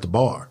bottle at the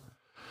bar.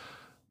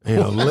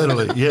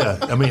 Literally, yeah.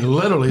 I mean,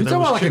 literally. You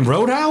talking about like in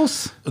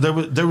Roadhouse?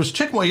 There was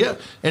chicken wire, yeah.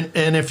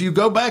 And if you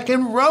go back to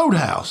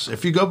Roadhouse,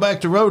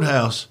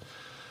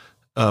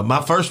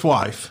 my first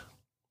wife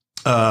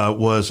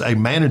was a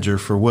manager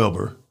for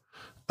Wilbur,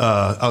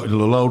 a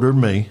little older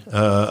than me,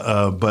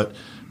 but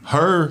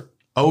her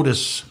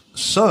oldest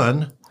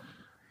son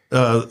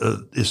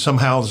is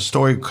somehow, the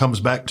story comes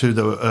back to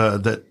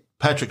that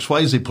Patrick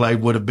Swayze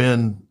played, would have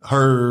been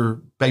her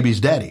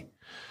baby's daddy.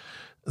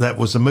 That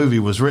was the movie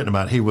was written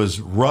about. He was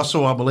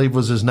Russell, I believe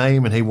was his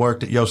name, and he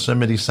worked at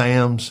Yosemite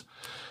Sam's.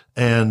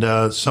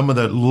 And some of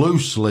the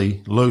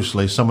loosely,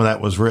 some of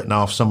that was written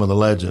off some of the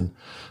legend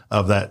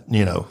of that,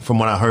 from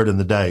what I heard in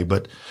the day.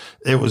 But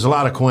it was a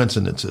lot of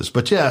coincidences.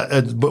 But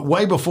yeah, but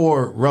way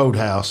before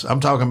Roadhouse, I'm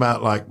talking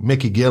about like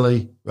Mickey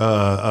Gilley,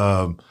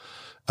 Urban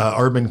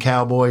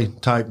Cowboy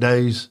type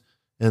days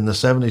in the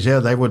 70s. Yeah,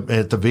 they would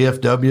at the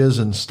VFWs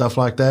and stuff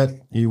like that.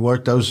 You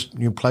worked those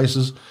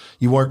places.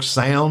 You worked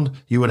sound.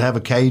 You would have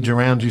a cage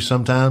around you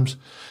sometimes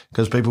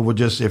because people would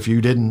just, if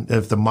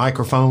the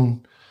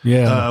microphone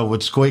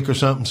would squeak or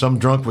something, some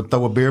drunk would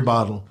throw a beer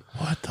bottle.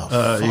 What the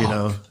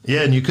fuck?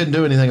 Yeah, and you couldn't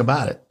do anything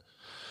about it.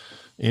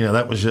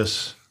 That was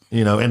just,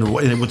 and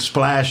it would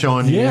splash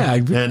on you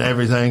and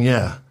everything.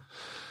 Yeah.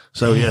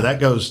 So yeah,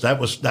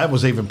 that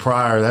was even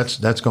prior.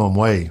 That's going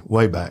way,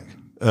 way back.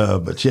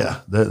 But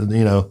yeah,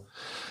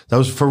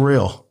 those were for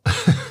real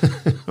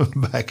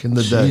back in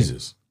the day.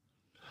 Jesus.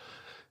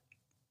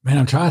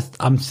 Man,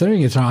 I'm sitting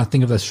here trying to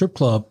think of the strip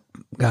club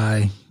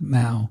guy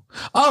now.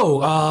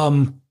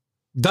 Oh,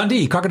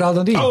 Dundee, Crocodile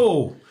Dundee.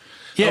 Oh,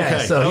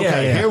 yeah.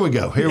 Okay. Here we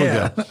go.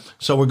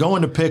 So we're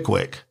going to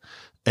Pickwick,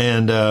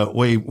 and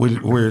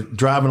we're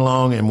driving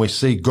along, and we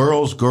see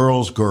girls.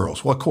 Well,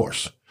 of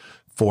course,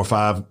 4 or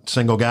 5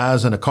 single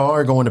guys in a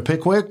car going to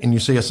Pickwick and you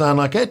see a sign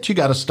like that, you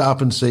got to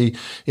stop and see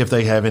if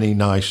they have any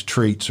nice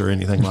treats or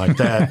anything like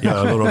that,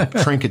 a little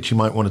trinket you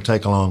might want to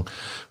take along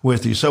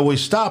with you. So we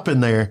stop in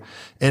there,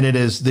 and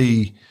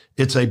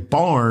it's a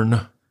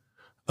barn,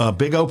 a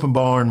big open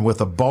barn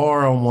with a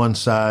bar on one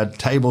side,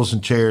 tables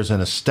and chairs,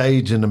 and a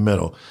stage in the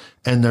middle.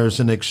 And there's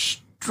an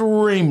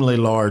extremely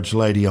large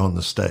lady on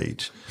the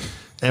stage.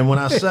 And when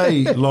I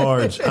say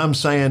large, I'm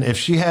saying if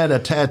she had a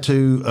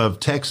tattoo of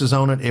Texas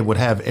on it, it would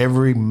have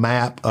every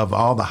map of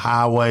all the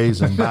highways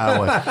and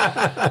byways.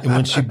 And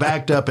when she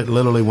backed up, it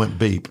literally went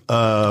beep.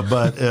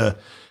 But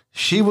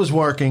she was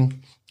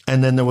working,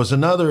 and then there was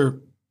another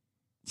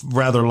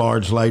rather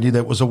large lady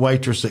that was a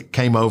waitress that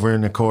came over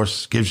and, of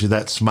course, gives you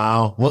that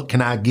smile. What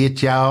can I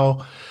get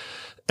y'all?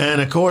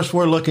 And, of course,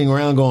 we're looking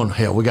around going,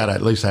 hell, we got to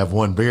at least have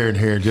one beer in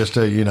here just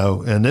to,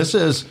 and this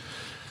is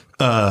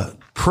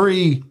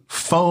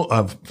pre-phone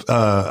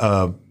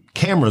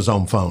cameras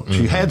on phones.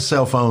 Mm-hmm. You had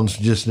cell phones,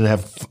 just didn't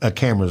have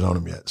cameras on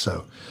them yet.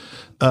 So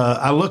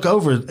I look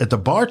over at the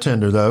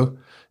bartender, though,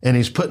 and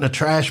he's putting a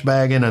trash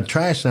bag in a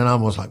trash, and I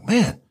was like,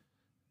 man,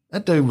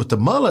 that dude with the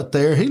mullet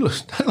there,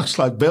 that looks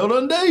like Bill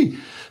Dundee.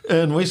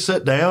 And we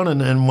sit down,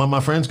 and one of my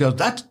friends goes,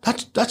 that's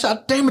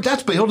damn it,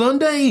 that's Bill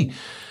Dundee.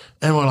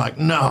 And we're like,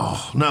 no.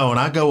 And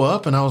I go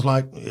up, and I was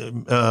like,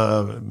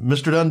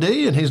 Mr.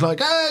 Dundee. And he's like,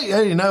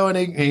 hey,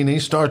 and he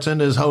starts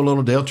into his whole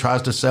little deal,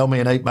 tries to sell me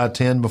an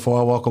 8x10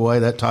 before I walk away,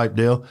 that type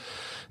deal.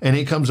 And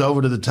he comes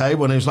over to the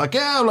table and he's like,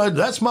 yeah,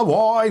 that's my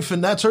wife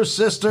and that's her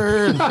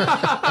sister. And,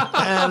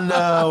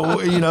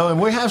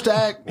 and we have to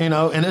act,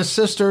 and his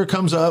sister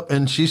comes up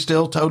and she's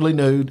still totally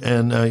nude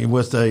and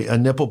with a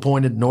nipple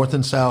pointed north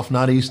and south,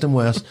 not east and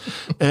west,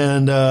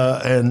 and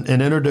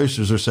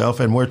introduces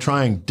herself. And we're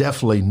trying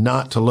definitely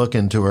not to look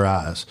into her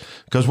eyes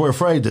because we're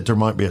afraid that there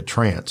might be a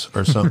trance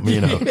or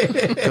something,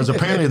 because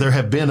apparently there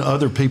have been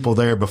other people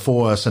there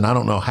before us. And I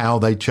don't know how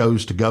they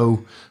chose to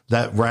go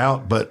that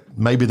route, but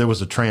maybe there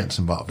was a trance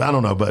involved. I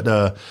don't know,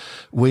 but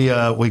we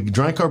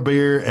drank our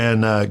beer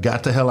and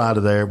got the hell out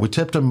of there. We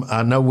tipped them.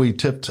 I know we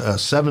tipped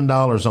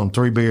 $7 on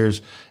 3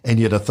 beers, and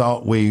you'd have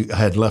thought we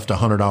had left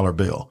 $100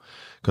 bill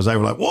because they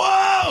were like,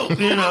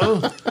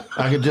 "Whoa!"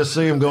 I could just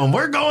see them going,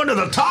 "We're going to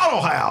the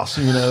Tuttle House,"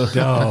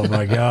 Oh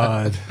my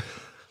God!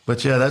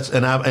 But yeah,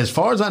 as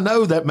far as I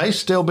know, that may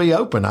still be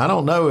open. I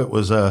don't know. It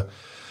was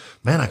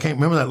man, I can't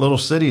remember that little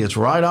city. It's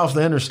right off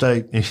the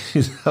interstate,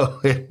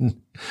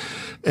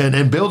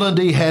 And Bill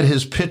Dundee had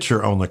his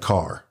picture on the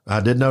car. I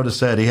did notice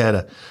that he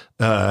had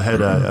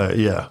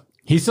yeah.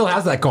 He still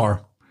has that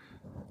car.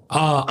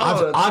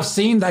 I've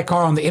seen that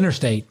car on the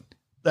interstate.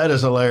 That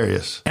is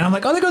hilarious. And I'm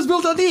like, oh, there goes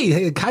Bill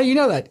Dundee. How do you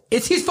know that?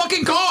 It's his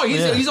fucking car.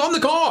 He's on the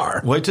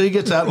car. Wait till he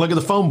gets out and look at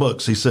the phone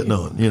books he's sitting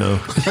on,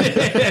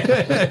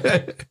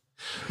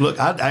 Look,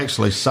 I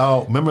actually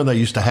saw, remember they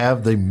used to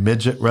have the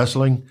midget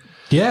wrestling?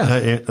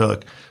 Yeah.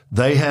 Look,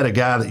 they had a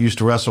guy that used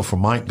to wrestle for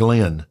Mike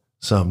Glenn.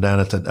 Some down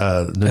at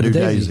the New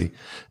Daisy.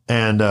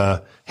 And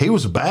he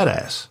was a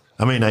badass.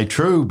 I mean, a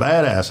true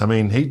badass. I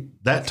mean, he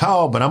that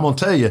tall, but I'm going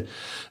to tell you,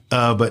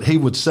 but he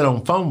would sit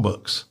on phone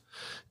books.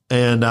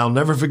 And I'll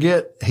never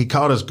forget, he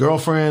caught his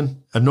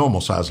girlfriend, a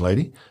normal sized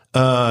lady,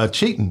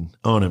 cheating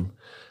on him.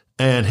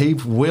 And he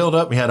wheeled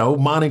up. He had an old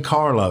Monte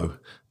Carlo,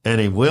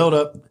 and he wheeled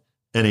up.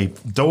 And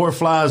door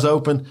flies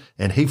open,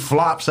 and he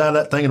flops out of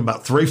that thing, and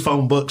about 3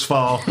 phone books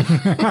fall.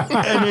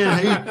 And then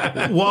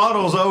he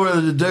waddles over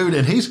to the dude,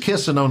 and he's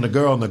kissing on the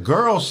girl, and the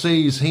girl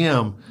sees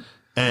him,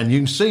 and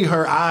you can see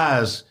her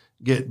eyes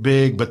get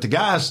big, but the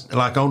guy's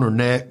like on her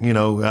neck,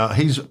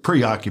 he's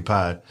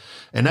preoccupied.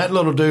 And that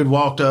little dude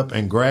walked up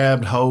and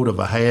grabbed hold of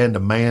a hand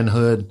of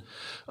manhood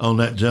on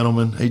that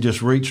gentleman. He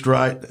just reached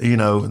right,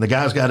 and the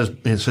guy's got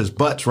his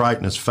butt's right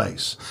in his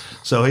face.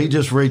 So he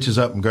just reaches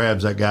up and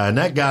grabs that guy, and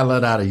that guy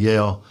let out a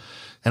yell.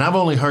 And I've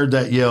only heard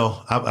that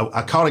yell.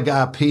 I caught a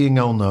guy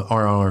peeing on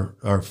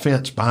our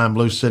fence behind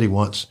Blue City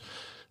once.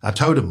 I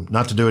told him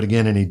not to do it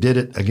again, and he did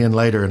it again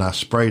later, and I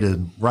sprayed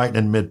him right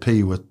in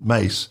mid-pee with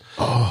mace.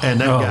 And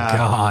that guy,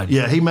 God.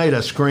 Yeah, he made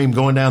a scream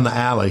going down the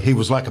alley. He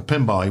was like a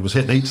pinball. He was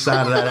hitting each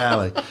side of that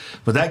alley.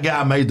 But that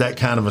guy made that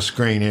kind of a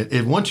scream.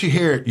 Once you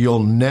hear it,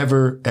 you'll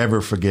never,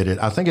 ever forget it.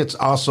 I think it's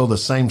also the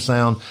same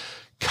sound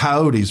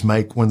coyotes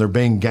make when they're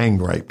being gang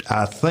raped.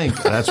 I think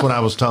that's what I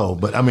was told.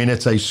 But, I mean,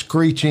 it's a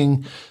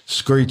screeching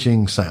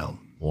sound.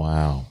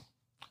 Wow.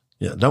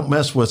 Yeah, don't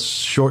mess with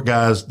short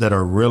guys that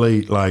are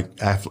really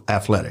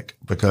athletic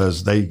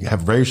because they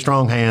have very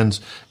strong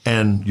hands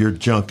and your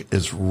junk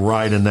is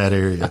right in that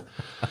area.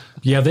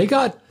 Yeah, they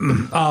got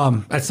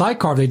at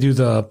Sidecar they do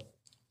the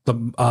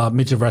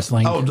midget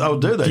wrestling. Oh,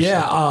 do they?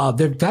 Yeah,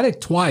 they've had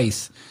it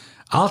twice.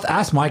 I'll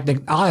ask Mike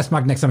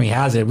next time he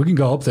has it. We can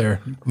go up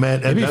there. Man,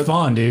 it'd be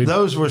fun, dude.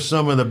 Those were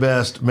some of the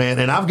best, man.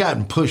 And I've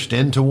gotten pushed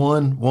into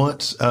one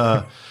once.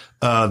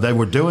 They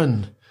were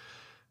doing.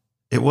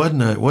 It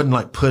wasn't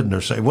like pudding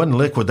or something. It wasn't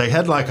liquid. They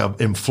had like a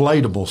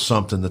inflatable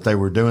something that they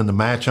were doing the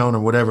match on or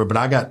whatever. But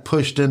I got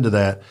pushed into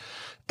that,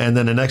 And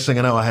then the next thing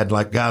I know, I had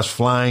like guys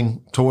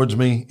flying towards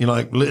me, you know,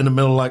 like in the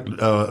middle, like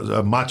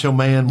a Macho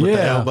Man with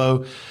the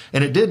elbow.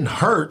 And it didn't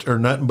hurt or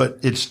nothing, but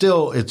it's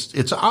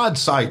an odd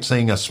sight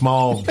seeing a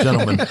small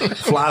gentleman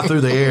fly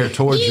through the air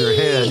towards your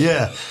head.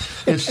 Yeah.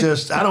 It's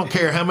just, I don't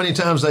care how many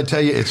times they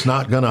tell you it's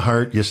not going to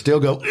hurt. You still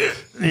go,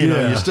 you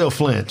know, you still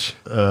flinch.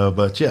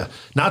 But yeah,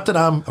 not that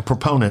I'm a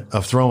proponent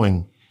of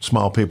throwing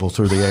small people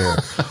through the air.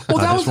 Well,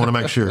 I just want to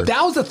make sure.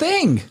 That was the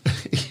thing.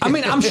 I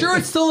mean, I'm sure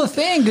it's still a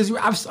thing because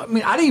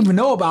I didn't even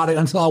know about it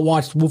until I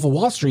watched Wolf of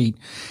Wall Street.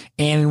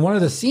 And in one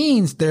of the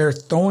scenes, they're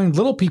throwing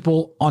little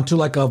people onto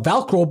like a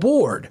Velcro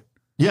board.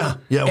 Yeah,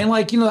 yeah. And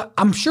like, you know,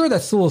 I'm sure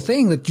that's still a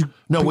thing that you.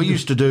 No, we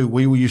used to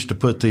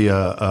put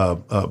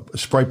the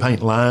spray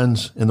paint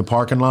lines in the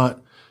parking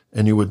lot,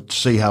 and you would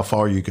see how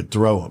far you could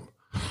throw them.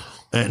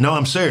 And no,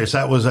 I'm serious.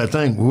 That was that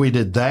thing. We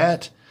did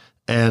that.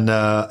 And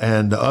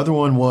the other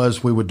one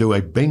was we would do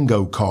a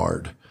bingo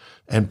card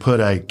and put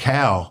a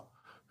cow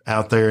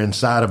out there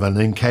inside of an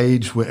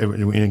encage. We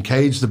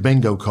encage the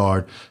bingo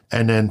card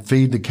and then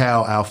feed the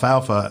cow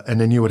alfalfa.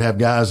 And then you would have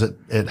guys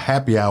at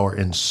happy hour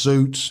in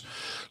suits,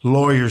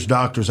 lawyers,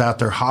 doctors out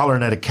there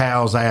hollering at a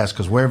cow's ass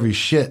because wherever you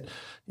shit,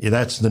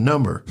 that's the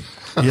number.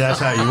 That's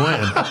how you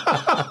win.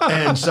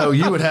 And so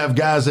you would have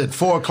guys at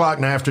 4:00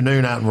 in the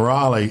afternoon out in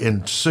Raleigh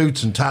in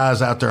suits and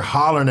ties out there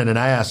hollering at an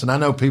ass. And I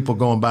know people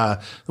going by,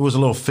 there was a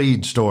little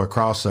feed store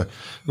across the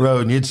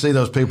road and you'd see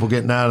those people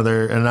getting out of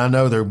there. And I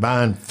know they're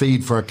buying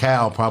feed for a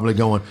cow, probably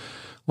going,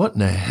 what in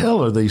the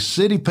hell are these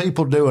city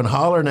people doing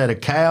hollering at a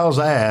cow's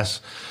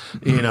ass?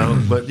 You know,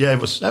 but yeah,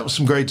 that was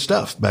some great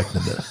stuff back in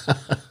the day.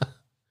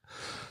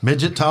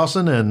 Midget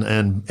tossing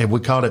and we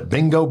called it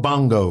bingo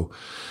bongo.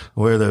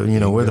 Where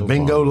the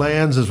bingo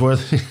lands is where.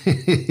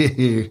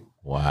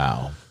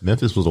 Wow,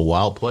 Memphis was a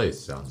wild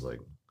place. Sounds like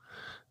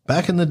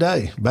back in the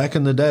day.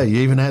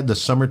 You even had the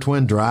Summer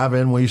Twin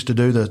Drive-In. We used to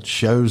do the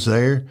shows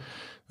there.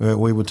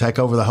 We would take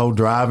over the whole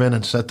drive-in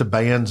and set the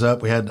bands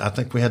up. I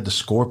think we had the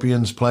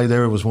Scorpions play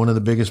there. It was one of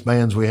the biggest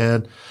bands we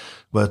had.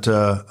 But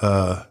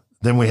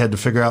then we had to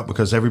figure out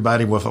because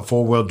everybody with a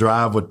 4-wheel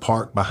drive would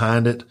park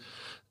behind it.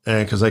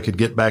 And because they could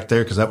get back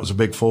there, because that was a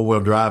big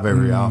 4-wheel drive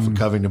area off of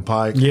Covington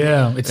Pike.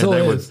 Yeah, it still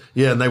is.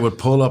 And they would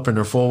pull up in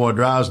their 4-wheel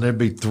drives, and there'd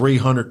be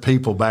 300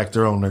 people back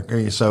there on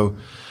their. So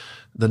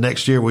the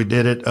next year we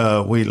did it.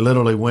 We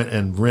literally went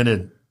and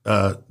rented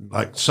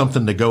like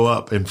something to go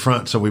up in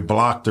front, so we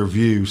blocked their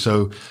view.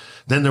 So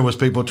then there was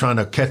people trying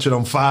to catch it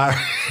on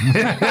fire. We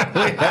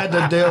had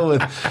to deal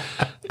with.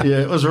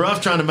 Yeah, it was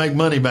rough trying to make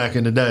money back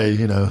in the day.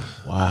 You know.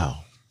 Wow.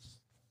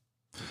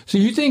 So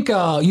you think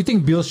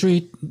Beale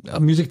Street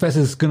Music Fest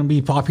is going to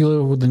be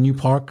popular with the new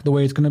park the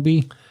way it's going to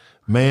be?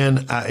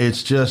 Man,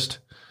 it's just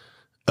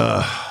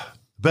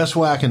best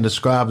way I can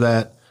describe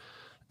that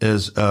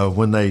is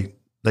when they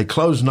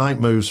closed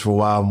Night Moves for a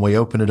while and we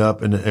opened it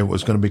up and it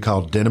was going to be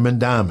called Denim and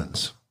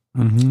Diamonds.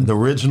 Mm-hmm. The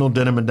original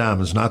Denim and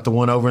Diamonds, not the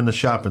one over in the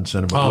shopping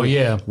center. But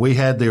we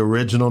had the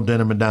original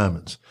Denim and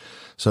Diamonds.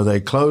 So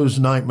they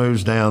closed Night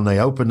Moves down. They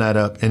opened that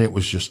up and it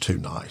was just too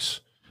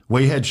nice.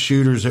 We had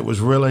shooters. It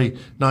was really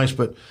nice,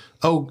 but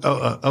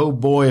oh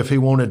boy, if he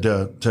wanted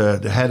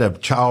to had a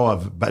chaw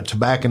of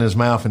tobacco in his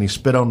mouth and he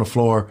spit on the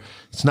floor,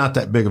 it's not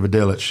that big of a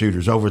deal at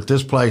shooters. Over at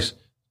this place,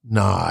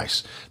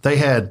 nice. They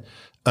had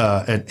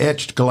an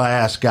etched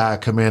glass guy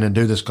come in and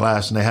do this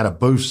glass, and they had a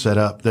booth set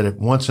up that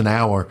once an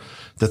hour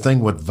the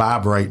thing would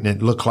vibrate and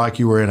it looked like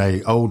you were in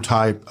a old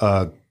type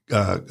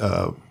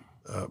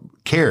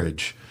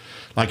carriage,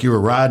 like you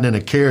were riding in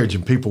a carriage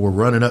and people were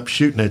running up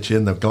shooting at you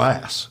in the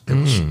glass.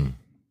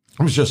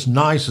 It was just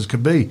nice as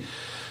could be,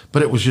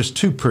 but it was just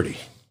too pretty.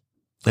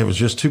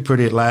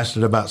 It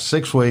lasted about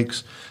 6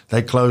 weeks.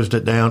 They closed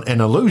it down,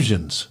 and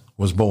Illusions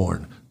was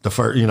born.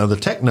 The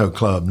techno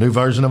club, new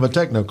version of a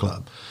techno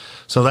club.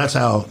 So that's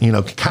how,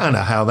 kind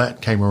of how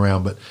that came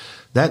around. But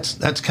that's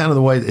kind of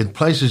the way the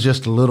place is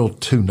just a little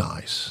too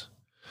nice,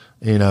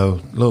 a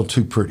little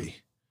too pretty.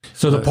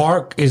 So the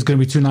park is going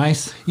to be too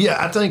nice?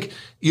 Yeah, I think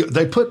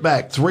they put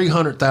back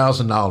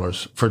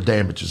 $300,000 for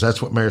damages.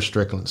 That's what Mayor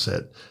Strickland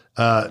said.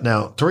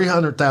 Now,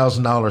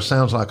 $300,000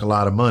 sounds like a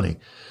lot of money.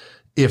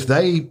 If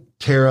they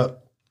tear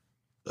up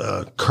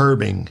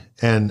curbing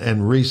and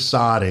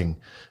resodding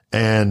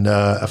and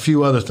a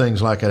few other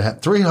things like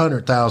that,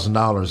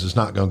 $300,000 is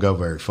not going to go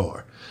very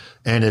far.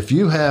 And if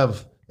you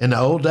have, in the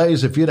old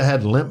days, if you'd have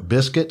had Limp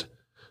Bizkit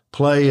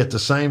play at the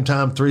same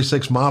time 3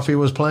 6 Mafia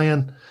was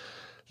playing,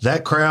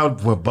 that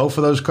crowd, well, both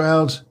of those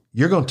crowds,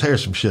 you're going to tear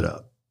some shit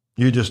up.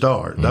 You just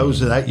are.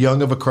 Those are that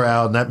young of a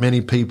crowd and that many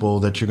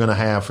people that you're going to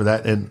have for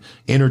that and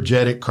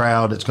energetic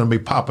crowd that's going to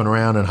be popping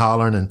around and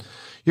hollering, and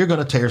you're going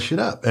to tear shit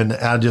up. And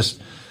I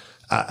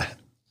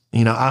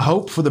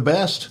hope for the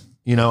best.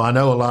 I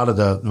know a lot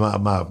of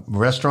my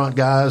restaurant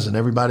guys and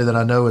everybody that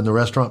I know in the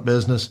restaurant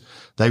business,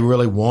 they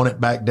really want it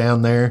back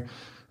down there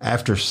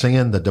after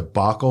seeing the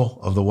debacle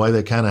of the way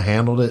they kind of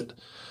handled it.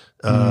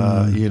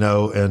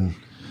 And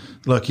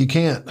look, you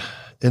can't.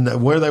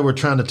 And where they were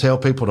trying to tell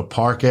people to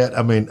park at,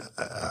 I mean,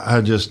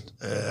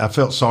 I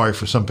felt sorry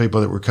for some people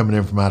that were coming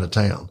in from out of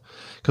town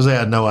because they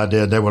had no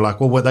idea. They were like,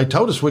 well, they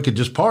told us we could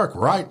just park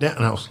right down.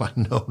 And I was like,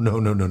 no.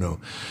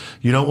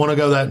 You don't want to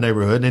go that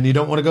neighborhood, and you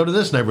don't want to go to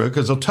this neighborhood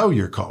because they'll tow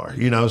your car,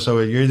 So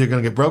you're either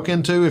going to get broke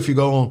into if you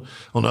go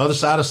on the other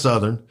side of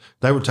Southern.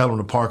 They were telling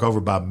them to park over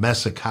by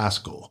Messick High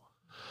School.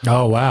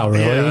 Oh, wow.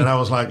 Really? Yeah. And I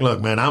was like, look,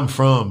 man, I'm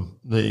from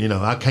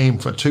I came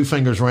from 2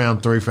 fingers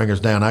round, 3 fingers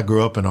down. I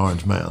grew up in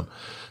Orange Mound,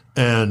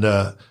 and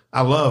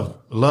I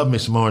love me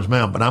some Orange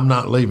Mound, but I'm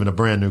not leaving a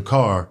brand new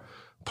car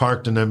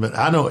parked in them.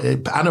 I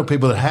know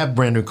people that have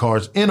brand new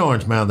cars in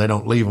Orange Mound. They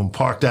don't leave them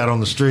parked out on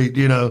the street.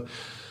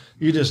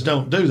 You just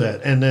don't do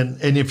that.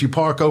 And if you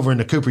park over in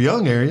the Cooper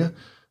Young area,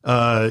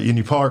 and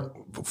you park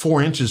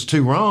 4 inches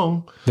too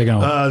wrong, you're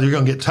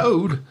going to get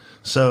towed.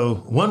 So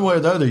one way or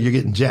the other, you're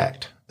getting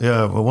jacked.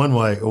 Yeah, one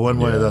way or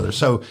the other.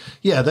 So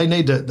yeah, they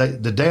need to.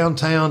 The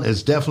downtown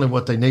is definitely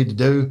what they need to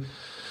do.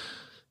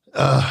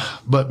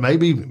 But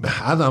maybe,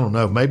 I don't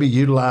know, maybe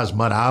utilize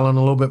Mud Island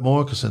a little bit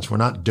more, because since we're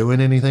not doing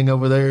anything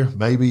over there,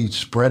 maybe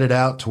spread it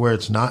out to where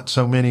it's not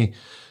so many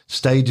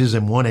stages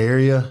in one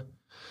area,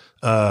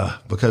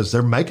 because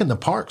they're making the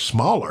park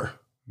smaller.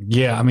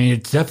 Yeah, I mean,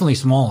 it's definitely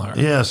smaller.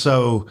 Yeah,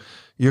 so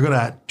you're going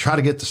to try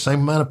to get the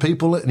same amount of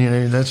people.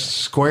 That's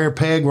square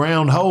peg,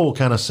 round hole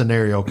kind of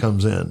scenario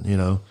comes in,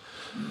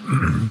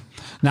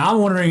 Now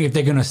I'm wondering if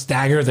they're going to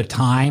stagger the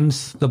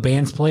times the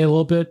bands play a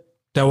little bit.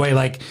 That way,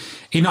 like,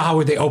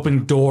 how they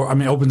open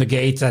the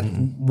gates at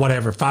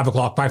whatever, 5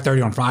 o'clock,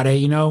 5:30 on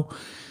Friday,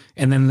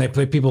 and then they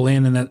put people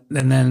in, and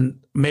then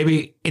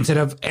maybe instead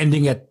of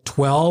ending at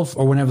 12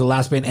 or whenever the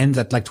last band ends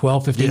at like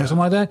 12:15 or something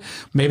like that,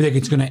 maybe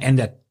it's going to end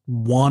at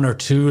 1 or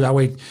 2. That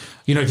way,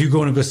 if you're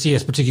going to go see a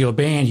particular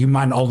band, you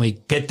might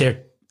only get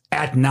there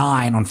at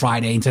 9 on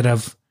Friday instead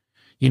of,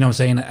 what I'm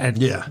saying?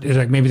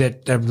 Like maybe they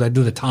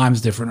do the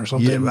times different or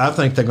something. Yeah, I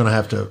think they're going to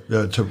have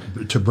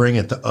to bring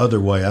it the other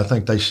way. I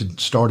think they should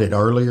start it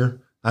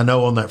earlier. I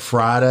know on that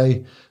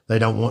Friday they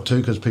don't want to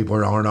because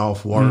people aren't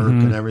off work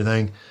and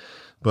everything.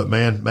 But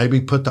man,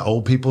 maybe put the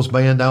old people's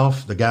band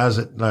off. The guys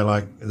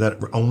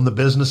that own the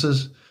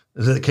businesses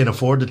that can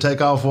afford to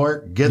take off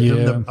work, get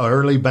them the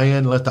early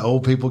band, let the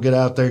old people get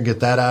out there and get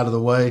that out of the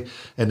way,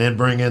 and then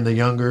bring in the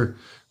younger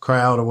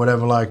crowd or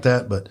whatever like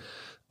that. But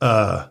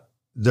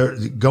they're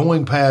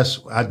going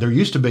past. There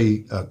used to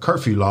be a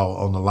curfew law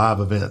on the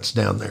live events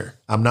down there.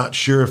 I'm not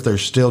sure if they're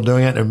still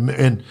doing it.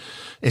 And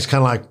it's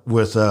kind of like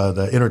with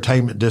the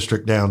entertainment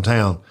district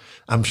downtown.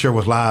 I'm sure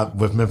with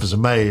Memphis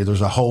in May,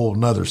 there's a whole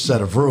nother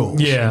set of rules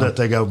that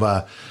they go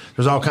by.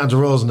 There's all kinds of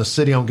rules in the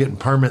city on getting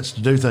permits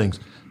to do things,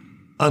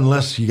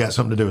 unless you got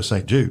something to do with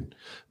St. Jude.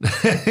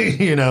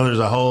 There's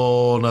a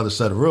whole nother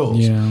set of rules.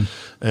 Yeah.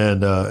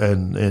 And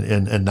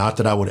not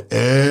that I would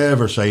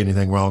ever say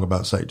anything wrong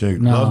about St.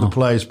 Jude. No. Love the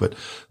place, but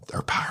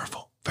they're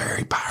powerful,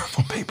 very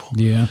powerful people.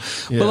 Yeah.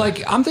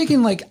 But I'm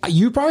thinking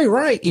you're probably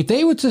right. If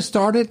they would just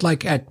start it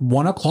at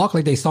 1 o'clock,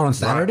 like they start on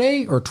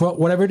Saturday or 12,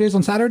 whatever it is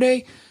on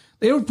Saturday,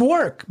 it would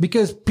work,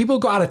 because people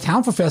go out of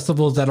town for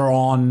festivals that are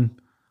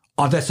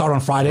that start on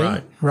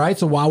Friday. Right.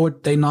 So why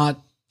would they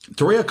not?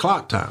 3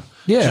 o'clock time.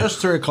 Yeah. Just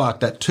 3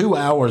 o'clock, that 2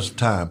 hours of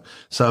time.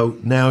 So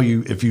now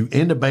if you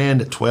end a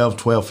band at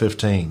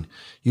 12:15,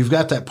 you've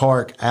got that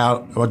park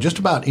out or just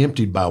about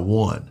emptied by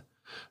 1.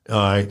 All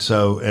right.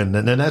 So, and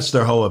then that's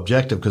their whole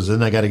objective, because then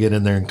they got to get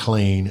in there and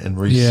clean and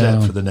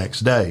reset for the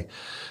next day.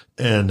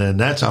 And then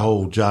that's a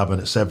whole job in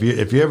itself.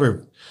 If you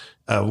ever,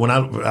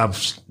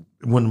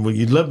 when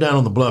you live down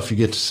on the bluff, you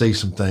get to see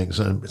some things,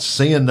 and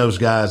seeing those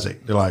guys,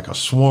 they're like a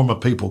swarm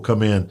of people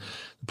come in.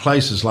 The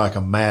place is like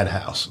a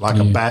madhouse, like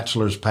a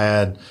bachelor's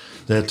pad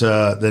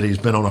that he's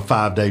been on a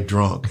 5-day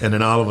drunk. And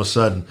then all of a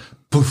sudden,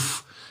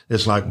 poof,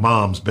 it's like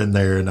mom's been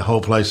there and the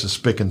whole place is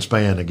spick and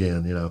span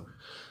again,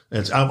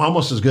 It's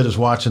almost as good as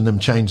watching them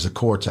change the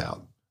courts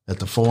out at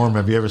the Forum.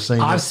 Have you ever seen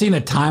that? I've seen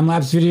a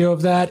time-lapse video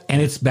of that,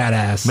 and it's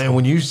badass. Man,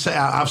 when you say,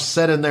 I've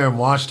sat in there and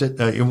watched it.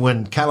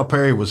 When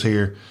Calipari was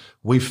here,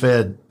 we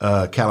fed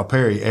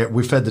Calipari.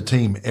 We fed the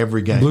team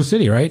every game. Blue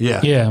City, right?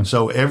 Yeah. Yeah.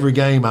 So every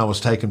game I was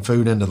taking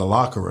food into the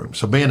locker room.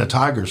 So being a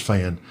Tigers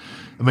fan,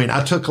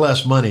 I took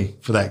less money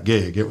for that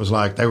gig. It was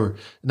like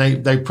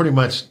they pretty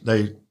much,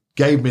 they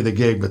gave me the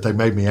gig, but they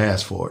made me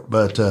ask for it.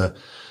 But,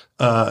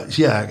 I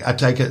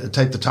take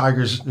the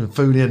Tigers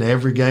food in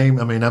every game.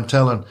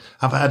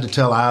 I've had to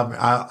tell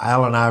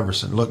Allen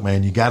Iverson, look,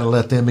 man, you got to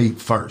let them eat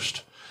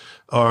first.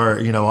 Or,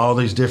 all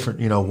these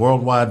different,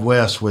 Worldwide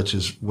West,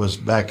 which was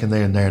back in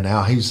there and there.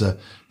 Now he's the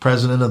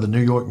president of the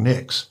New York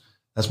Knicks.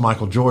 That's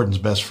Michael Jordan's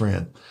best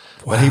friend.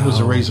 Wow. But he was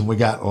the reason we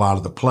got a lot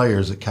of the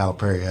players that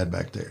Calipari had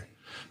back there.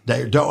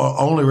 The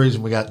only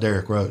reason we got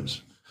Derrick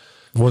Rose.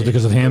 Was it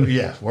because of him?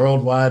 Yeah.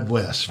 Worldwide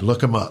West.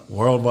 Look him up.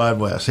 Worldwide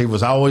West. He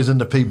was always in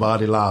the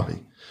Peabody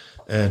lobby.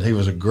 And he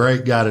was a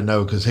great guy to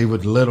know, because he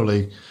would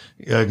literally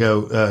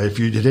go, if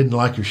you didn't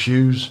like your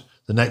shoes,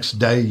 the next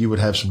day you would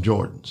have some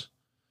Jordans.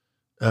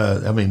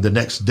 The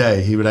next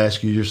day he would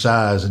ask you your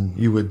size, and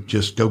you would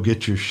just go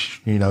get your,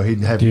 he'd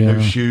have your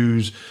new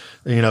shoes.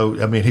 He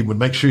would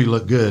make sure you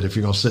look good if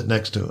you're going to sit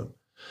next to him.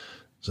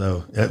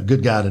 So,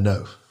 good guy to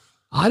know.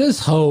 I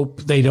just hope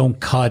they don't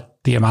cut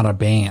the amount of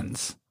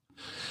bands.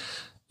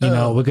 You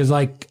know, because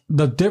like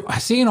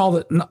seeing all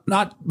the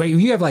not, but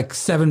if you have like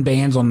 7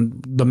 bands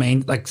on the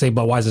main, like say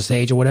Budweiser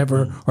stage or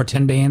whatever, or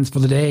 10 bands for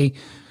the day.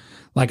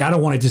 Like I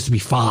don't want it just to be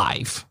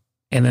 5,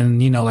 and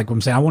then you know, like what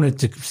I'm saying, I want it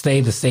to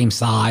stay the same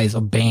size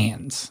of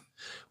bands.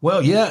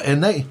 Well, yeah,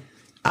 and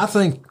I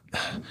think,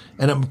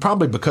 and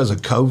probably because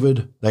of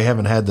COVID, they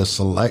haven't had the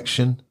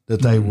selection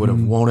that they would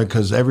have wanted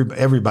because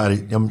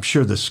everybody, I'm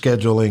sure the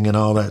scheduling and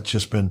all that's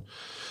just been.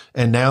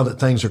 And now that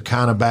things are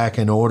kind of back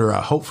in order,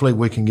 hopefully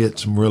we can get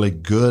some really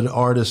good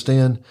artists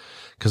in.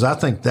 Cause I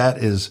think that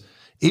is,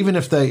 even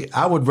if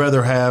I would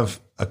rather have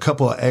a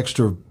couple of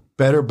extra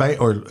better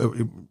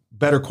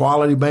better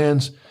quality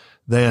bands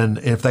than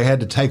if they had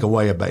to take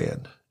away a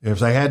band. If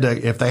they had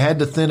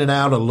to thin it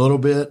out a little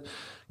bit,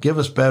 give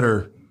us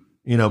better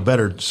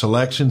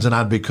selections, and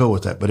I'd be cool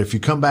with that. But if you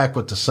come back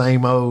with the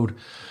same old,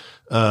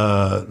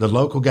 the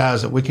local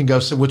guys that we can go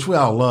see, which we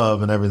all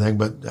love and everything,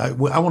 but I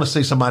want to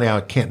see somebody I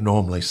can't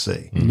normally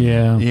see.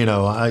 Yeah.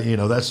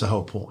 That's the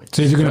whole point.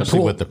 So you're going to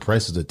pull with the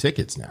prices of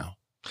tickets now.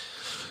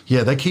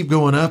 Yeah. They keep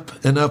going up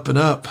and up and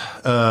up.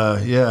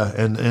 Yeah.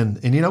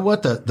 And you know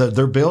what?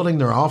 They're building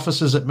their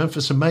offices at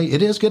Memphis in May.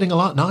 It is getting a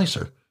lot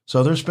nicer.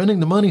 So they're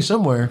spending the money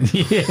somewhere.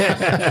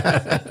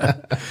 Yeah.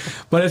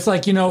 But it's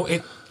like,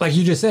 like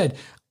you just said,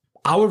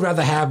 I would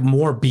rather have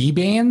more B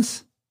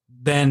bands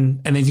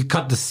and then you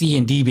cut the C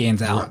and D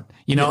bands out,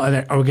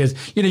 right. Because,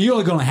 you're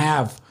only going to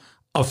have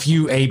a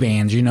few A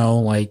bands,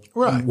 like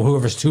right.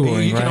 Whoever's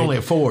touring. You can only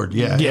afford,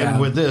 yeah.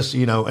 And with this,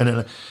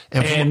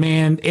 and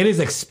man, it is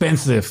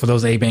expensive for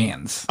those A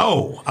bands.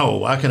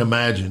 Oh, I can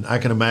imagine. I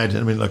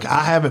mean, look,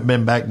 I haven't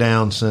been back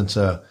down since,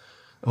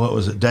 what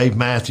was it? Dave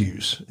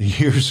Matthews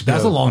years ago.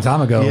 That's a long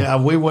time ago. Yeah.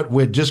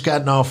 We'd just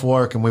gotten off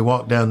work and we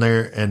walked down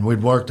there and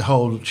we'd worked the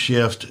whole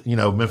shift,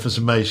 Memphis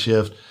and May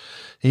shift.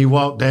 He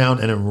walked down,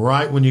 and then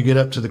right when you get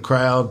up to the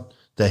crowd,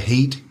 the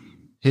heat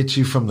hits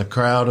you from the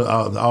crowd,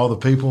 all the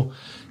people,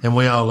 and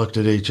we all looked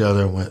at each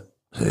other and went,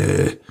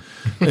 eh.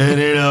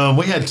 And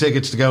we had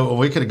tickets to go.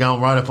 We could have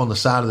gone right up on the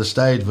side of the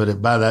stage,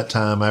 but by that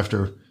time,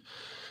 after,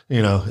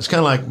 it's kind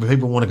of like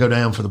people want to go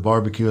down for the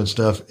barbecue and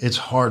stuff. It's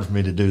hard for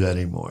me to do that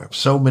anymore.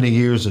 So many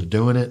years of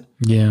doing it.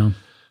 Yeah.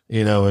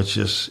 It's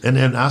just, and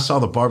then I saw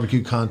the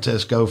barbecue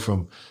contest go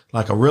from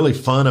like a really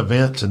fun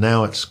event to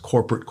now it's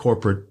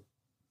corporate.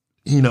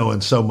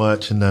 And so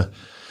much, and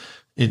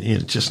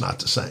it's just not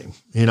the same,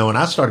 and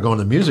I started going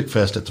to the music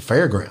fest at the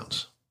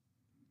fairgrounds.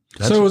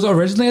 So it was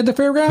originally at the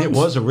fairgrounds? It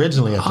was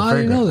originally at the fairgrounds.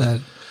 I didn't know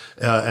that.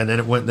 And then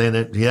it went,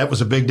 that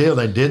was a big deal.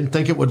 They didn't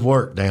think it would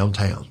work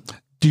downtown.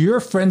 Do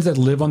your friends that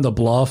live on the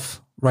bluff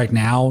right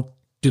now,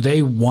 do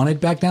they want it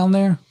back down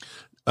there?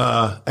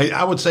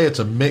 I would say it's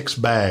a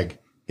mixed bag.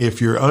 If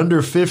you're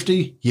under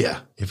 50, yeah.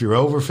 If you're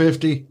over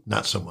 50,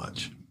 not so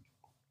much.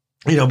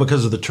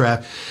 Because of the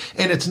traffic.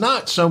 And it's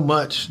not so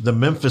much the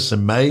Memphis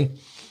in May.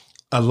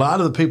 A lot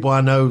of the people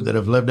I know that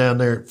have lived down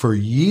there for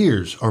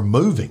years are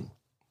moving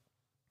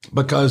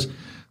because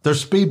there's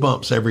speed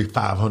bumps every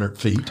 500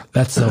 feet.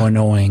 That's so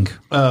annoying.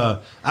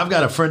 I've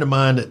got a friend of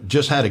mine that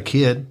just had a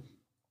kid.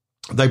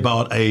 They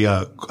bought a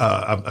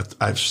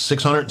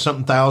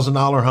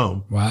 $600,000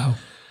 home. Wow.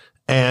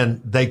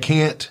 And they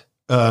can't,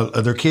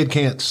 their kid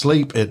can't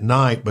sleep at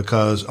night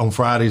on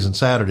Fridays and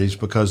Saturdays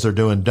because they're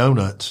doing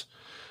donuts.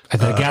 At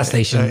the gas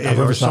station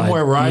or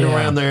somewhere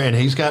around there, and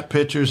he's got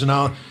pictures and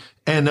all,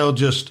 and they'll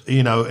just,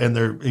 and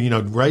they're,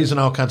 raising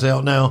all kinds of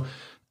hell. Now,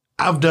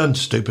 I've done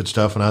stupid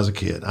stuff when I was a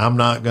kid. I'm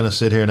not going to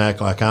sit here and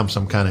act like I'm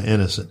some kind of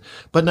innocent.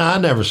 But now I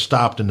never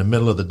stopped in the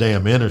middle of the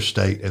damn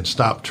interstate and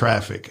stopped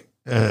traffic,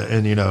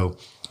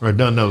 or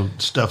done no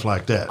stuff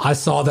like that. I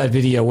saw that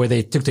video where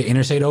they took the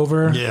interstate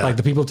over. Yeah. Like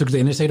the people took the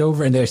interstate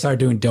over and they started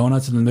doing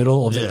donuts in the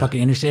middle of the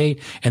fucking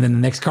interstate. And then the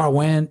next car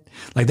went.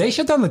 Like they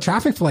shut down the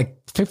traffic for like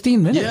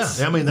 15 minutes.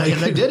 Yeah. I mean, they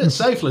did it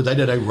safely. They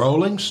did a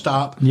rolling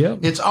stop. Yep.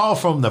 It's all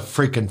from the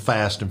freaking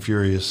Fast and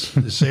Furious.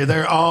 See,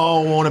 they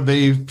all want to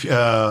be,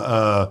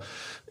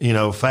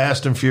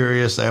 Fast and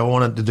Furious. They all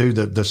wanted to do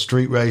the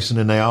street racing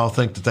and they all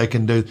think that they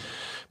can do,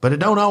 but it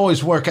don't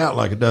always work out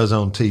like it does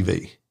on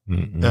TV.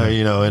 In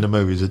the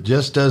movies, it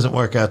just doesn't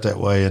work out that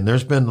way. And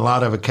there's been a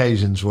lot of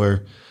occasions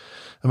where,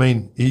 I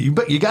mean,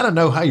 you got to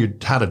know how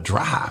to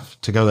drive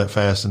to go that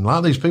fast. And a lot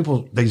of these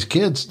people, these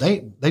kids,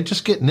 they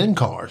just getting in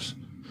cars,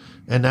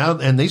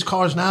 and these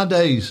cars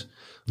nowadays,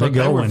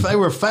 they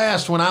were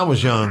fast when I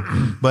was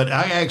young. But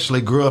I actually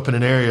grew up in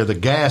an area of the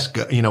gas,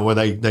 where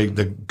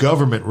the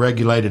government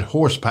regulated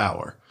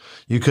horsepower.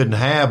 You couldn't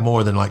have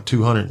more than like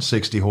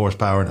 260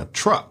 horsepower in a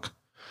truck.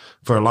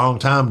 For a long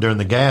time during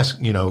the gas,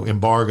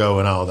 embargo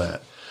and all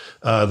that,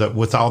 that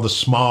with all the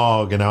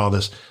smog and all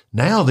this.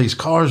 Now these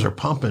cars are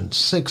pumping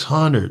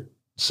 600,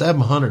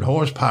 700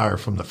 horsepower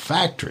from the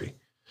factory,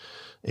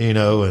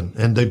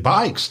 and the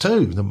bikes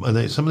too.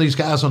 Some of these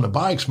guys on the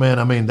bikes, man,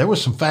 I mean, there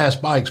was some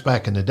fast bikes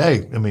back in the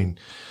day. I mean,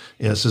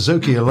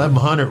 Suzuki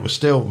 1100 was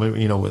still,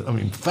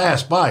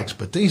 fast bikes,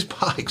 but these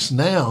bikes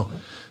now,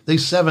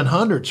 these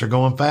 700s are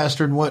going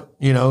faster than what,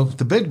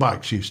 the big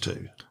bikes used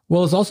to.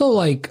 Well, it's also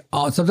like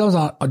sometimes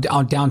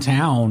on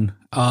downtown,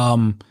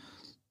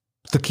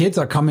 the kids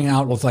are coming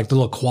out with like the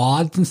little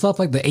quads and stuff,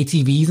 like the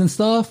ATVs and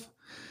stuff.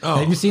 Oh,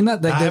 have you seen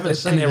that? Like, I haven't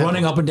seen and they're that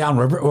running one. up and down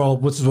River. Well,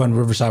 this is when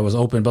Riverside was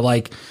open, but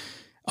like,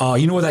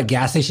 you know where that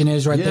gas station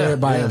is right there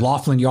by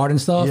Laughlin Yard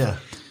and stuff. Yeah,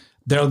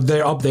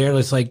 they're up there.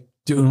 It's like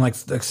doing like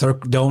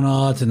circle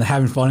donuts and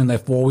having fun in their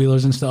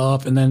 4-wheelers and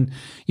stuff. And then,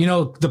 you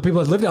know, the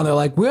people that live down there are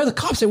like, where are the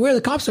cops at? Where are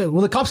the cops at?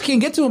 Well, the cops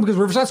can't get to them because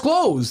Riverside's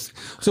closed.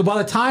 So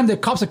by the time the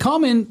cops are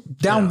coming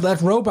down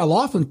that road by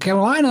Laughlin,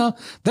 Carolina,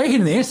 they're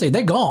hitting the interstate.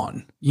 They're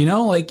gone. You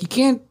know, like you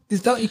can't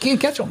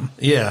catch them.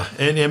 yeah,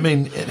 and I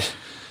mean.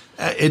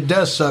 It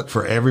does suck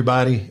for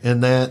everybody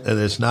in that, and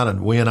it's not a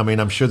win. I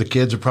mean, I'm sure the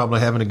kids are probably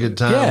having a good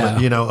time,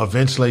 but you know,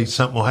 eventually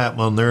something will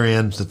happen on their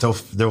end that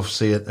they'll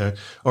see it.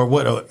 Or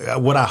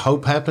what I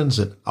hope happens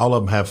that all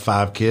of them have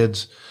 5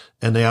 kids,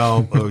 and they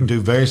all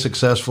do very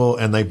successful,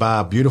 and they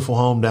buy a beautiful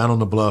home down on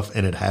the bluff,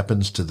 and it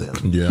happens to them.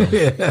 Yeah,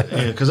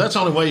 Because that's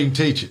the only way you can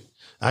teach it.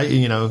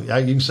 You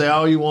can say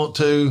all you want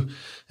to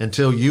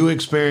until you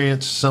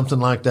experience something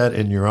like that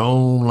in your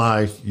own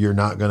life. You're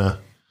not gonna.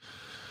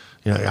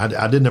 You know,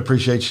 I didn't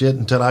appreciate shit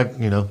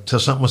until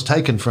something was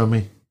taken from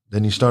me.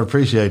 Then you start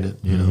appreciating it,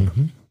 you know.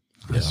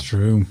 That's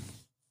true.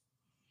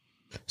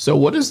 So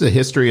what is the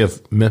history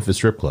of Memphis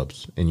strip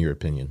clubs, in your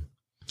opinion?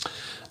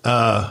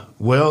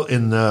 Well,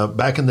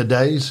 back in the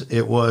days,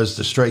 it was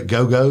the straight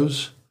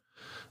go-go's,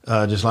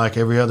 just like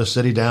every other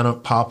city down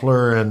at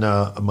Poplar and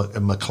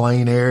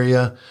McLean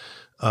area.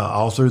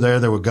 All through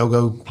there were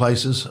go-go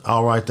places,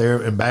 all right there.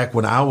 And back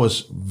when I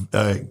was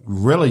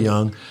really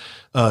young,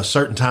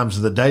 certain times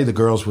of the day, the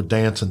girls would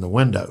dance in the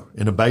window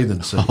in a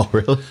bathing suit. Oh,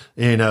 really?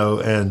 You know,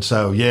 and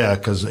so, yeah,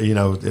 because, you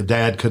know, the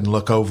dad couldn't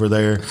look over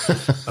there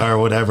or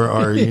whatever,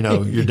 or, you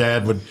know, your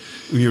dad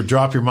you'd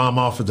drop your mom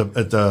off at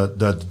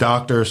the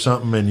doctor or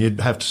something, and you'd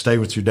have to stay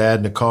with your dad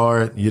in the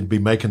car, and you'd be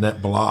making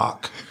that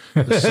block.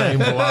 The same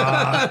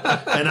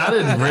block. And I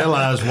didn't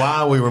realize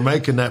why we were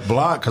making that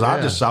block, because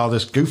I just saw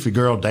this goofy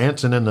girl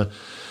dancing in the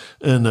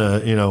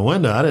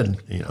window. I didn't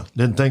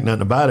think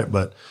nothing about it,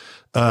 but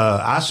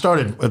I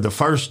started the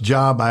first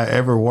job I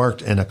ever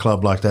worked in a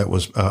club like that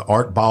was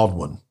Art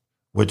Baldwin,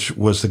 which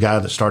was the guy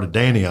that started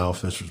Danny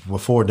off. This was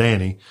before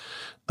Danny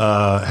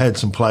had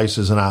some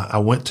places, and I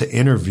went to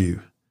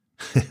interview,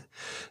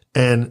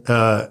 and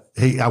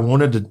I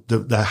wanted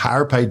the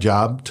higher paid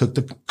job. Took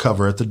the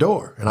cover at the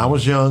door, and I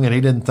was young, and he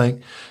didn't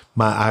think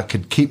I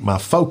could keep my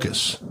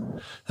focus,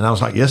 and I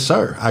was like, "Yes,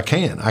 sir, I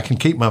can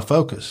keep my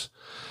focus."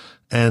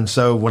 And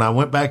so when I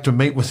went back to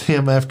meet with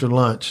him after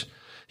lunch.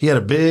 He had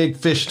a big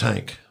fish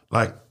tank,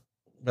 like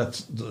I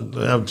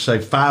would say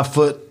 5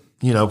 foot,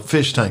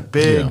 fish tank,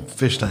 big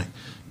fish tank,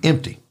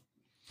 empty.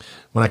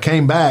 When I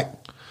came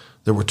back,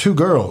 there were 2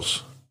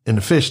 girls in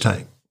the fish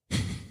tank,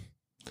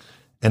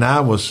 and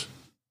that was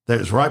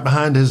right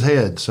behind his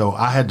head. So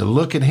I had to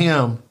look at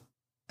him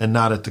and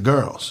not at the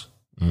girls.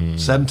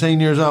 17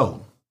 years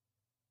old.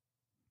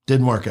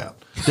 Didn't work out.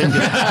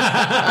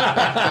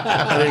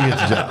 I didn't get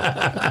the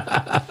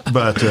job,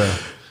 but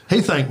he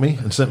thanked me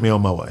and sent me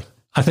on my way.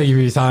 I thank you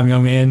for your time,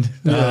 young man.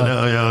 No,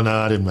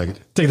 I didn't make it.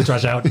 Take the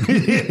trash out.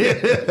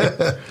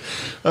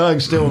 I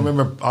can still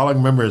remember. All I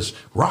can remember is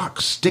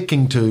rocks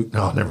sticking to.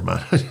 No, never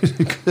mind.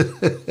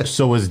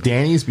 So was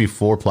Danny's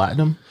before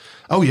Platinum?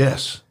 Oh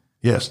yes.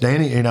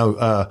 Danny.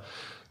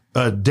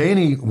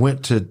 Danny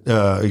went to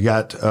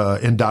got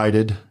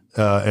indicted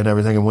and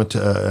everything, and went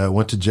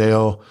to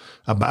jail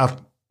about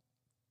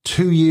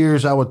 2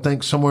 years, I would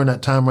think, somewhere in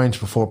that time range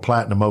before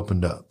Platinum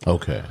opened up.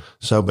 Okay.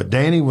 So, but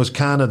Danny was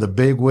kind of the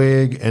big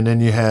wig, and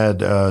then you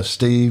had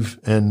Steve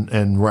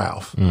and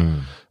Ralph.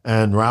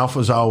 And Ralph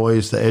was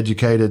always the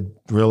educated,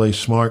 really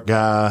smart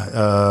guy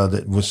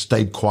that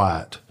stayed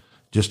quiet.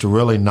 Just a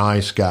really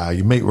nice guy.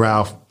 You meet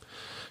Ralph,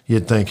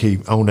 you'd think he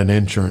owned an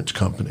insurance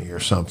company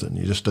or something.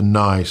 He's just a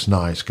nice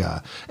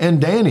guy.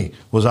 And Danny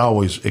was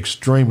always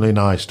extremely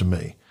nice to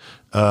me.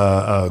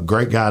 A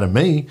great guy to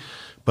me.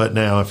 But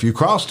now, if you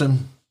crossed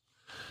him,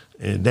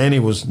 Danny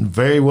was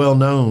very well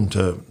known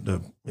to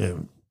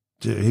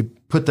he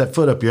put that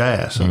foot up your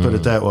ass. I put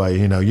it that way.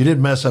 You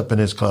didn't mess up in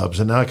his clubs.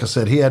 And like I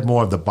said, he had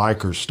more of the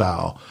biker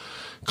style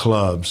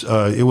clubs.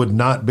 It would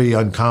not be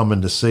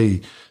uncommon to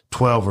see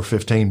 12 or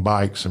 15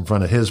 bikes in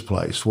front of his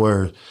place,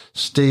 where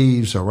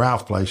Steve's or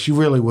Ralph's place, you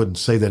really wouldn't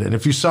see that. And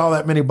if you saw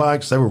that many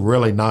bikes, they were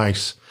really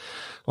nice,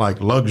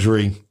 like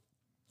luxury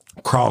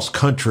cross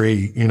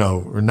country,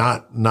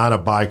 not a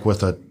bike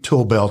with a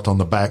tool belt on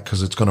the back,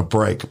 because it's going to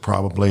break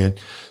probably at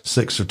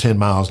 6 or 10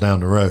 miles down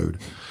the road.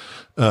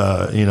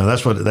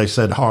 That's what they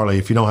said. Harley,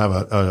 if you don't have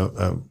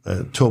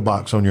a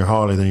toolbox on your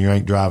Harley, then you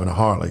ain't driving a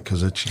Harley,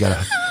 because you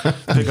got to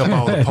pick up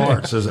all the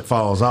parts as it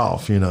falls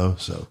off,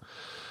 so.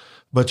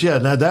 But yeah,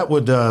 now that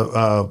would,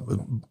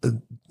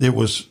 it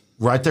was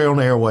right there on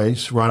the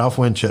Airways, right off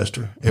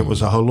Winchester. It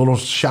was a whole little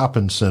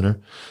shopping center.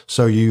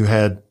 So you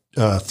had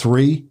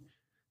 3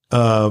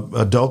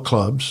 adult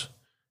clubs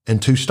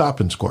and 2 stop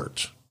and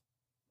squirts.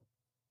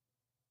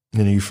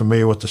 Are you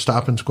familiar with the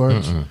stop and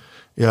squirts?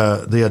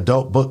 the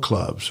adult book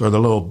clubs or the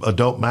little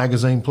adult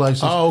magazine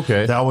places. Oh,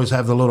 okay. They always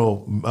have the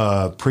little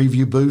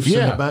preview booths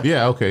in the back.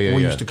 Yeah, okay. Yeah,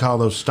 we yeah. used to call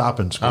those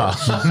stopping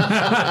squirts.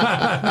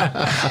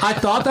 I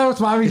thought that was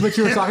what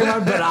you were talking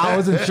about, but I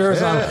wasn't sure.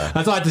 So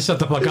that's why I had to shut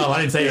the fuck up.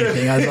 I didn't say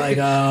anything. I was like,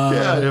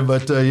 Yeah,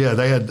 but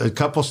they had a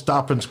couple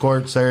stopping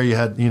squirts there. You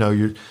had,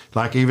 you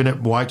like even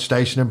at White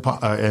Station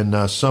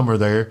in Summer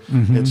there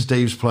at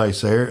Steve's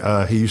place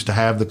there. He used to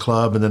have the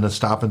club and then a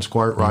stopping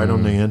squirt right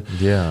on the end.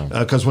 Yeah.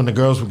 Because when the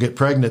girls would get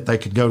pregnant, they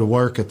could go to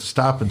work at the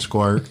stop and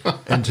squirt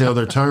until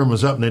their term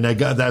was up, and then they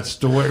got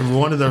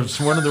one of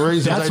the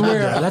reasons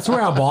that's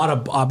where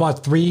I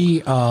bought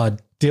three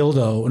vibrator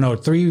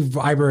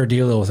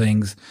dildo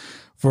things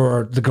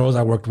for the girls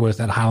I worked with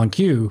at Highland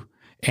Q,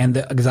 and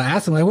because I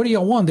asked them like, what do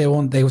y'all want? They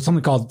was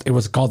something called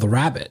the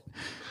Rabbit.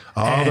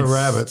 Oh, the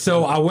Rabbit.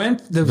 So I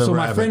went. So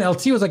my friend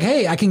LT was like,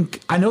 "Hey,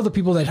 I know the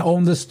people that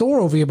own this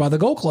store over here by the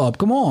Go Club.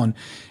 Come on."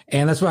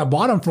 And that's where I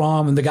bought them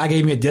from. And the guy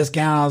gave me a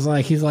discount.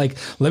 He's like,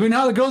 "Let me know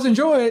how the girls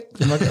enjoy it."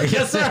 I'm like,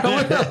 "Yes,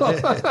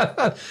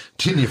 sir."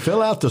 Can you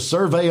fill out the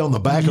survey on the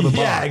back of the box?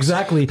 Yeah,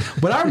 exactly.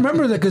 But I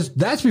remember that because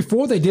that's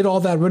before they did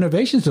all that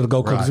renovations to the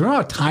Go Club. Right. Remember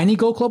how tiny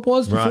Go Club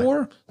was before?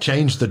 Right.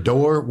 Changed the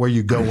door where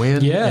you go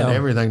in and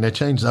everything. They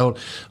changed the whole.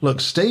 Look,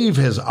 Steve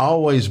has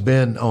always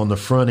been on the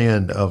front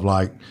end of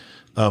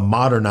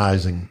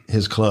modernizing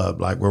his club.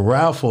 Like where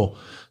Ralph will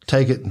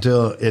take it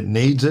until it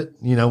needs it.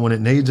 When it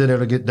needs it,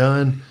 it'll get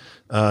done.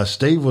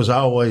 Steve was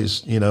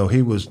always,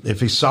 if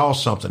he saw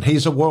something,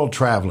 he's a world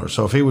traveler.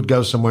 So if he would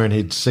go somewhere and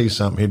he'd see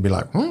something, he'd be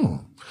like,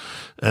 And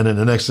then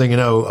the next thing you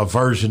know, a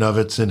version of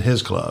it's in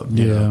his club.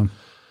 You know?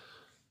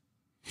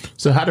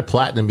 So how did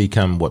Platinum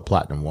become what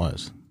Platinum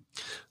was?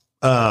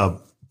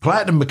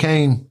 Platinum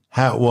became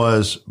how it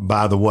was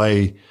by the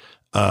way,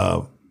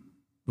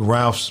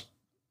 Ralph's,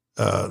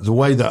 the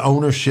way the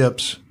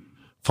ownership's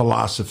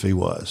philosophy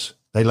was.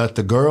 They let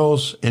the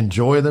girls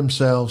enjoy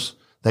themselves.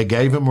 They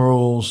gave them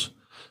rules.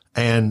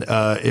 And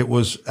it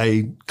was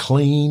a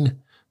clean.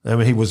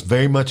 He was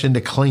very much into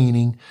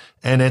cleaning.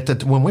 And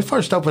when we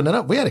first opened it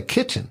up, we had a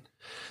kitchen.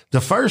 The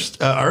first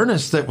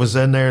Ernest that was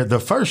in there, the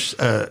first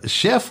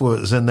chef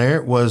was in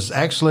there was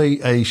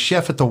actually a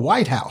chef at the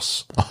White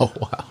House. Oh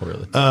wow,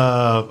 really?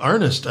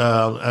 Ernest,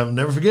 I'll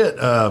never forget.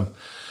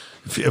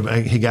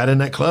 He got in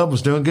that club,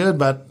 was doing good,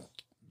 about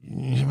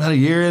a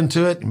year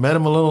into it. Met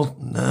him a little.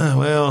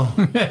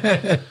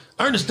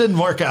 Ernest didn't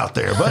work out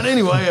there, but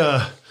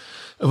anyway.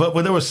 But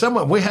when there was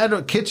we had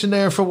a kitchen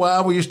there for a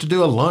while. We used to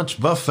do a lunch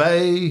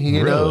buffet,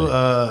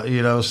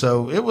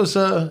 so it was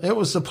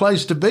the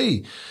place to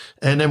be.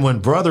 And then when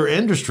Brother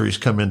Industries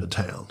come into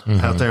town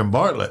out there in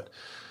Bartlett,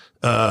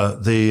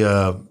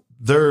 I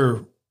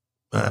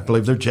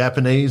believe they're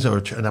Japanese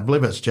and I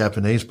believe it's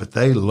Japanese, but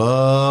they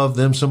love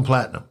them some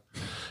Platinum.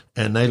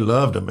 And they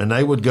loved them. And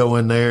they would go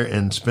in there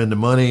and spend the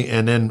money.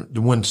 And then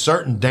when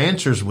certain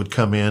dancers would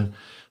come in,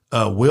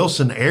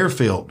 Wilson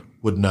Airfield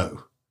would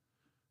know.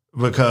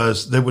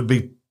 Because there would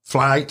be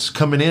flights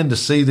coming in to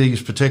see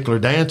these particular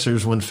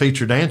dancers when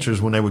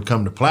they would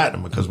come to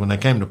Platinum, because when they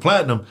came to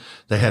Platinum,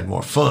 they had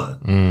more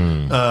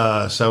fun.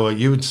 So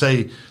you would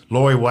see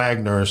Lori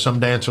Wagner or some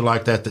dancer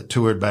like that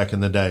toured back in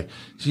the day.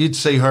 You'd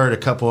see her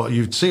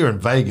you'd see her in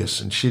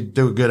Vegas and she'd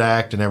do a good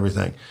act and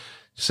everything.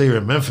 See her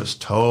in Memphis,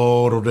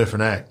 total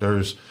different act.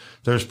 There's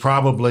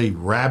probably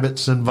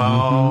rabbits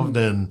involved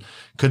and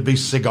could be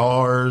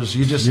cigars.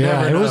 You just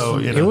never know.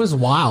 It was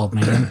wild,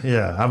 man.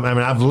 Yeah. I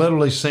mean, I've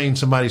literally seen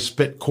somebody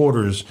spit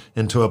quarters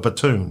into a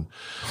platoon.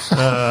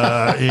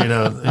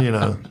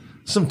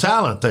 Some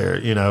talent there,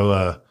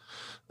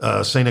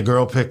 seen a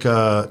girl pick,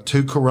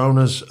 2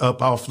 Coronas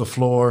up off the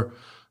floor,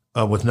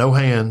 with no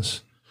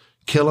hands,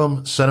 kill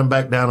them, set them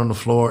back down on the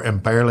floor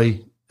and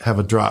barely have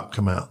a drop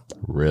come out.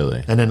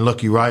 Really? And then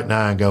look you right in the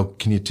eye and go,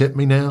 can you tip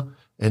me now?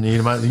 And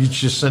you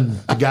just send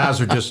the guys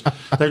they just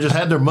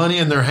had their money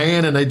in their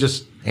hand and they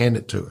just hand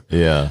it to her.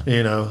 Yeah.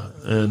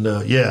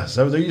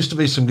 So there used to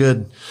be some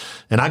good,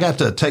 and I got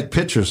to take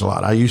pictures a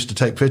lot. I used to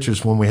take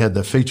pictures when we had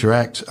the feature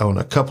act on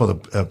a couple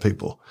of the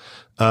people.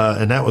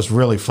 And that was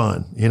really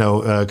fun,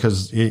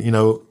 cause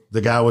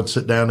the guy would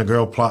sit down, the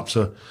girl plops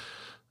on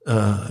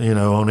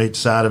each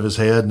side of his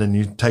head, and then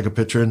you take a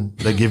picture and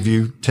they give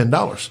you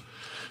 $10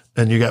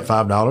 and you got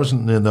 $5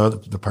 and then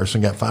the person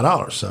got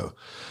 $5. So,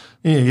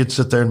 you'd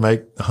sit there and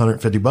make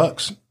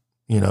 $150,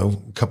 a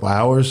couple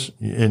hours,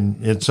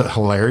 and it's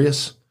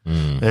hilarious.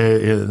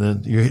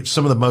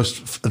 Some of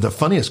the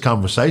funniest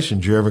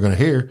conversations you're ever going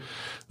to hear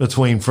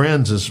between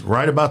friends is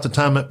right about the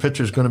time that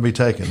picture's going to be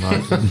taken.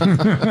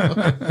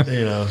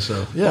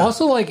 So yeah.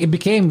 Also, it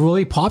became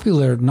really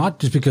popular, not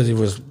just because it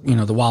was,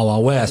 the Wild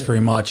Wild West pretty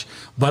much,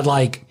 but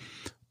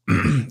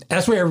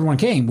that's where everyone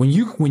came. When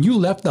you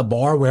left the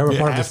bar, wherever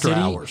part of the city,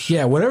 hours.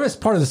 Whatever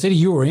part of the city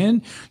you were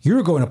in, you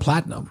were going to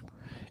Platinum.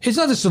 It's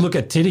not just to look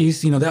at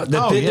titties,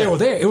 they were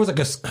there. It was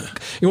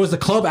it was the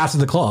club after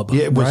the club.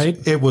 Yeah, it was,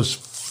 right? It was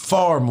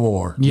far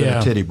more than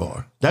a titty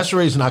bar. That's the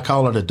reason I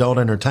call it adult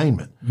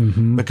entertainment,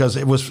 because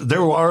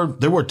there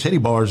were titty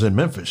bars in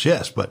Memphis,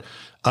 yes, but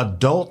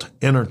adult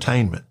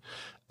entertainment.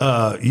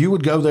 you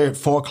would go there at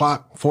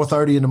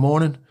 4:30 in the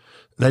morning.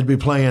 They'd be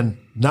playing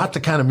not the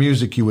kind of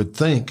music you would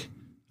think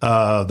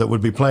that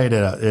would be played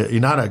at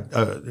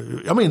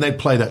I mean, they'd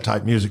play that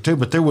type of music too,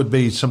 but there would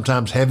be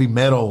sometimes heavy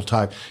metal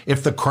type.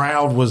 If the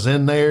crowd was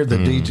in there, the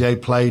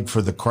DJ played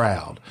for the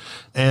crowd.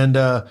 And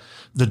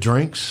the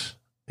drinks,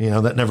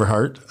 that never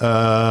hurt,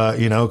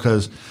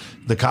 because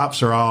the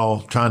cops are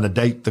all trying to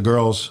date the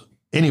girls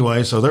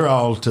anyway, so they're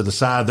all to the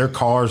side. Their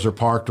cars are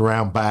parked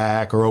around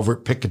back or over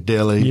at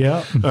Piccadilly.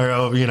 Yeah.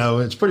 Or,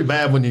 it's pretty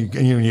bad when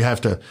you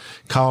have to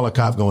call a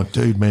cop going,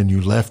 dude, man,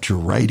 you left your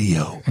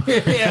radio.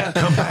 Yeah.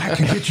 Come back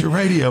and get your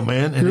radio,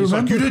 man. And he's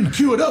like, you didn't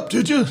cue it up,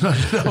 did you?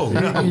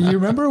 No. You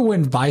remember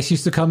when Vice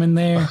used to come in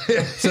there?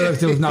 So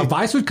now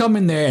Vice would come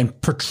in there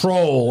and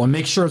patrol and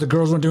make sure the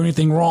girls weren't doing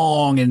anything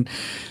wrong.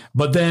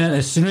 But then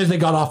as soon as they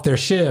got off their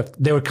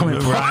shift, they would come and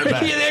party.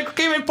 Right They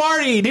came and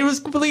partied. It was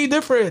completely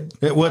different.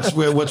 What's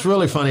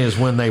really funny is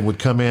when they would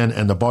come in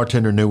and the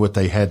bartender knew what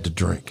they had to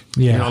drink.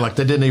 Yeah. Like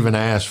they didn't even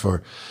ask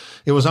for.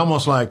 It was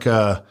almost like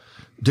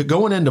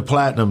going into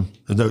Platinum.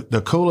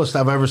 The coolest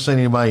I've ever seen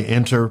anybody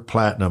enter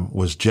Platinum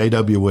was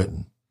J.W.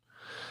 Witten,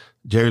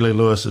 Jerry Lee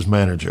Lewis's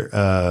manager.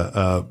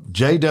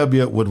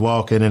 J.W. would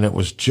walk in and it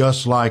was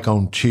just like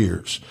on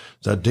Cheers.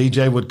 The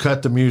DJ would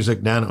cut the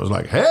music down. It was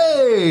like,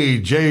 hey,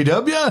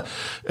 J.W.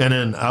 And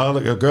then all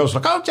the girls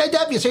were like, oh,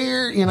 J.W.'s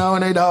here,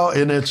 and they'd all,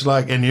 and it's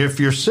like, and if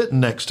you're sitting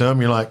next to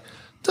him, you're like,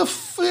 but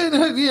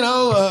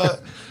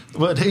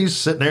he's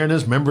sitting there in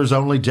his members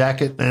only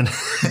jacket and,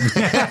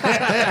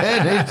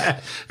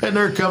 and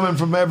they're coming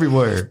from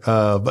everywhere.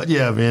 But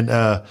yeah,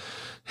 man,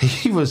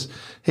 he was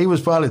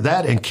probably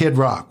that and Kid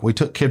Rock. We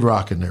took Kid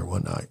Rock in there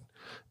one night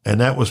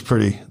and that was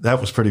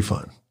pretty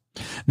fun.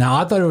 Now,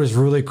 I thought it was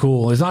really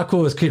cool. It's not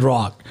cool as Kid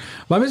Rock.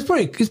 But I mean,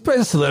 he's pretty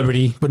a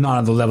celebrity, but not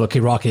on the level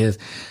Kid Rock is.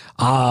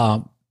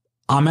 I'm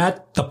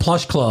at the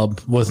Plush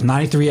Club with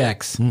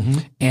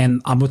 93X,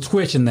 and I'm with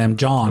Twitch and them,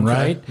 John,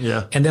 right?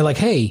 Yeah. And they're like,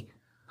 hey,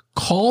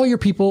 call your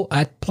people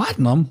at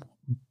Platinum.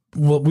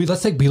 Well,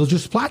 let's take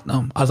Beetlejuice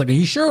Platinum. I was like, are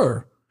you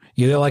sure?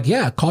 Yeah, they're like,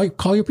 yeah,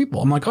 call your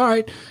people. I'm like, all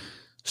right.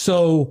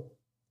 So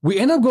we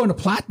end up going to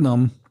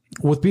Platinum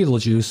with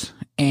Beetlejuice.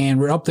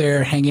 And we're up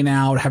there hanging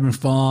out, having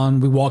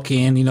fun. We walk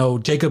in,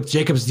 Jacob's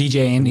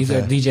DJing. He's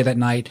a DJ that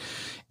night.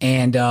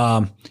 And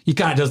he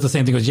kind of does the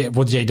same thing with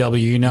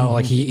JW,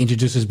 like he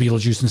introduces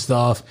Beetlejuice and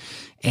stuff.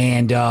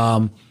 And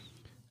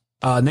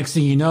next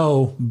thing you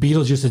know,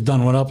 Beetlejuice has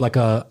done one up like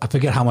I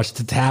forget how much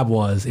the tab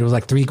was. It was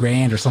like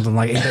 $3,000 or something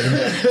like in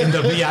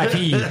the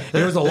VIP.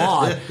 It was a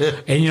lot.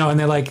 And, and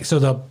they're like, so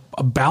the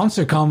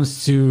bouncer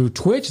comes to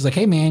Twitch. He's like,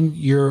 hey, man,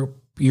 your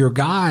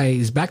guy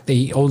is back there.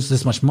 He owes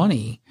this much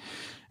money.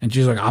 And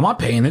she's like, I'm not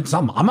paying it.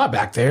 I'm not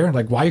back there.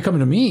 Like, why are you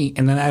coming to me?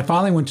 And then I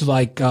finally went to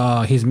like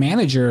his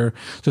manager.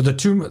 So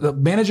the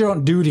manager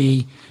on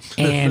duty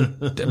and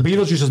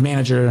Beetlejuice's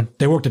manager,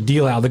 they worked a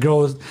deal out. The girl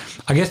was,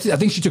 I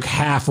think she took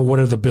half of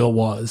whatever the bill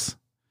was.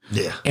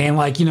 Yeah. And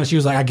like, she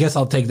was like, I guess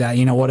I'll take that,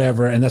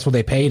 whatever. And that's what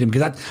they paid him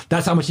because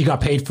that's how much he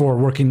got paid for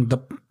working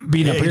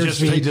being a appearance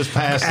fee. He just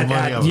passed the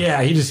money over.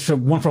 Yeah. He just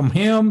went from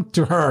him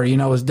to her,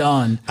 was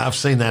done. I've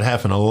seen that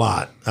happen a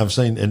lot.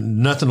 And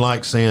nothing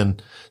like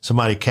seeing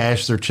somebody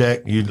cash their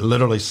check. You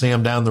literally see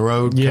them down the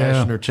road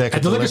cashing their check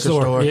at the liquor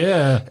store.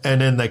 Yeah.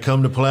 And then they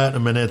come to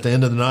Platinum and at the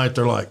end of the night,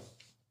 they're like,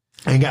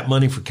 I ain't got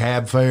money for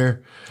cab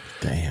fare.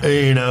 Damn.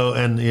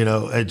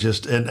 It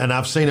just, and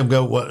I've seen him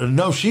go, well,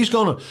 no, she's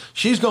going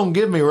to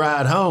give me a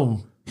ride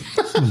home.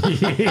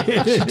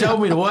 She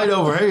told me to wait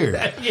over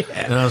here. Yeah.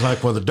 And I was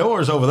like, well, the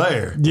door's over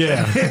there.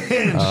 Yeah.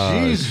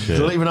 And she's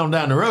leaving on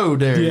down the road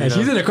there. Yeah,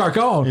 she's in a car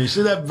calling. You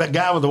see that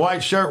guy with the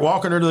white shirt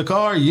walking her to the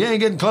car? You ain't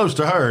getting close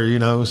to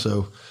her,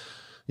 so.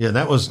 Yeah,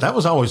 that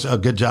was always a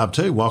good job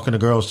too, walking the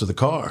girls to the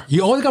car.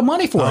 You always got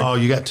money for it. Oh,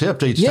 you got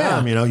tipped each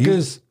time,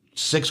 you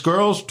 6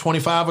 girls,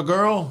 25 a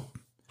girl.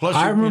 Plus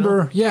I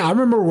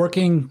remember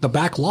working the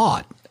back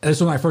lot. This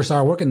is when I first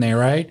started working there,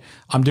 right?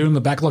 I'm doing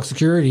the backlog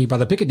security by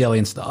the Piccadilly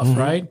and stuff,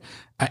 right?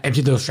 I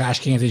emptied those trash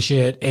cans and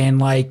shit. And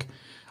like,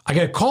 I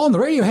get a call on the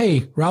radio.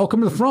 Hey, Raul,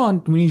 come to the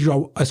front. We need you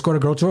to escort a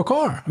girl to a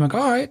car. I'm like,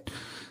 all right.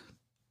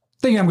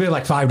 Thinking I'm getting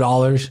like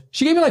 $5.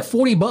 She gave me like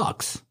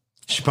 $40.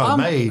 She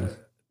probably made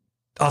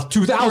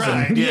 $2,000.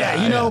 Right,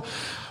 yeah.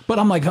 But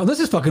I'm like, oh,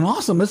 this is fucking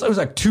awesome. It was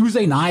like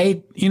Tuesday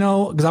night,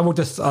 because I worked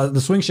the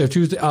swing shift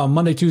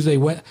Monday, Tuesday,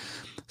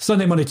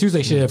 Sunday, Monday,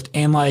 Tuesday shift.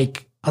 And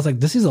like, I was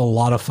like, this is a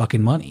lot of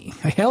fucking money.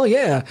 Hell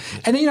yeah.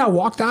 And then, I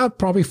walked out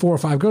probably 4 or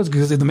 5 girls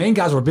because if the main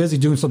guys were busy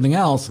doing something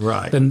else,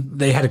 right, then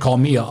they had to call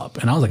me up.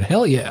 And I was like,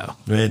 hell yeah.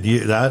 Man,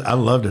 I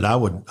loved it. I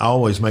would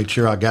always make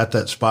sure I got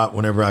that spot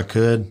whenever I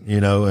could,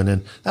 and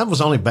then that was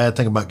the only bad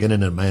thing about getting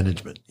into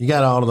management. You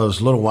got all of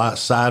those little white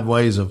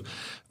sideways of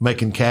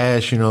making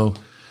cash, you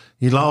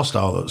lost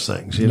all those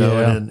things,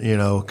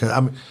 and,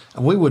 'cause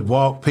we would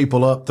walk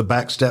people up the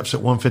back steps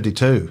at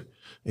 152.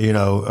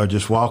 Or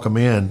just walk them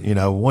in,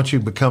 once you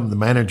become the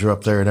manager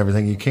up there and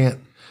everything, you can't,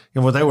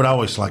 they would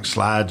always like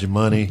slide your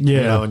money,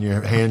 and your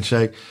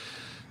handshake.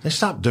 They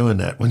stopped doing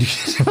that when you.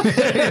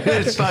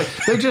 It's like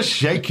they just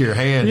shake your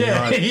hand.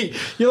 Yeah,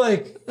 you're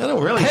like, I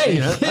don't really.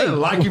 Hey, I don't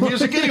like your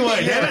music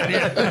anyway.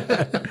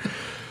 Yeah.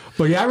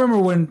 But yeah, I remember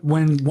when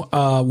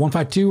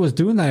 152 was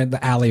doing that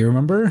the alley.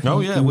 Remember? Oh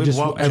yeah, we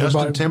walked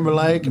Justin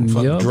Timberlake and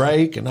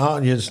Drake and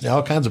all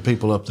kinds of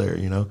people up there.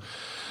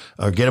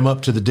 Or get them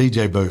up to the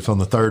DJ booth on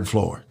the 3rd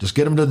floor. Just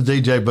get them to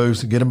the DJ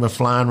booth and get them a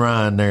Flying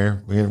Ryan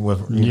there. Get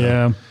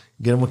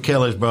them with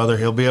Kelly's brother.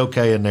 He'll be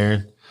okay in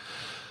there.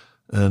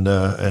 And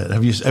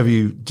have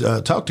you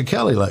talked to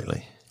Kelly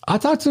lately? I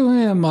talked to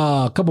him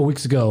a couple of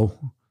weeks ago.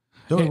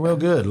 Doing real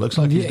good. Looks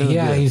like he's doing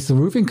good. He's the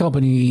roofing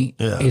company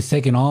is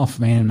taking off,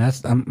 man.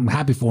 I'm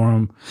happy for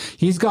him.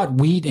 He's got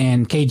Wheat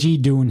and KG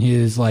doing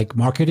his like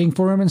marketing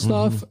for him and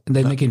stuff. And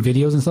they're making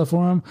videos and stuff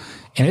for him,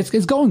 and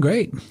it's going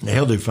great. Yeah,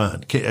 he'll do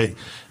fine.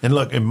 And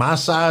look, in my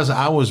size,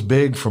 I was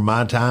big for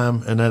my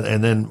time, and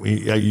then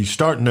you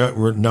start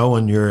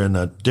knowing you're in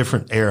a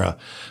different era.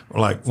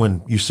 Like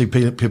when you see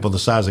people the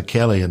size of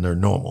Kelly and they're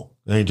normal.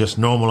 They just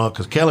normal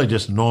because Kelly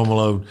just a normal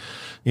old,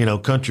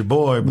 country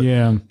boy.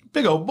 But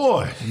big old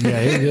boy.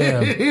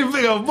 Yeah. He's a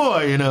big old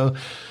boy,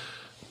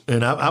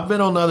 And I've been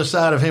on the other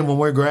side of him when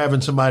we're grabbing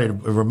somebody to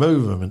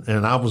remove him.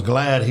 And I was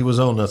glad he was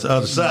on the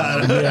other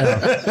side.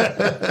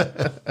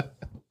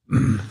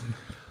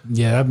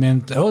 Yeah, man,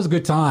 those were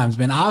good times,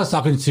 man. I was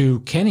talking to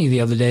Kenny the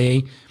other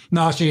day.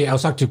 No, actually, I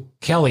was talking to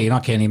Kelly,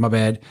 not Kenny, my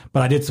bad.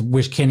 But I did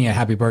wish Kenny a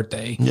happy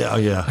birthday.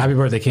 Yeah. Happy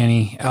birthday,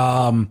 Kenny.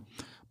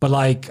 But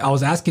like, I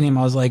was asking him,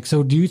 I was like,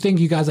 so do you think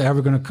you guys are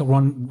ever going to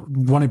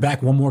run it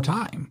back one more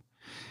time?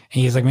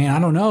 And he's like, man, I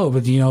don't know.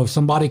 But, if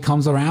somebody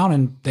comes around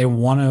and they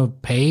want to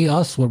pay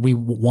us what we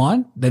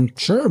want, then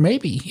sure,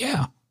 maybe.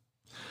 Yeah.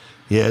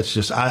 Yeah. It's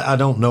just, I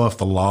don't know if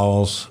the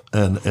laws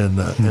and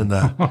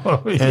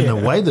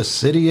the way the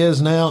city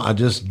is now, I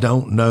just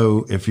don't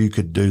know if you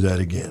could do that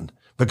again,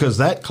 because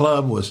that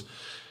club was,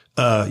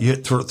 you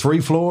had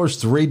 3 floors,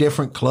 3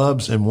 different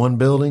clubs in one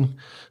building.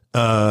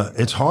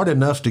 It's hard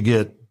enough to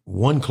get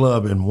one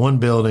club in one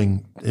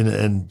building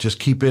and just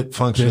keep it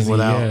functioning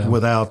without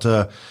with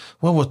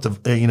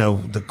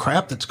the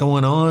crap that's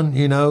going on,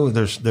 it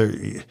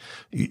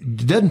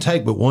doesn't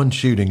take but one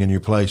shooting in your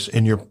place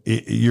and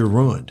you're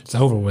ruined. It's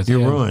over with.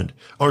 You're ruined,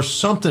 or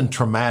something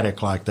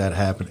traumatic like that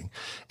happening.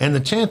 And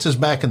the chances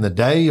back in the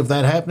day of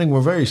that happening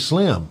were very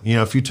slim.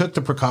 If you took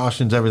the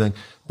precautions, everything,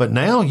 but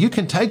now you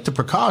can take the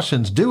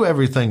precautions, do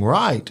everything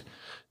right.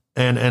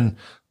 And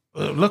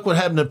look what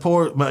happened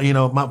to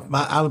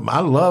I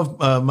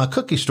love my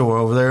cookie store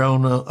over there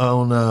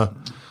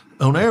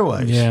on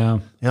Airways. Yeah.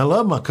 I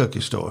love my cookie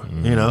store.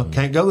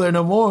 Can't go there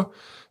no more.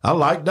 I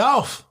like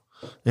Dolph.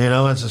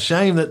 It's a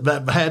shame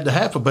that had to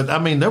happen. But I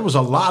mean, there was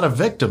a lot of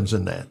victims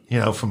in that,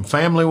 from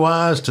family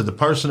wise to the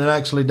person that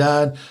actually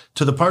died,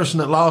 to the person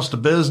that lost a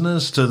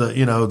business, to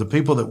the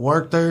people that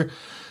worked there.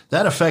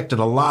 That affected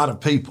a lot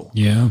of people.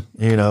 Yeah.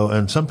 And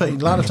a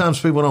lot of times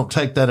people don't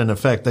take that in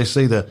effect. They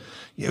see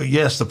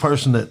yes, the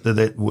person that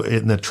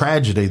in the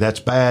tragedy, that's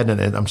bad,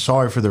 and I'm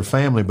sorry for their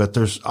family, but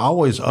there's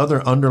always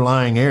other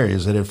underlying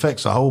areas that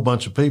affects a whole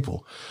bunch of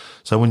people.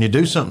 So when you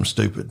do something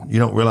stupid, you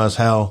don't realize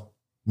how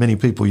many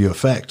people you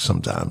affect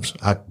sometimes.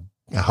 I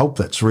hope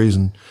that's the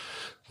reason,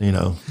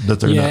 that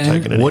they're not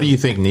taking it. What do you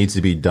think needs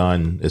to be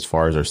done as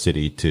far as our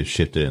city to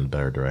shift it in a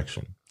better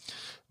direction?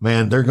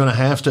 Man, they're going to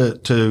have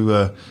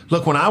to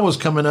look. When I was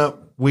coming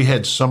up, we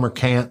had summer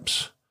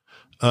camps.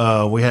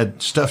 We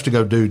had stuff to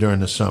go do during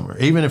the summer.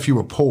 Even if you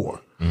were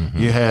poor,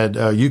 you had,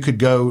 you could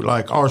go,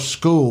 like our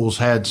schools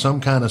had some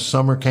kind of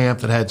summer camp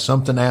that had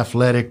something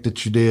athletic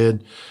that you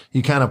did.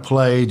 You kind of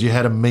played, you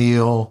had a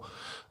meal,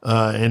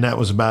 and that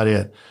was about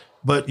it.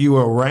 But you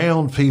were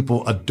around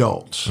people,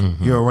 adults.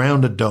 You're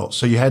around adults.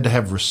 So you had to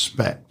have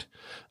respect,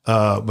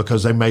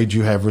 because they made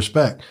you have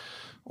respect.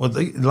 Well,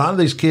 a lot of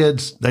these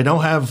kids, they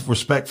don't have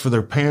respect for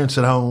their parents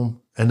at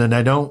home, and then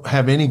they don't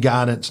have any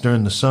guidance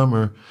during the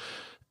summer.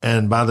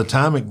 And by the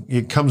time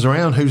it comes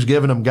around, who's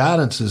giving them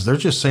guidance is they're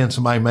just seeing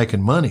somebody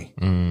making money.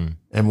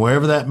 And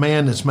wherever that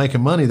man that's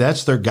making money,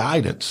 that's their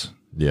guidance.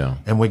 Yeah.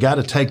 And we got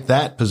to take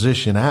that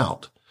position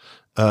out.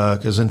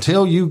 Cause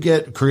until you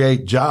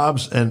create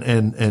jobs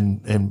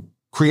and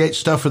create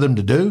stuff for them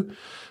to do,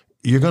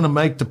 you're going to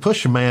make the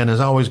pusher man is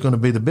always going to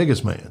be the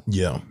biggest man.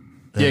 Yeah.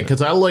 Yeah.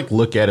 Cause I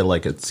look at it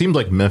like it seems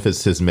like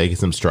Memphis is making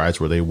some strides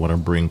where they want to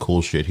bring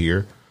cool shit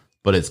here,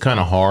 but it's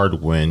kind of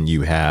hard when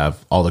you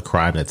have all the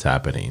crime that's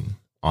happening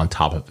on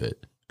top of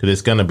it, because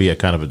it's going to be a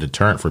kind of a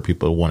deterrent for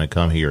people who want to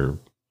come here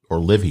or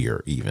live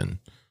here even.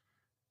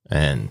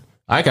 And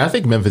I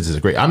think Memphis is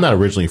great. I'm not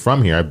originally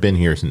from here. I've been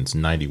here since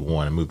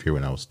 91. I moved here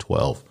when I was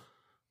 12,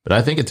 but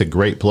I think it's a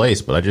great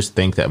place. But I just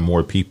think that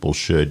more people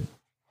should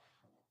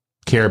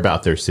care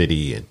about their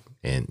city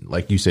and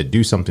like you said,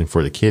 do something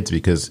for the kids,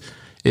 because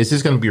it's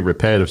just going to be a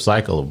repetitive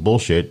cycle of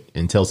bullshit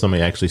until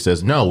somebody actually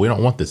says, no, we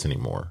don't want this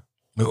anymore.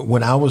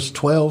 When I was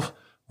 12,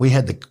 we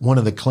had one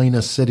of the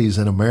cleanest cities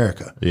in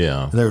America.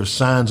 Yeah. There were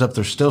signs up.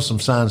 There's still some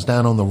signs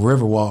down on the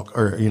Riverwalk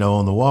or,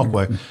 on the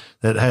walkway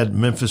that had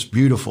Memphis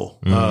beautiful,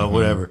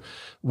 whatever.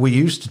 We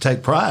used to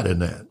take pride in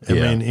that. I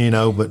mean,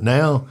 but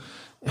now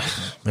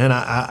Man,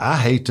 I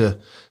hate to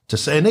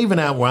say, and even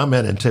out where I'm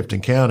at in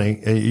Tipton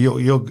County,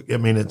 I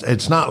mean,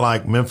 it's not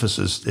like Memphis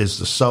is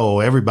the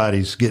soul.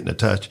 Everybody's getting a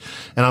touch.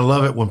 And I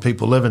love it when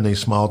people live in these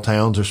small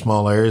towns or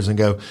small areas and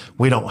go,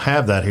 we don't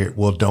have that here.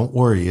 Well, don't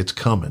worry. It's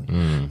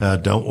coming.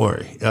 Don't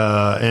worry.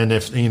 And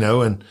if,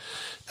 and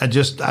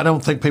I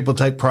don't think people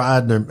take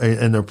pride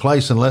in their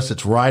place unless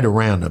it's right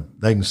around them.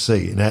 They can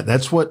see. And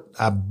that's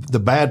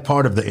the bad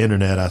part of the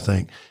internet, I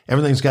think.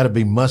 Everything's got to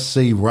be must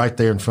see right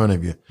there in front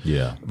of you.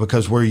 Yeah.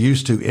 Because we're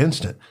used to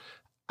instant.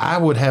 I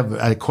would have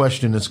a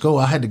question in school.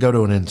 I had to go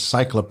to an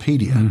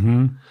encyclopedia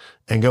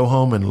and go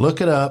home and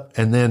look it up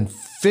and then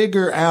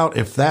figure out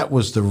if that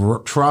was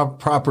the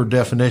proper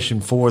definition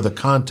for the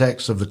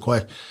context of the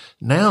question.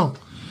 Now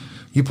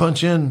you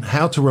punch in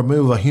how to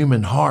remove a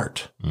human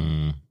heart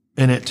and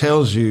it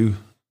tells you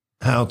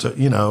how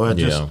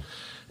to,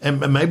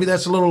 and maybe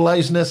that's a little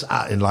laziness.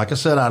 And like I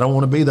said, I don't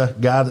want to be the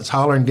guy that's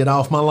hollering, get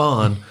off my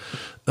lawn.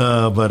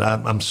 But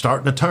I'm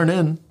starting to turn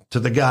in to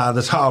the guy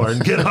that's hollering,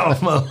 get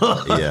off my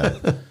lawn.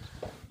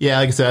 Yeah.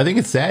 Like I said, I think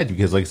it's sad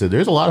because, like I said,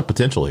 there's a lot of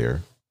potential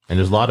here, and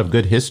there's a lot of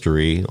good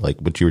history, like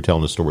what you were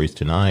telling the stories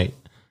tonight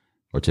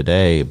or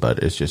today. But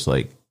it's just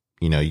like,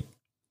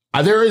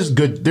 there is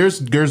good. There's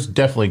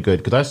definitely good,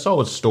 because I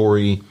saw a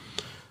story.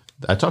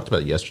 I talked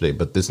about it yesterday,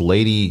 but this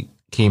lady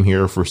came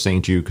here for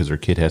St. Jude because her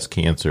kid has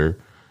cancer,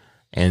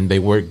 and they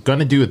were going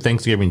to do a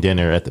Thanksgiving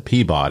dinner at the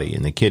Peabody,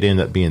 and the kid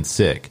ended up being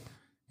sick.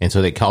 And so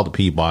they called the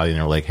Peabody and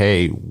they're like,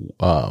 hey,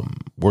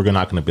 we're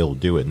not going to be able to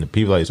do it. And the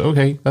Peabody's,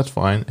 okay, that's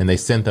fine. And they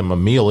sent them a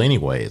meal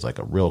anyways, like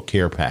a real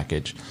care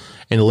package.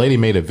 And the lady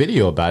made a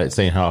video about it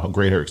saying how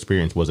great her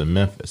experience was in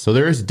Memphis. So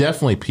there is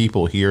definitely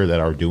people here that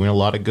are doing a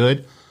lot of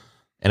good.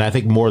 And I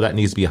think more of that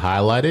needs to be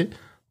highlighted.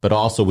 But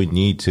also we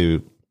need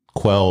to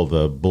quell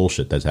the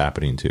bullshit that's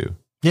happening too.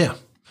 Yeah.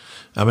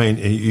 I mean,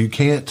 you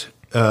can't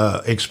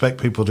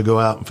expect people to go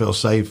out and feel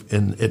safe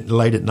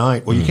late at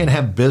night. Well, you can't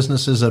have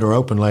businesses that are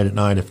open late at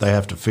night if they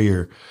have to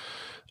fear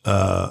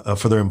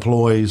for their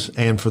employees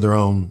and for their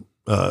own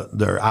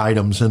their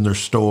items in their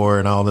store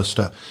and all this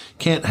stuff.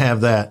 Can't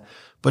have that.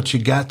 But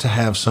you got to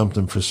have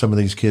something for some of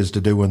these kids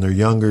to do when they're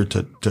younger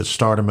to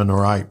start them in the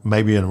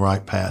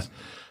right path.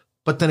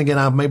 But then again,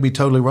 I may be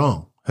totally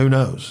wrong. Who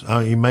knows?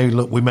 We may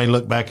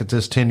look back at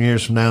this 10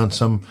 years from now and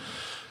some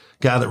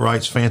guy that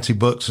writes fancy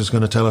books is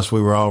going to tell us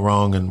we were all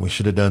wrong and we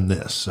should have done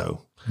this.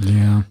 So,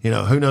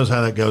 who knows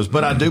how that goes.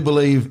 But I do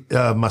believe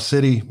my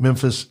city,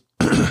 Memphis,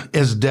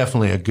 is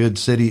definitely a good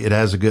city. It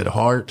has a good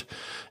heart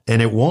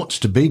and it wants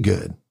to be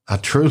good. I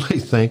truly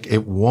think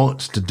it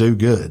wants to do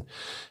good.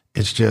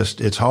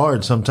 It's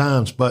hard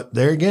sometimes. But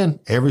there again,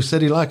 every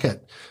city like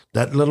it.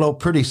 That little old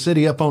pretty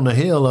city up on the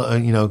hill,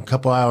 a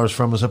couple hours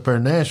from us up there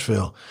in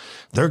Nashville,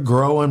 they're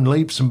growing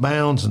leaps and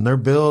bounds and they're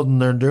building,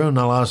 they're doing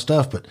a lot of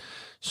stuff. But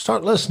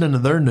start listening to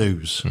their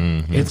news.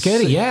 Mm-hmm. It's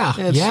getting,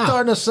 It's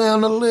starting to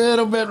sound a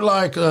little bit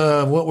like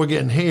what we're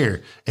getting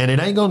here. And it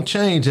ain't going to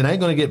change. It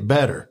ain't going to get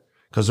better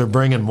because they're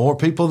bringing more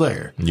people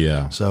there.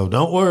 Yeah. So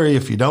don't worry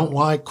if you don't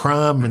like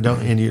crime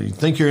and you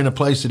think you're in a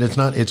place that it's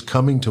not, it's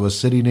coming to a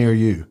city near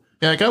you.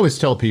 Yeah, like I always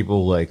tell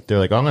people, they're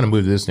like, I'm going to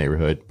move to this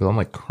neighborhood. But I'm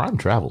like, crime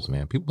travels,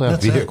 man. People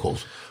have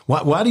vehicles.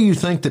 Why do you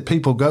think that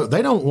people go?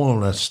 They don't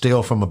want to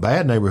steal from a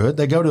bad neighborhood.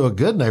 They go to a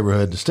good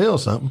neighborhood to steal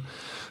something.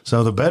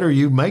 So the better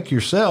you make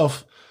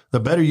yourself,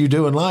 the better you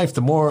do in life,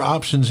 the more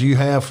options you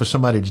have for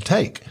somebody to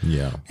take.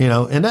 Yeah.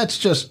 And that's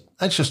just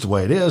the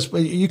way it is.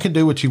 But you can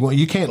do what you want.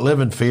 You can't live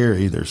in fear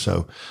either.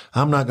 So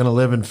I'm not going to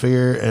live in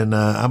fear. And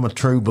I'm a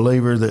true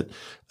believer that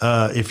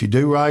if you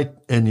do right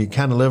and you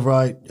kind of live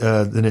right,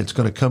 then it's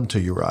going to come to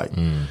you right.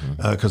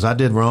 Because I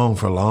did wrong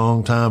for a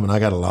long time and I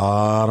got a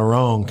lot of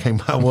wrong came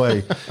my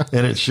way.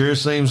 And it sure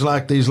seems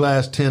like these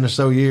last 10 or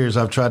so years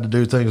I've tried to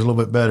do things a little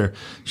bit better.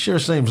 Sure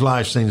seems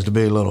life seems to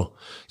be a little,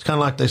 it's kind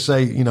of like they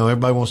say,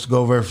 everybody wants to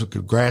go over if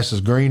the grass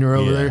is greener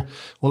over there.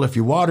 Well, if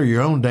you water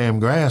your own damn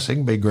grass, it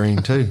can be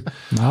green too.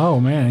 Oh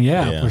man.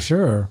 Yeah, for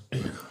sure.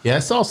 Yeah. I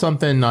saw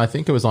something, I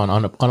think it was on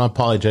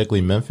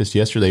Unapologetically Memphis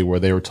yesterday, where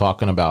they were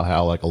talking about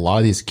how a lot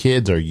of these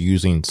kids are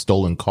using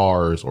stolen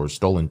cars or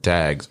stolen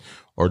tags,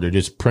 or they're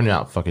just printing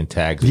out fucking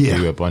tags and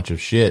do a bunch of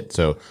shit.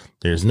 So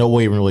there's no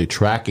way of really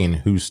tracking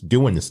who's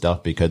doing this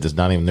stuff because it's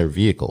not even their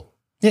vehicle.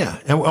 Yeah,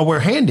 and we're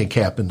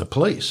handicapping the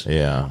police.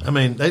 Yeah, I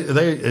mean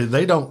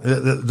they don't,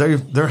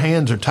 their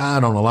hands are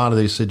tied on a lot of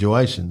these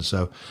situations.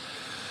 So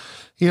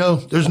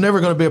there's never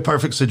going to be a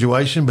perfect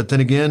situation. But then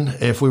again,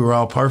 if we were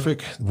all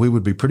perfect, we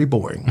would be pretty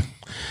boring.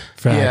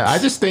 Yeah, I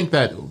just think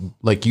that,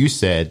 like you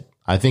said,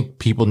 I think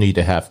people need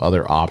to have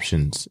other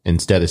options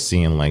instead of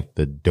seeing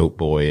the dope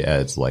boy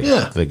as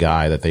the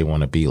guy that they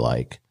want to be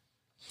like.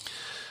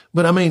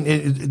 But I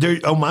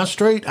mean, on my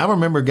street, I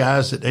remember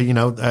guys that,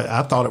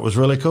 I thought it was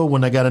really cool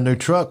when they got a new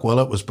truck. Well,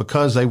 it was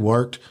because they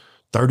worked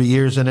 30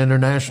 years in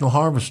International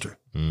Harvester.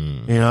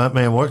 That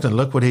man worked and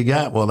look what he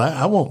got. Well,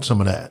 I want some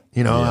of that.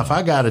 If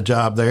I got a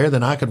job there,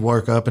 then I could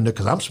work up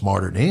because I'm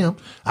smarter than him.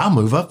 I'll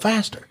move up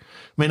faster.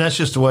 I mean, that's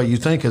just the way you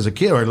think as a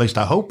kid, or at least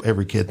I hope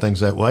every kid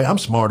thinks that way. I'm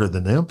smarter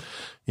than them,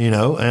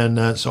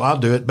 and so I'll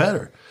do it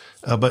better.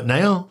 But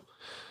now,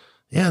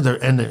 Yeah,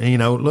 and you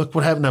know, look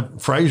what happened to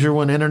Fraser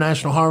when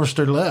International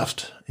Harvester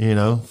left. You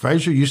know,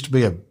 Fraser used to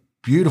be a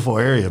beautiful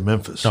area of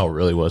Memphis. Oh,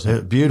 really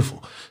wasn't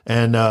beautiful.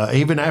 And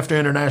even after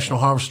International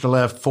Harvester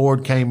left,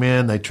 Ford came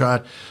in. They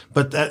tried,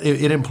 but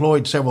it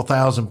employed several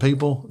thousand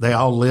people. They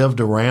all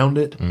lived around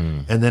it,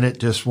 and then it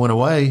just went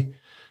away.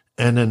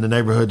 And then the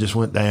neighborhood just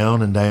went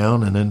down and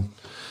down, and then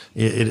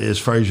it is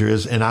Fraser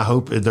is. And I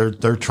hope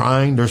they're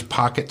trying. There's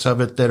pockets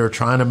of it that are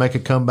trying to make a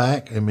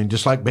comeback. I mean,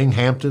 just like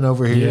Binghamton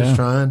over here is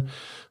trying.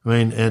 I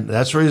mean, and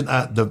that's the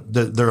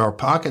reason there are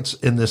pockets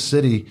in this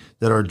city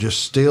that are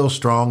just still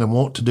strong and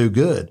want to do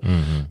good.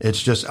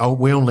 It's just,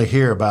 we only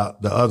hear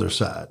about the other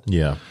side.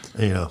 Yeah.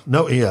 You know,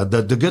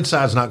 the good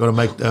side's not going to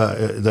make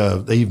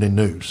the evening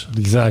news.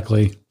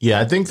 Exactly.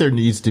 Yeah. I think there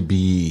needs to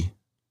be,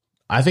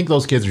 I think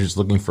those kids are just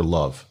looking for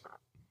love.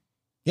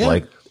 Yeah.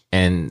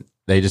 And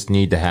they just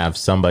need to have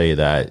somebody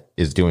that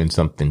is doing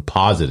something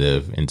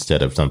positive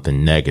instead of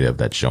something negative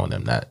that's showing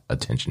them that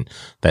attention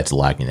that's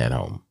lacking at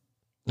home.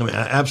 I mean,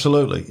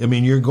 absolutely. I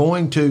mean, you're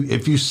going to,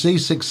 if you see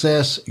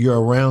success, you're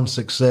around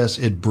success,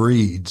 it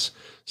breeds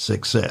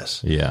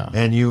success. Yeah.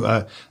 And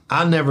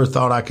I never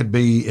thought I could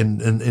be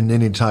in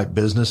any type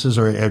businesses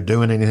or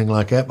doing anything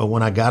like that. But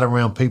when I got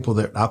around people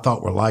that I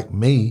thought were like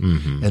me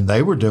and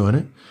they were doing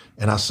it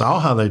and I saw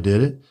how they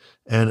did it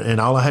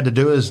and all I had to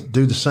do is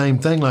do the same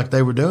thing like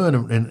they were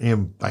doing.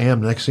 And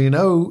bam, next thing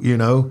you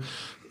know,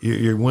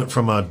 you went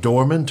from a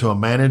doorman to a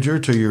manager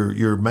to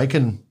you're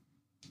making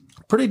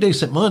pretty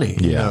decent money,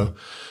 you know,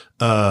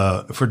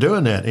 for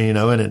doing that, you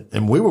know,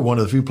 and we were one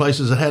of the few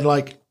places that had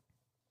like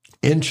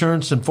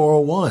insurance and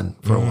 401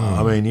 for a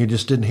while. I mean, you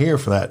just didn't hear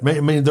for that.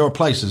 I mean, there are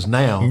places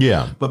now,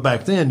 but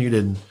back then you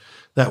didn't,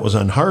 that was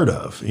unheard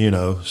of, you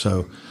know?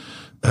 So,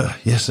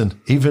 yes.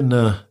 And even,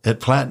 at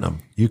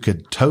Platinum, you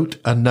could tote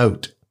a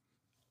note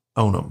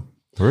on them.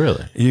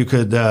 Really? You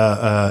could,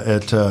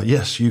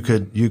 yes, you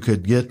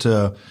could get,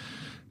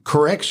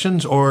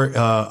 corrections or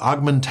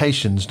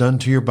augmentations done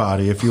to your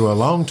body if you were a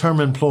long-term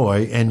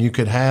employee, and you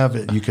could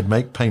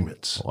make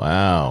payments.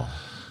 Wow.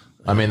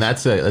 I mean,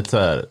 that's a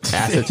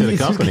asset to the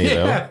company,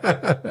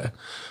 though.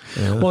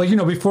 Yeah. Well, you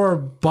know,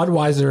 before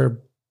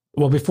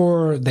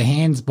the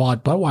Hands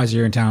bought Budweiser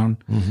here in town,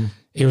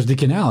 it was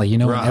Deacon Alley, you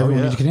know, right,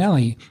 everyone knew Deacon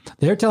Alley.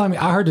 They're telling me,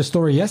 I heard the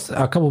story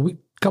a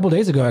couple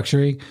days ago,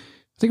 actually,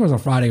 I think it was on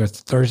Friday or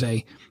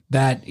Thursday,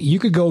 that you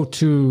could go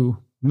to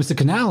Mr.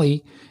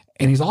 Canali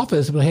in his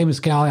office, but hey, Ms.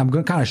 Callie, I'm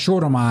going kind of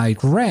short on my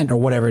rent or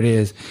whatever it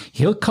is.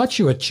 He'll cut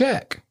you a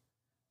check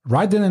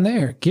right then and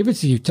there, give it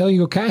to you, tell you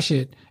to go cash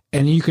it,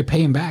 and you could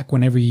pay him back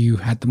whenever you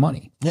had the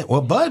money. Yeah,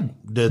 well, Bud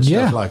did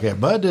stuff like that.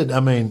 Bud did, I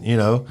mean, you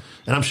know,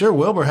 and I'm sure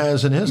Wilbur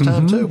has in his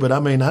time too, but I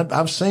mean,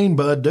 I've seen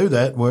Bud do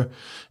that where,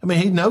 I mean,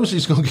 he knows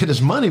he's going to get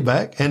his money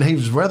back and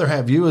he'd rather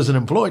have you as an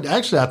employee.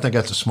 Actually, I think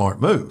that's a smart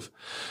move,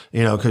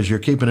 you know, because you're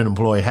keeping an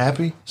employee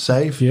happy,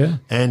 safe,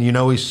 and you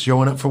know, he's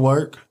showing up for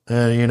work,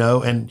 you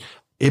know, and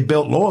it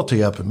built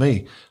loyalty up in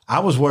me. I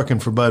was working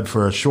for Bud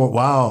for a short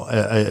while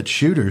at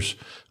Shooters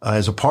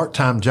as a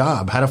part-time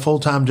job, had a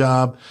full-time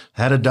job,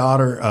 had a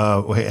daughter,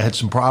 had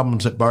some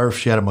problems at birth.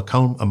 She had a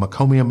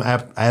meconium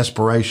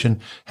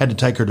aspiration, had to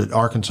take her to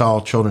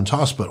Arkansas Children's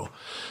Hospital.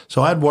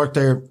 So I'd worked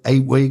there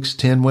 8 weeks,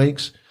 10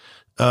 weeks.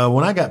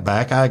 When I got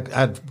back,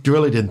 I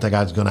really didn't think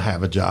I was going to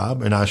have a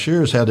job, and I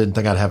sure as hell didn't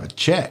think I'd have a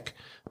check.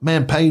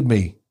 Man paid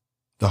me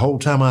the whole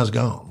time I was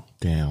gone.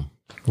 Damn.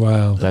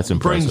 Wow. That's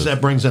impressive. That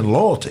brings in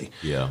loyalty.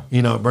 Yeah.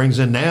 You know, it brings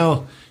in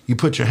now you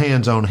put your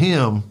hands on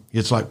him.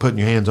 It's like putting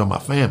your hands on my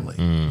family,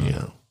 you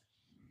know?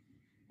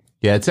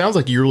 Yeah. It sounds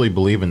like you really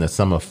believe in the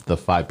sum of the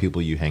 5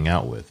 people you hang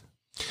out with.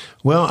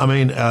 Well, I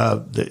mean,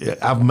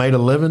 I've made a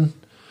living,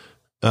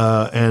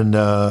 and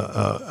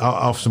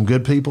off some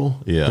good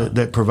people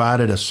that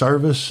provided a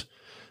service.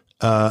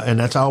 And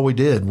that's all we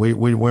did. We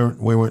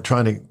weren't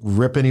trying to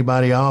rip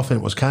anybody off, and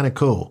it was kind of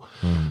cool,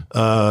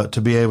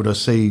 to be able to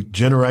see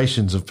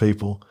generations of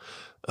people,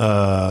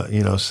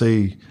 you know,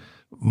 see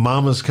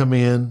mamas come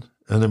in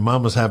and then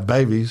mamas have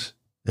babies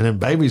and then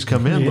babies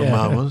come in with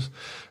mamas.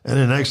 And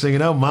then next thing you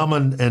know, mama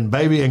and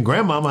baby and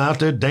grandmama out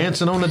there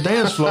dancing on the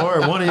dance floor,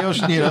 or one of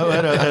your, you know,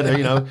 at a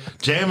you know,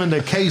 jamming to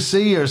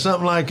KC or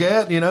something like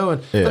that, you know,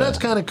 but that's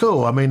kind of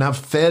cool. I mean, I've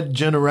fed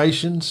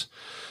generations.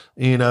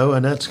 You know,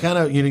 and that's kind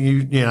of,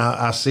 you know,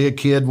 I see a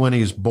kid when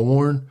he's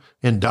born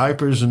in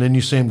diapers and then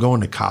you see him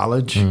going to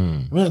college. I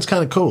mean, it's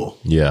kind of cool.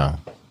 Yeah.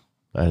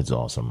 That is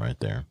awesome right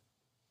there.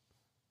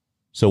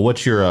 So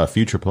what's your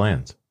future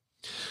plans?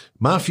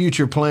 My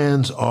future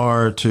plans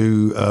are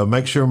to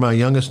make sure my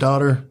youngest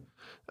daughter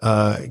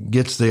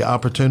gets the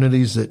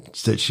opportunities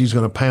that she's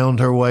going to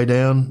pound her way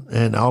down,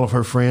 and all of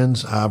her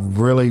friends. I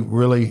really,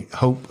 really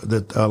hope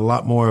that a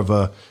lot more of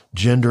a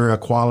gender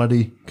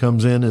equality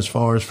comes in as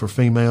far as for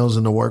females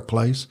in the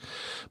workplace.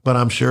 But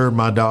I'm sure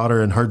my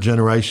daughter and her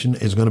generation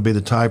is going to be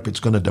the type it's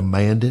going to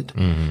demand it.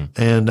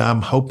 And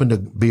I'm hoping to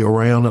be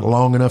around it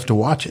long enough to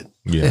watch it.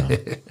 Yeah.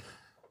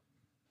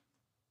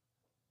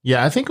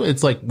 Yeah, I think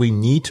it's like we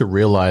need to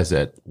realize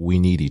that we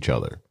need each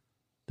other.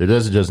 There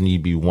doesn't just need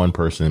to be one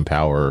person in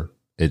power.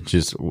 It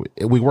just,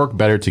 we work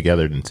better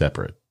together than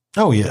separate.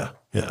 Oh, yeah.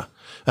 Yeah.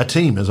 A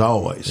team as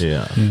always.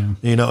 Yeah.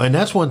 You know, and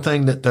that's one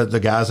thing that the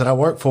guys that I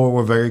work for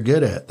were very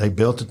good at. They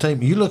built a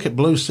team. You look at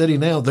Blue City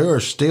now, there are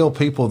still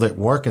people that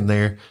work in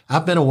there.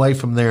 I've been away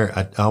from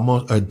there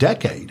almost a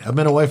decade. I've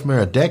been away from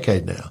there a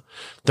decade now.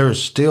 There are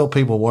still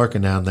people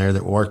working down there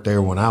that worked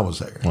there when I was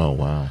there. Oh,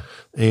 wow.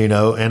 You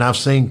know, and I've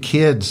seen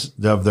kids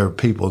of their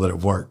people that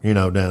have worked, you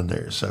know, down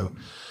there. So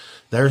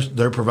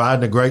they're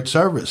providing a great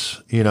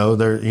service, you know,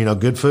 they're, you know,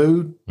 good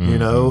food, you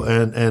know,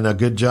 and a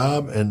good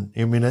job. And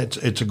I mean,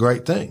 it's a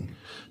great thing.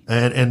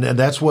 And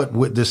that's what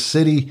with this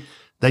city,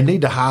 they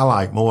need to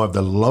highlight more of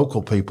the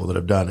local people that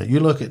have done it. You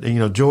look at, you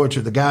know,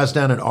 Georgia, the guys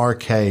down at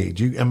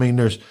Arcade. I mean,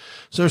 there's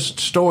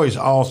stories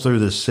all through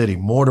this city.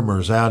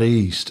 Mortimer's out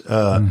east,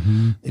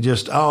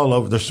 just all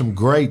over. There's some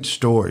great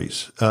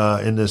stories,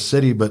 in this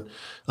city, but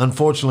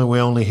unfortunately we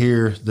only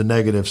hear the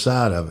negative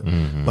side of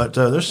it. But,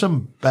 there's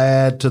some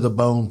bad to the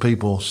bone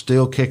people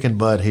still kicking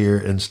butt here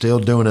and still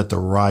doing it the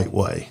right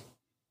way.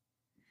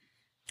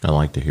 I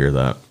like to hear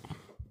that.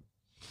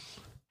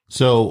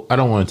 So I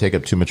don't want to take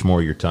up too much more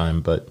of your time,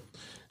 but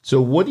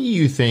so what do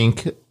you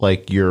think,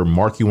 like, your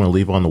mark you want to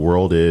leave on the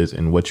world is,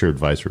 and what's your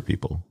advice for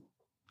people?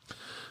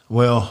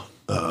 Well,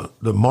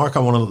 the mark I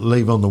want to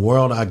leave on the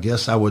world, I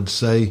guess I would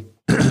say,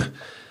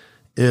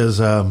 is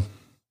my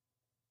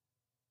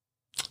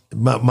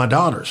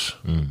daughters.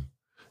 You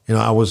know,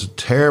 I was a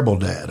terrible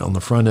dad on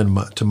the front end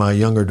to my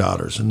younger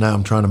daughters, and now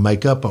I'm trying to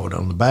make up on it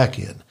on the back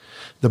end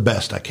the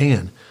best I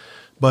can.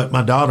 But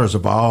my daughters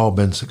have all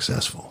been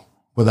successful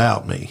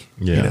without me.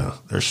 Yeah. You know,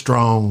 they're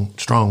strong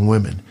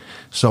women.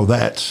 So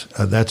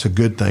that's a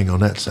good thing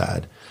on that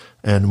side.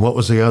 And what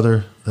was the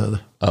other?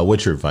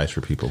 What's your advice for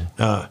people?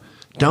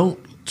 Don't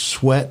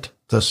sweat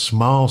the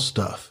small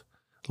stuff.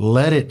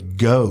 Let it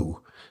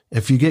go.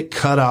 If you get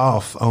cut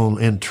off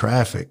in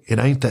traffic, it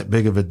ain't that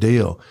big of a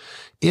deal.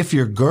 If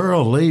your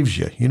girl leaves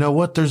you, you know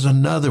what? There's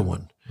another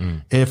one.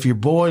 If your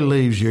boy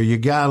leaves you, or your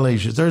guy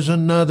leaves you, there's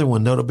another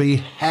one that'll be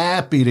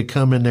happy to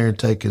come in there and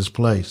take his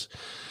place.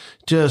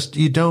 Just,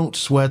 you don't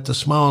sweat the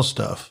small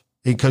stuff,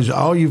 because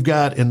all you've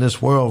got in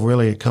this world,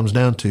 really, it comes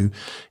down to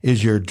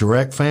is your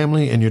direct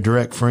family and your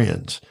direct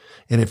friends.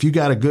 And if you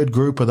got a good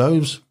group of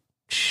those,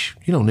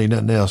 you don't need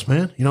nothing else,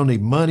 man. You don't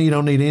need money. You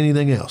don't need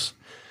anything else.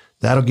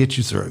 That'll get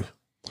you through.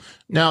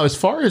 Now, as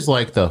far as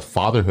like the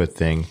fatherhood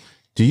thing,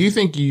 do you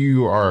think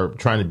you are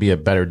trying to be a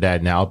better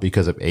dad now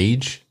because of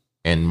age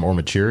and more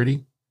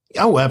maturity?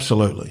 Oh,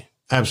 absolutely.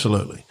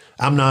 Absolutely.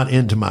 I'm not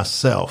into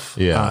myself.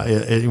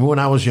 Yeah. When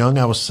I was young,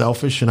 I was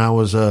selfish, and I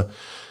was, you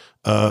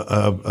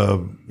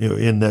know,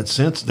 in that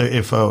sense,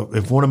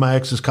 if one of my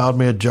exes called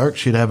me a jerk,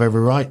 she'd have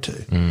every right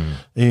to,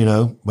 you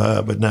know,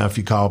 but now if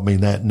you called me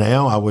that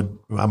now,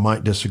 I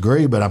might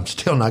disagree, but I'm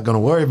still not going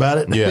to worry about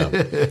it.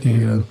 Yeah.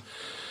 You know,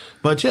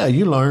 but yeah,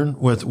 you learn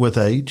with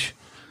age,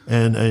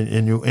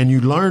 and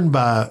you learn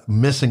by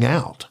missing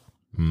out.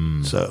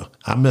 So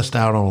I missed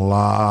out on a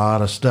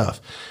lot of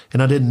stuff,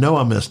 and I didn't know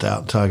I missed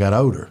out until I got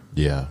older.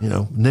 Yeah. You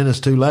know, and then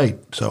it's too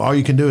late. So all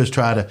you can do is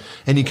try to,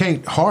 and you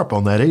can't harp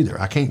on that either.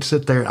 I can't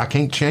sit there. I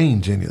can't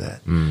change any of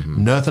that.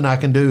 Nothing I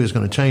can do is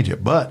going to change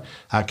it, but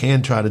I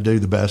can try to do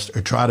the best,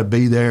 or try to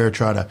be there, or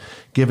try to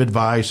give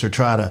advice, or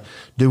try to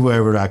do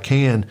whatever I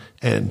can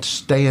and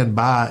stand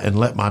by and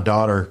let my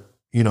daughter,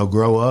 you know,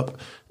 grow up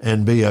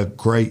and be a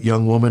great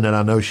young woman that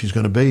I know she's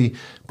going to be,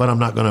 but I'm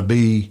not going to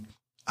be,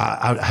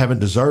 I haven't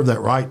deserved that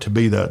right to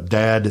be the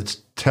dad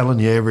that's telling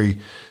you every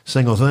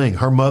single thing.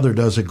 Her mother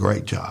does a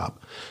great job.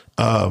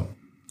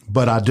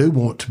 But I do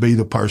want to be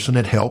the person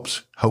that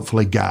helps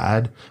hopefully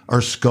guide or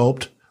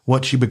sculpt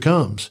what she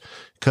becomes.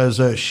 Cause,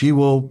 she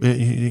will,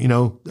 you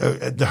know,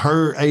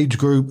 her age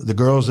group, the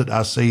girls that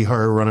I see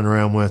her running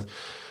around with,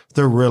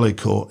 they're really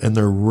cool, and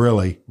they're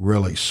really,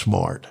 really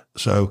smart.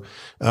 So,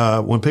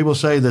 when people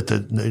say that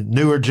the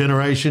newer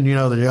generation, you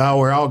know, that,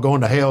 we're all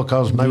going to hell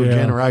cause newer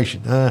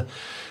generation,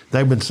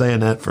 they've been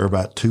saying that for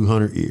about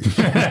 200 years.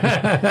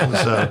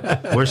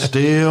 So we're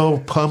still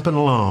pumping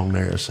along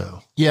there.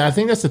 So yeah, I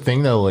think that's the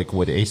thing though. Like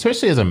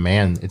especially as a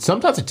man,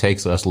 sometimes it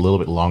takes us a little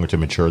bit longer to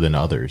mature than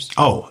others.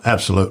 Oh,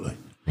 absolutely.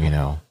 You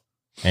know,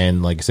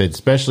 and like I said,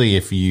 especially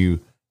if you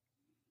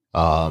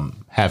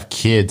have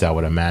kids, I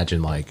would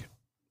imagine like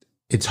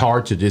it's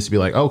hard to just be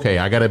like, okay,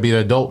 I got to be an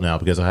adult now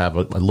because I have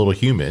a little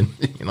human.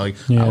 You know, like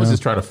I was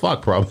just trying to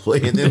fuck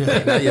probably, and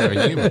then now you have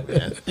a human.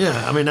 Man.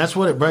 Yeah, I mean that's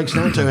what it breaks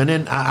down to. And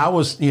then I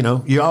was, you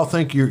know, you all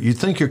think you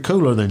think you're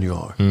cooler than you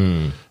are,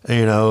 you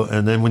know.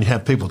 And then when you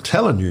have people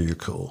telling you you're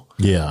cool,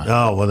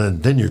 oh well,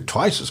 then you're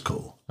twice as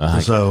cool.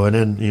 So and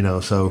then you know,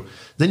 so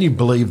then you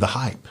believe the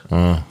hype.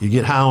 You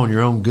get high on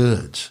your own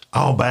goods,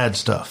 all bad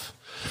stuff.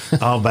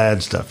 All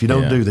bad stuff. You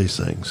don't do these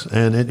things,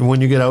 and when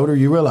you get older,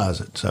 you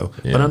realize it. So,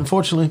 but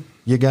unfortunately,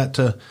 you got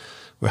to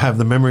have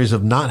the memories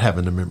of not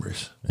having the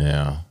memories.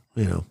 Yeah,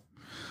 you know.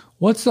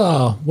 What's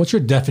your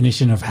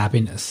definition of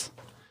happiness?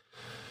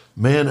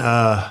 Man,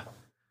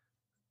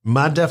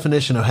 my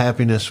definition of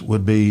happiness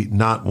would be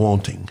not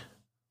wanting.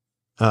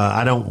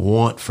 I don't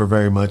want for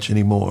very much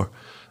anymore.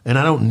 and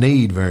I don't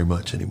need very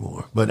much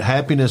anymore. But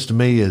happiness to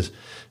me is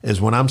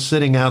when I'm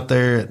sitting out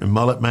there at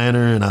Mullet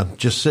Manor and I'm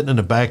just sitting in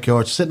the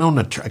backyard, sitting on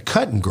the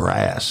cutting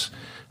grass.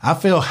 I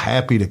feel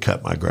happy to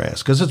cut my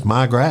grass because it's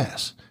my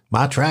grass,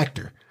 my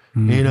tractor.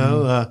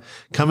 Mm-hmm.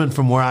 Coming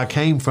from where I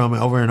came from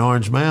over in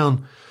Orange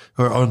Mound,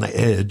 or on the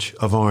edge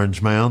of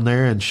Orange Mound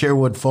there in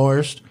Sherwood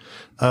Forest,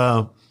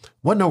 wasn't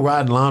no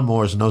riding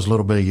lawnmowers in those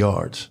little bitty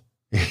yards.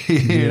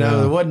 You know,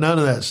 there wasn't none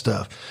of that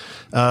stuff.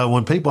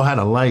 When people had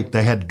a lake,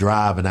 they had to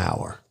drive an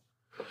hour.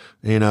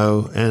 You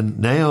know, and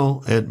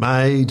now at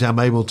my age, I'm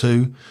able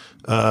to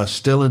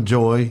still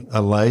enjoy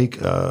a lake,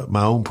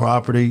 my own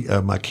property,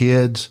 my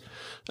kids.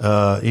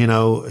 You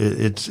know,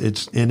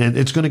 it's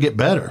going to get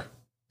better.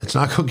 It's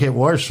not going to get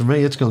worse for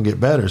me. It's going to get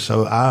better.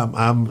 So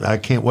I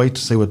can't wait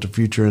to see what the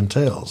future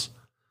entails.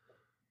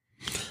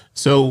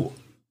 So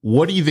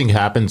what do you think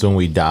happens when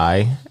we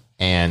die,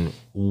 and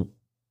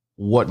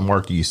what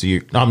mark do you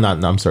see?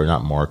 I'm sorry,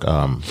 not Mark.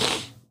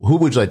 Who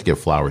would you like to give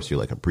flowers to,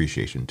 like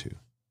appreciation to?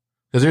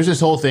 Because there's this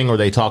whole thing where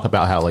they talk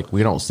about how like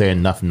we don't say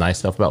enough nice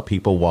stuff about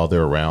people while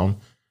they're around.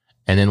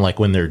 And then like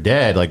when they're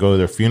dead, like go to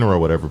their funeral or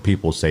whatever,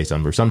 people say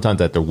something, or sometimes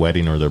at their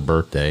wedding or their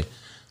birthday.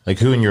 Like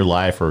who in your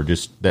life or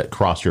just that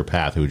crossed your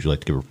path, who would you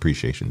like to give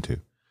appreciation to?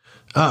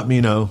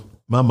 You know,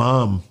 my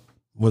mom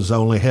was the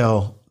only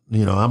hell,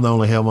 you know, I'm the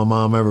only hell my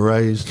mom ever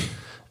raised.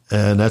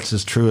 And that's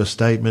his truest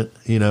statement,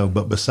 you know,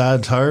 but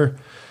besides her,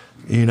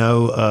 you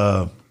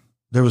know,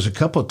 there was a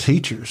couple of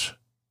teachers,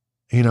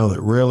 you know,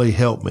 that really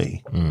helped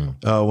me when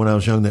I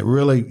was young, that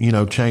really, you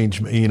know,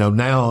 changed me. You know,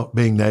 now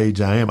being the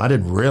age I am, I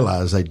didn't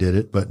realize they did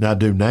it, but I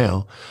do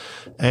now.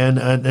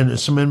 And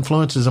some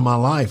influences in my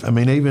life. I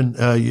mean, even,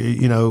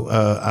 you know,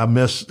 I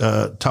miss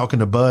talking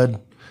to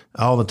Bud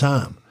all the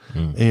time,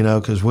 you know,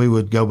 because we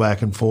would go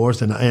back and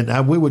forth,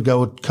 and we would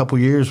go a couple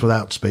years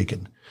without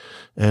speaking.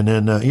 And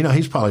then, you know,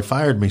 he's probably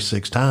fired me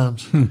 6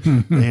 times,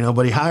 you know,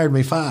 but he hired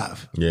me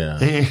 5. Yeah.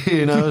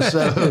 You know,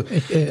 so,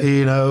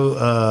 you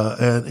know,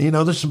 and, you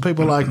know, there's some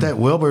people like that.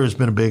 Wilbur has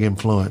been a big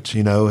influence.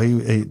 You know,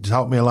 he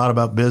taught me a lot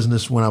about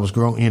business when I was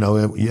growing, you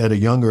know, at a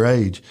younger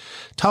age.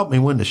 Taught me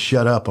when to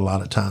shut up a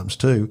lot of times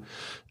too.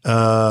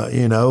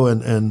 You know,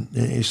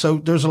 and so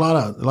there's a lot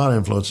of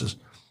influences.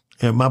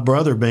 And my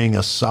brother being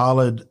a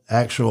solid,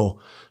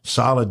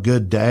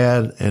 good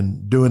dad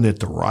and doing it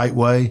the right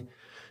way.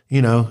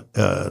 You know,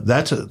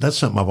 that's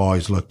something I've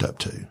always looked up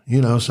to,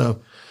 you know,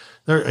 so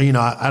there, you know,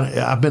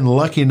 I've been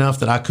lucky enough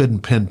that I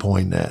couldn't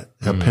pinpoint that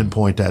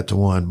to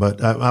one,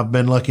 but I've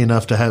been lucky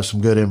enough to have some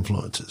good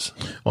influences.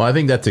 Well, I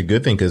think that's a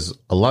good thing because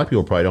a lot of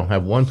people probably don't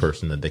have one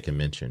person that they can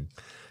mention.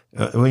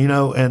 Well, you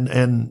know,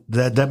 and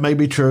that may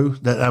be true,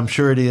 that I'm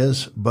sure it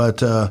is,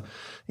 but,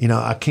 you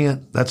know,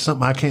 that's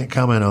something I can't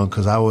comment on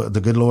because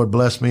the good Lord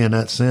blessed me in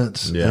that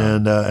sense. Yeah.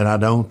 And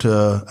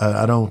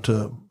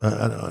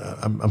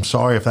I'm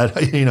sorry if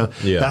that, you know,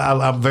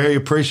 I'm very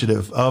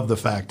appreciative of the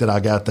fact that I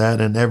got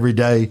that. And every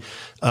day,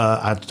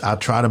 I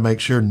try to make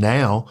sure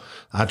now,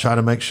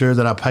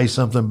 that I pay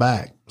something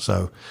back.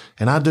 So,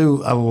 and I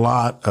do a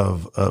lot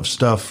of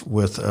stuff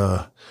with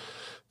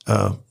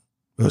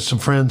some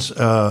friends,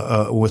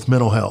 with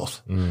mental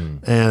health.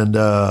 And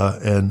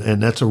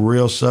that's a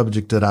real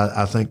subject that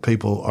I think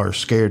people are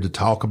scared to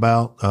talk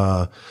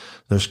about.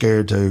 They're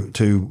scared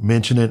to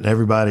mention it, and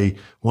everybody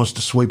wants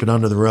to sweep it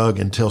under the rug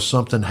until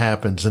something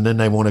happens. And then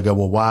they want to go,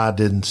 well, why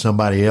didn't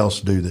somebody else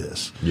do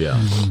this?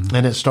 Yeah.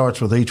 And it starts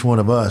with each one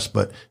of us.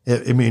 But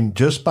I mean,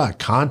 just by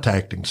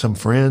contacting some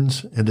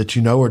friends and that,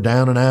 you know, are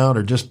down and out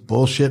or just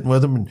bullshitting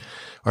with them and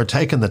are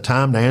taking the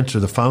time to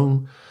answer the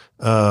phone,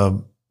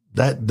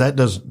 that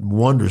does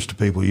wonders to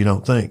people, you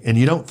don't think. And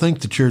you don't think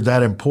that you're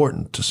that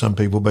important to some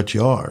people, but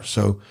you are.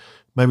 So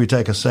maybe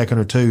take a second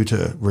or two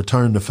to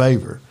return the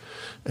favor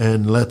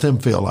and let them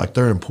feel like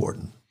they're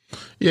important.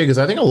 Yeah, because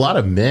I think a lot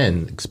of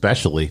men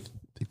especially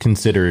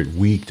consider it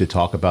weak to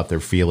talk about their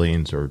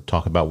feelings or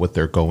talk about what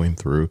they're going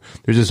through.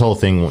 There's this whole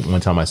thing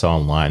one time I saw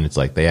online. It's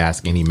like they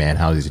ask any man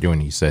how he's doing.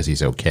 He says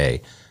he's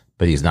okay,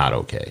 but he's not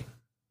okay.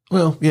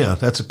 Well, yeah,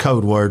 that's a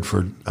code word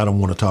for I don't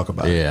want to talk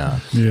about it. Yeah.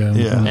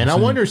 And I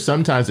wonder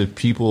sometimes if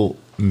people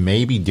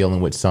may be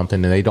dealing with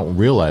something and they don't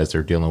realize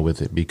they're dealing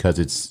with it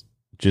because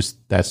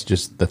that's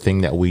just the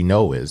thing that we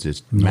know is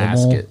just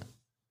mask it.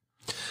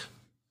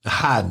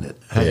 Hiding it.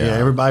 Yeah,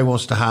 everybody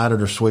wants to hide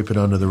it or sweep it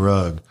under the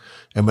rug.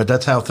 But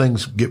that's how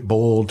things get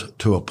boiled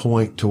to a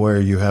point to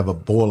where you have a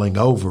boiling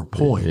over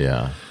point.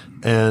 Yeah.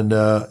 And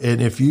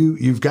if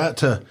you've got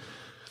to,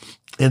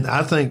 and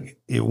I think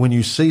when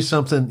you see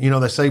something, you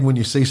know, they say when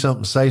you see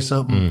something, say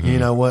something, you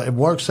know what, it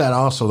works out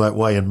also that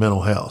way in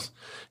mental health.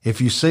 If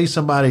you see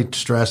somebody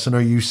stressing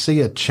or you see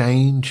a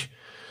change,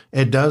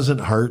 it doesn't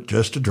hurt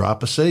just to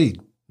drop a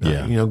seed.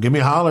 Yeah. You know, give me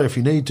a holler if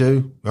you need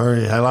to, or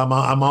hell,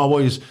 I'm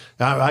always,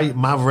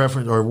 my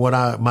reference or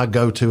my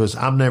go-to is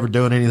I'm never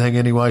doing anything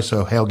anyway.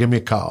 So hell, give me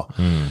a call,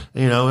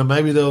 you know, and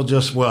maybe they'll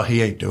just, well,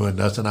 he ain't doing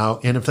nothing.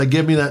 And if they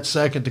give me that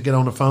second to get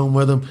on the phone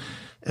with them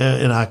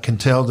and I can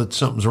tell that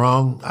something's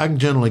wrong, I can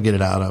generally get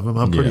it out of them.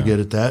 I'm pretty good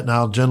at that. And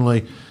I'll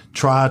generally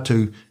try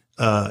to,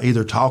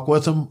 either talk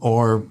with them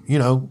or, you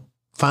know,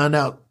 find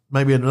out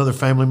maybe another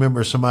family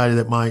member or somebody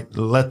that might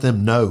let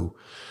them know.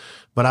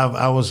 But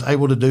I was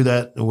able to do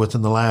that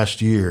within the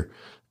last year,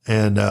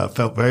 and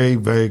felt very,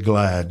 very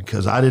glad,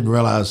 because I didn't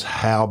realize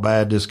how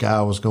bad this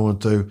guy was going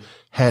through.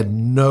 Had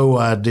no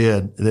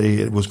idea that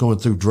he was going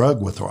through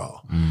drug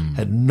withdrawal.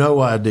 Had no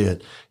idea.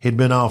 He'd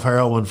been off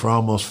heroin for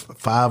almost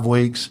 5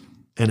 weeks,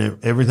 and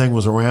everything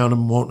was around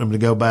him, wanting him to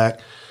go back.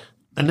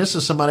 And this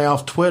is somebody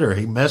off Twitter.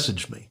 He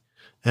messaged me,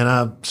 and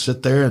I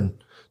sit there and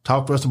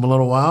talked with him a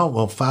little while.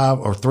 Well,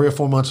 3 or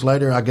 4 months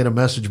later, I get a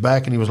message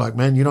back, and he was like,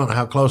 man, you don't know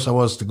how close I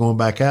was to going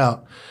back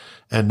out.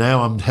 And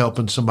now I'm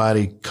helping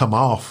somebody come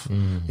off,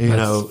 you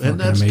know, and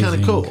that's kind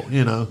of cool,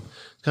 you know,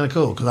 kind of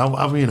cool. Cause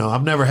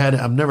I've never had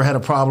a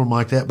problem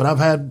like that, but I've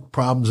had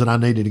problems that I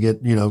needed to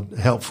get, you know,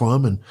 help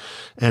from,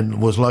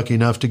 and was lucky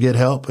enough to get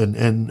help, and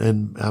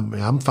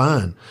I'm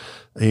fine,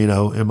 you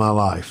know, in my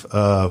life.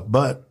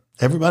 But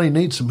everybody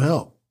needs some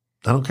help.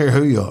 I don't care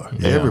who you are,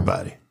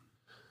 everybody.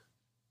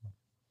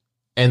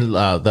 And the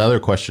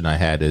other question I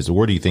had is,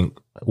 what do you think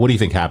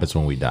happens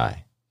when we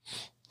die?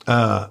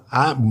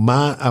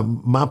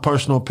 My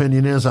personal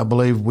opinion is, I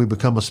believe we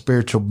become a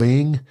spiritual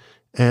being,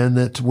 and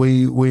that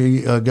we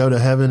go to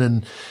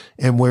heaven,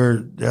 and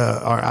we're,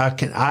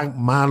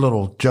 my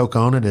little joke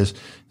on it is,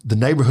 the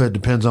neighborhood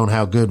depends on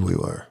how good we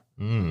were.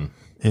 And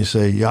you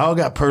say, y'all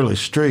got pearly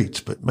streets,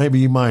 but maybe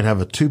you might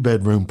have a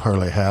 2-bedroom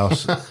pearly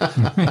house.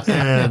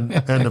 and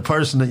the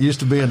person that used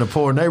to be in the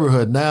poor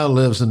neighborhood now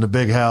lives in the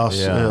big house,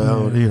 you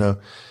know.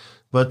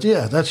 But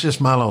yeah, that's just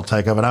my little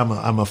take of it.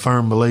 I'm a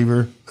firm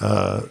believer.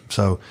 And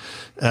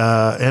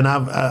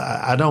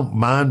I don't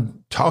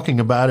mind talking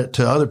about it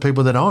to other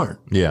people that aren't.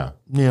 Yeah.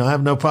 You know, I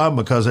have no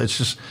problem, because I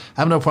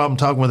have no problem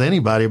talking with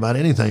anybody about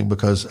anything,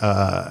 because,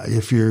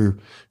 if your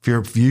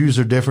views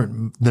are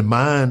different than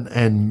mine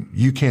and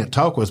you can't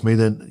talk with me,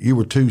 then you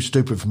were too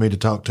stupid for me to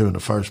talk to in the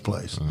first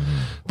place.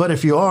 But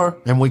if you are,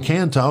 and we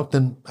can talk,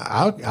 then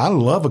I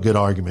love a good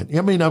argument.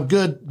 I mean, I'm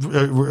good,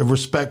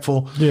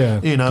 respectful. Yeah.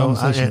 You know,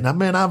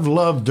 I've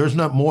loved, there's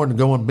nothing more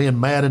than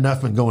being mad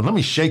enough and going, let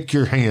me shake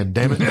your hand,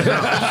 damn it.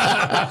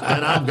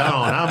 And I'm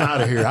gone. I'm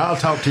out of here. I'll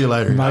talk to you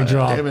later. Mic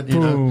drop. Damn it, you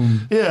know.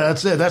 Yeah,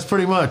 that's it. That's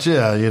pretty much, you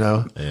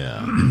know.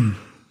 Yeah.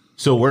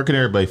 So where can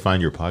everybody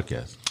find your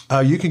podcast?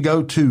 You can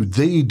go to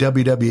the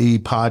WWE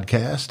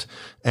podcast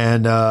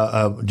and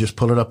just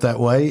pull it up that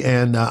way.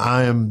 And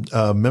I am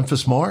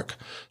Memphis Mark,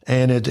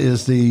 and it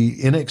is the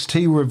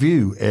NXT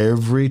review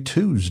every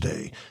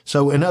Tuesday.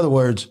 So in other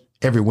words,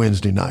 every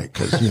Wednesday night.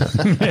 Because, you know.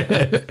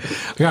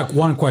 I got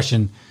one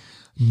question.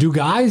 Do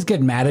guys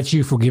get mad at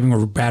you for giving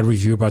a bad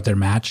review about their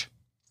match?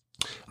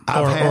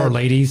 Or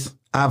ladies?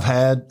 I've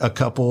had a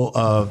couple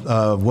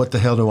of what the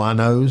hell do I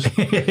knows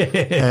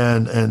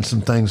and some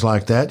things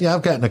like that. Yeah,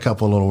 I've gotten a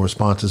couple of little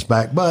responses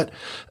back, but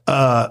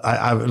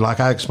like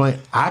I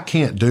explained, I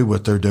can't do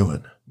what they're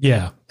doing.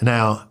 Yeah.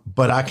 Now,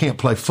 but I can't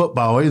play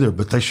football either,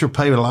 but they sure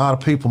pay a lot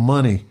of people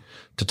money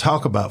to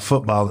talk about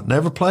football that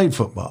never played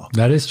football.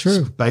 That is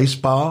true.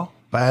 Baseball,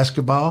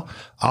 basketball.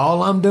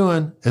 All I'm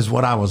doing is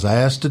what I was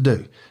asked to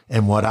do.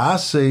 And what I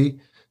see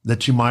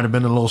that you might have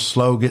been a little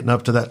slow getting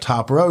up to that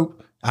top rope,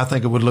 I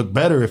think it would look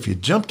better if you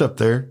jumped up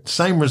there.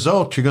 Same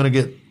result, you're going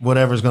to get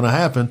whatever's going to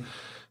happen,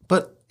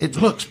 but it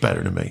looks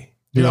better to me.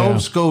 The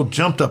old school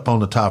jumped up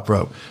on the top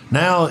rope.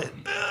 Now,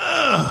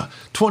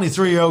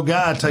 23-year-old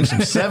guy takes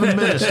him 7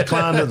 minutes to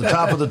climb to the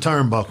top of the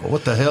turnbuckle.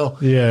 What the hell?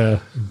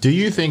 Yeah. Do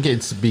you think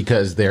it's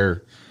because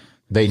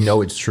they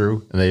know it's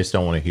true and they just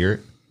don't want to hear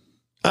it?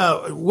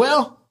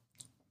 Well,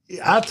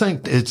 I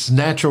think it's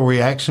natural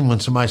reaction when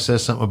somebody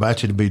says something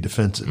about you to be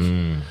defensive.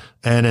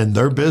 And in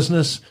their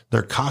business,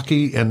 they're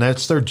cocky, and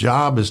that's their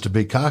job, is to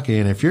be cocky.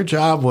 And if your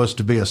job was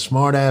to be a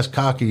smart ass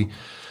cocky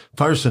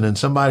person and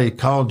somebody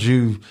called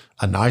you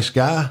a nice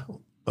guy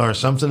or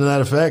something to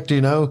that effect,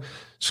 you know,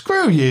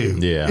 screw you.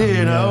 Yeah.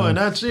 You know, and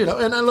that's, you know,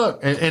 and I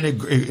look, and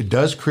it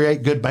does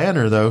create good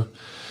banner though.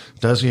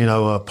 It does, you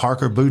know,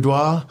 Parker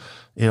Boudoir.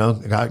 You know,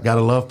 got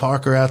to love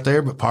Parker out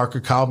there, but Parker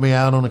called me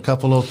out on a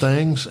couple of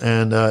things,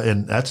 and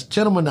that's a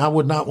gentleman I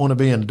would not want to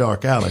be in a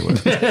dark alley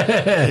with.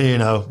 You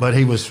know, but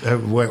he was,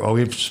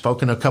 we've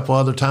spoken a couple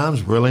other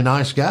times, really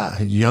nice guy,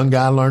 young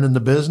guy learning the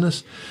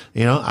business.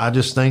 You know, I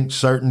just think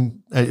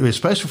certain,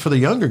 especially for the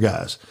younger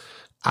guys,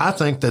 I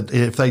think that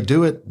if they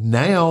do it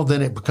now,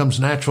 then it becomes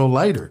natural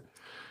later.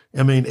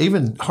 I mean,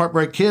 even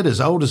Heartbreak Kid,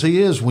 as old as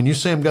he is, when you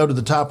see him go to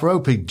the top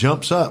rope, he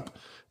jumps up.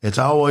 It's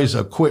always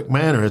a quick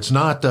manner. It's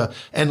not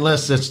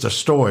unless it's the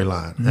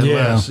storyline.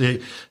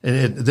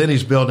 Then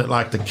he's building it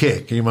like the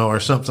kick, you know, or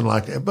something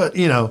like that. But,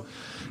 you know,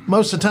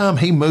 most of the time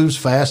he moves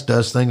fast,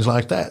 does things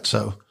like that.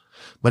 So,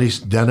 but he's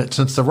done it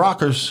since the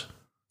Rockers.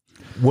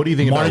 What do you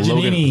think about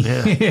Logan?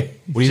 Yeah.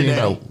 What do you think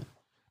about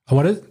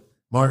What is it?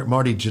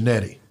 Marty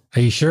Jannetty? Are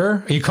you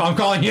sure? I'm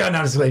calling you out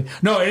now to say,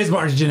 no, it is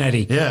Marty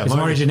Jannetty. Yeah, it's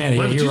Marty Jannetty.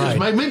 Well, you're you right. just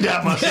made me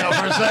doubt myself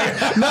for a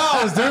second. No,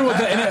 I was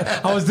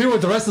doing what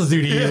the wrestlers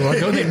do to you.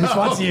 I don't think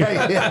response to you.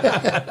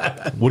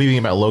 What do you think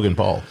about Logan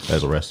Paul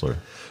as a wrestler?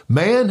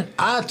 Man,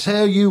 I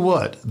tell you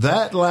what,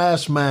 that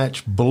last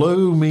match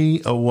blew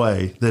me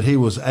away that he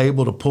was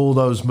able to pull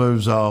those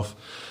moves off.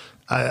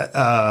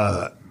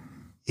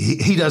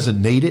 he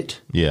doesn't need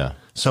it. Yeah.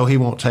 So he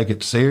won't take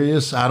it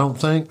serious, I don't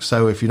think.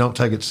 So if you don't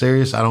take it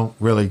serious, I don't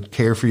really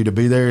care for you to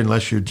be there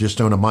unless you're just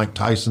doing a Mike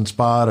Tyson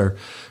spot or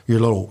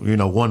your little,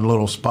 one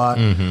little spot.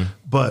 Mm-hmm.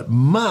 But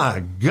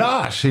my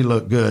gosh, he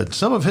looked good.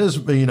 Some of his,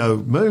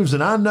 moves,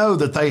 and I know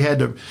that they had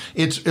to.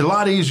 It's a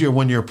lot easier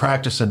when you're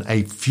practicing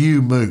a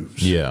few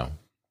moves. Yeah.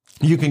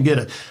 You can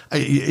get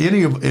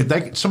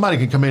somebody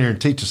can come in here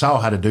and teach us all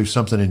how to do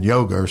something in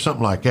yoga or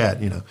something like that,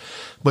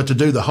 But to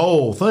do the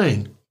whole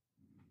thing,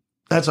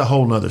 that's a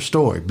whole nother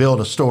story. Build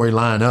a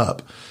storyline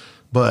up,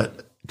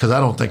 but because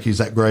I don't think he's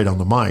that great on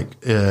the mic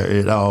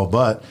at all.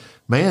 But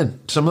man,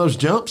 some of those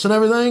jumps and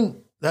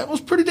everything, that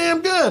was pretty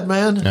damn good,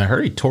 man. And I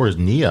heard he tore his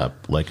knee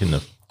up like in the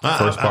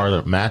first part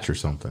of the match or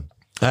something.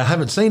 I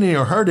haven't seen any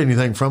or heard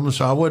anything from him,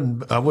 so I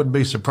wouldn't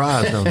be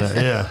surprised on that.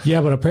 Yeah,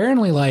 yeah, but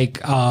apparently,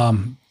 like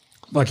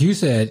you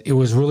said, it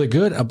was really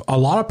good. A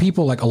lot of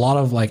people, like a lot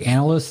of like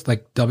analysts,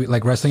 like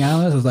wrestling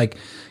analysts, is like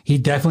he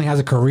definitely has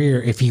a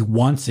career if he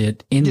wants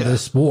it in the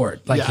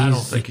sport. Like I don't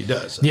think he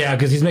does. Yeah,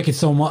 because he's making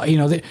so much.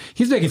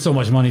 He's making so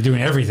much money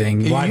doing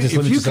everything. Why just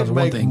limit yourself to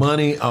one thing? If you could make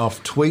money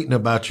off tweeting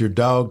about your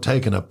dog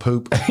taking a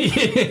poop,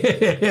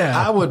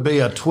 I would be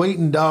a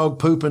tweeting dog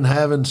pooping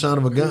having son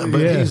of a gun.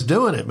 But he's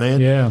doing it,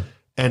 man. Yeah,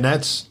 and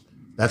that's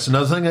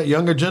another thing that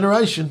younger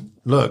generation.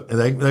 Look,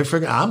 they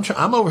figure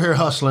I'm over here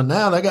hustling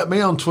now. They got me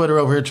on Twitter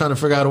over here trying to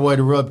figure out a way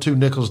to rub two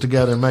nickels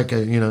together and make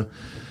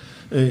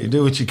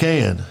do what you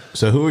can.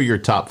 So who are your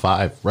top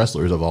 5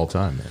 wrestlers of all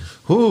time, man?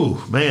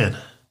 Ooh, man.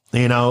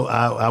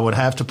 I would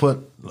have to put,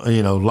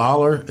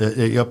 Lawler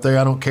up there.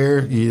 I don't care.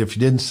 If you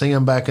didn't see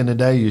him back in the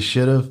day, you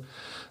should have.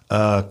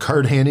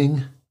 Kurt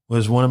Hennig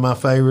was one of my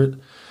favorite.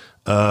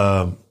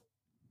 You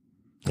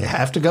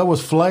have to go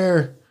with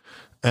Flair.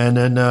 And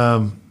then,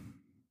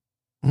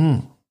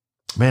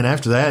 man,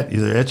 after that,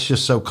 it's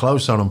just so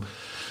close on him.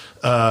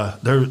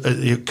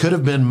 It could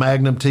have been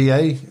Magnum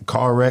TA.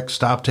 Car wreck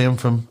stopped him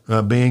from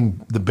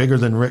being the bigger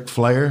than Ric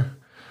Flair.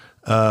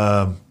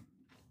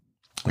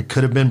 It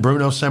could have been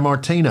Bruno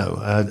Sammartino.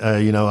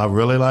 I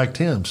really liked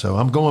him. So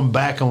I'm going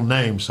back on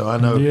names. So I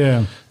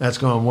know that's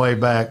going way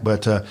back.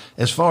 But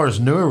as far as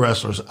newer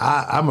wrestlers,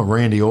 I'm a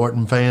Randy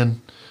Orton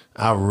fan.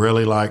 I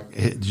really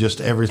like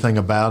just everything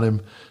about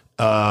him.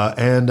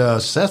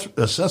 And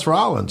Seth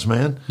Rollins,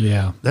 man.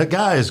 Yeah. That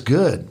guy is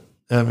good.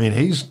 I mean,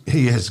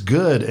 he is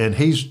good, and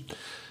he's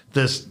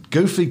this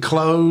goofy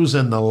clothes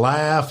and the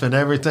laugh and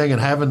everything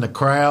and having the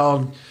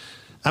crowd.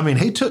 I mean,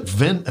 he took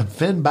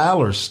Finn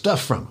Balor's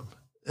stuff from him.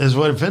 Is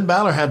what Finn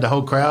Balor had the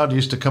whole crowd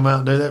used to come out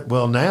and do that.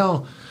 Well,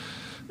 now,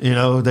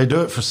 they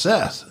do it for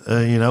Seth.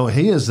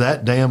 He is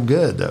that damn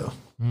good, though.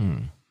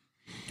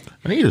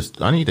 I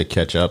need to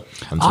catch up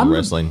on some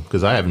wrestling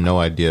because I have no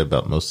idea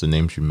about most of the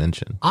names you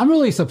mentioned. I'm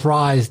really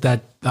surprised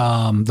that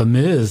The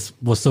Miz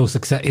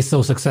is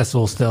so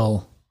successful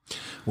still.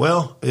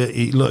 Well,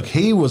 look,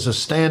 he was a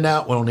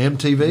standout on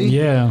MTV.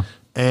 Yeah.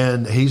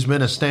 And he's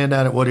been a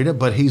standout at what he did,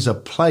 but he's a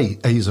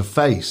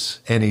face,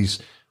 and he's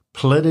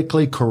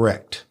politically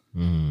correct.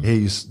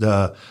 He's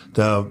the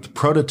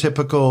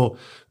prototypical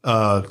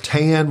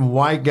tan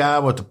white guy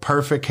with the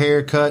perfect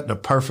haircut and a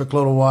perfect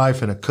little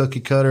wife and a cookie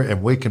cutter,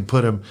 and we can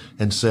put him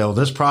and sell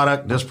this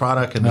product, and this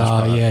product.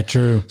 Oh, yeah,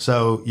 true.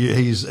 So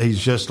he's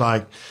just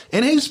like,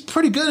 and he's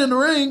pretty good in the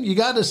ring. You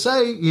got to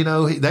say, he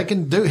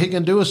can do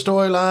a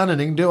storyline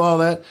and he can do all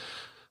that,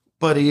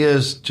 but he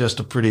is just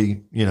a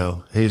pretty,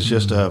 he's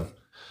just a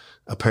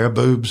pair of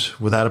boobs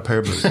without a pair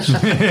of boobs.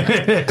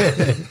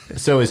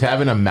 So is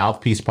having a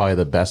mouthpiece probably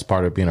the best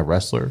part of being a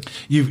wrestler?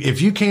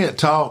 If you can't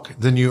talk,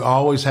 then you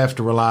always have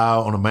to rely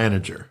on a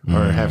manager or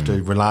have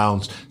to rely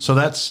on. So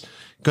that's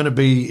going to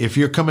be, if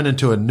you're coming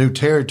into a new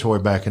territory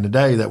back in the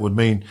day, that would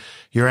mean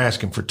you're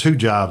asking for 2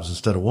 jobs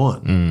instead of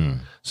 1.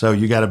 So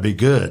you got to be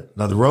good.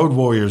 Now, the Road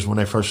Warriors, when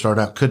they first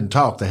started out, couldn't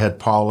talk. They had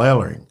Paul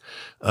Ellering,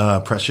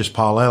 Precious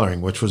Paul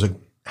Ellering, which was a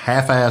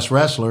half-ass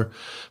wrestler,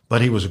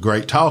 but he was a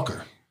great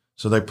talker.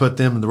 So they put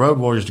them and the Road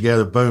Warriors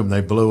together. Boom,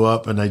 they blew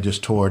up and they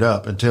just tore it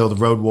up until the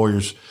Road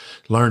Warriors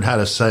learned how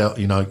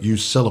to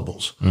use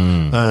syllables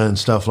and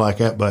stuff like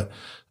that. But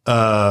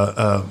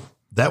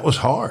that was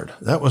hard.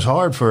 That was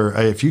hard for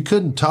if you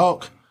couldn't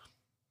talk.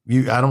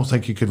 I don't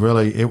think you could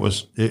really. It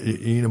was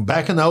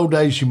back in the old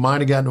days, you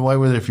might have gotten away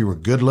with it if you were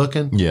good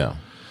looking. Yeah.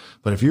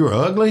 But if you were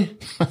ugly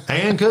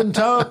and couldn't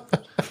talk,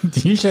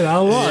 you should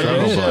have luck.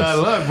 You should have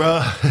luck,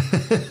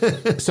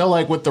 bro. So,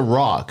 like with The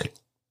Rock.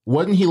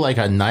 Wasn't he like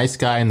a nice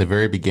guy in the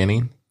very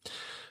beginning?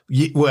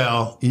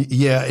 Well,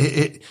 yeah.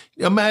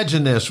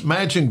 Imagine this.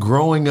 Imagine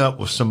growing up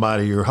with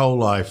somebody your whole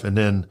life, and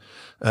then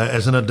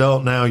as an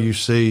adult now you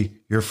see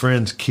your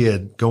friend's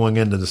kid going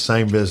into the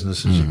same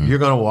business as you. You're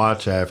going to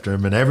watch after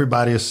him, and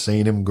everybody has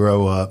seen him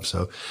grow up.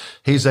 So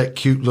he's that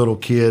cute little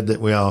kid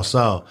that we all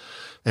saw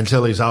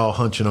until he's all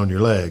hunching on your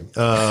leg.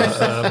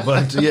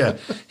 But yeah,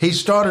 he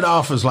started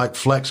off as like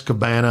Flex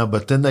Cabana,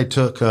 but then they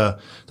took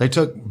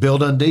Bill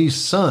Dundee's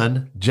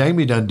son,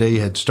 Jamie Dundee,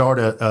 had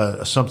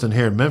started something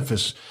here in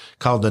Memphis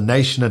called the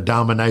Nation of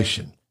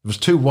Domination. It was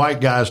 2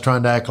 white guys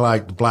trying to act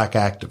like black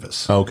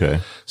activists. Okay.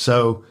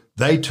 So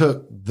they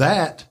took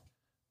that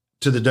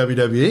to the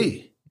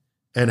WWE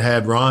and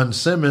had Ron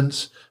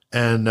Simmons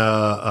and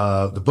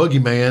the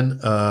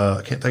Boogeyman,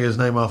 I can't think of his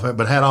name off it,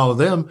 but had all of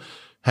them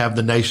have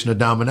the Nation of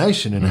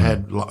Domination and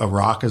had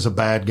Rock as a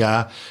bad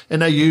guy.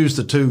 And they used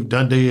the two,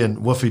 Dundee and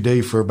Wolfie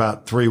D, for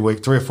about 3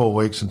 or 4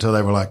 weeks until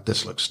they were like,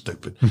 this looks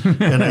stupid.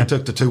 And they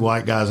took the two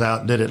white guys out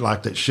and did it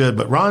like they should.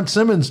 But Ron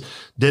Simmons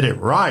did it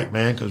right,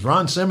 man, because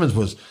Ron Simmons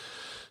was,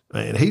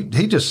 man,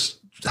 he just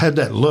had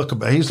that look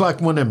about. He's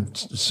like one of them,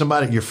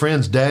 somebody, your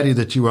friend's daddy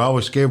that you were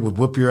always scared would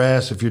whoop your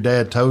ass if your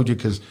dad told you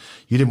because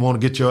you didn't want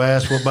to get your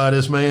ass whooped by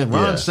this man.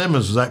 Ron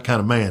Simmons was that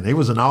kind of man. He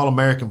was an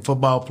All-American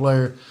football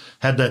player,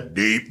 had that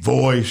deep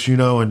voice, you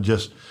know, and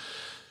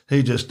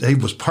he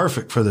was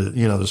perfect for the,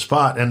 you know, the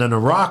spot. And then The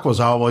Rock was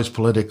always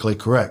politically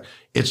correct.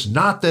 It's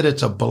not that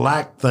it's a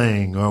black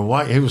thing or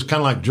white. He was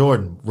kind of like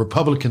Jordan.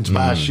 Republicans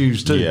buy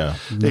shoes too. Yeah.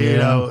 You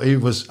know, he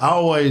was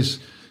always,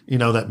 you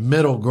know, that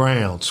middle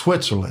ground,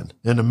 Switzerland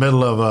in the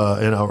middle of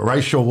a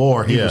racial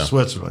war. He was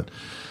Switzerland.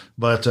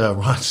 But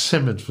Ron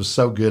Simmons was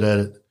so good at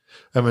it.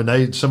 I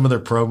mean, some of their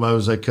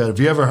promos they cut.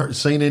 Have you ever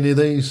seen any of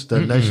these?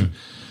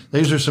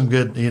 These are some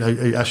good, you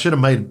know, I should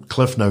have made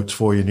cliff notes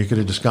for you and you could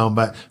have just gone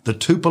back. The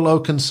Tupelo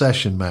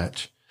concession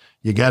match.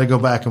 You got to go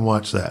back and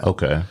watch that.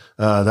 Okay.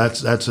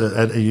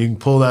 You can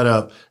pull that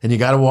up and you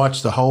got to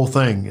watch the whole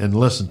thing and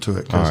listen to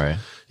it. All right.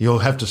 You'll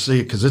have to see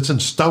it because it's in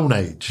Stone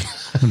Age.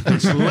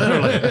 It's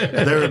literally,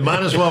 they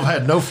might as well have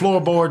had no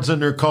floorboards in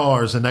their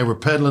cars and they were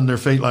pedaling their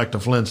feet like the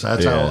Flintstones.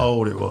 That's how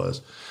old it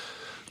was.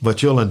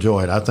 But you'll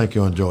enjoy it. I think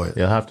you'll enjoy it.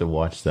 You'll have to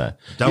watch that.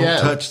 Don't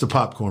touch the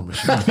popcorn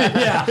machine.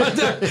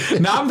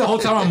 Now the whole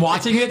time I'm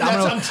watching it,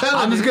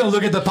 I'm just going to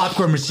look at the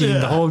popcorn machine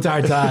the whole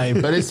entire time.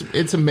 But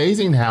it's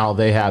amazing how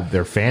they have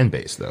their fan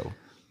base, though.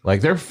 Like,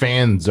 their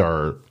fans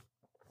are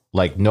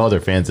like no other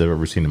fans I've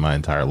ever seen in my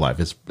entire life.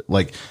 It's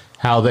like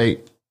how they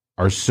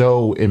are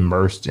so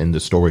immersed in the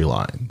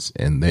storylines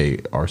and they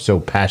are so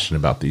passionate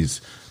about these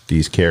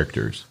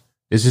characters.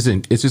 It's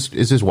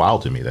just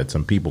wild to me that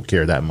some people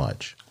care that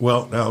much.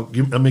 Well, now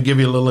let me give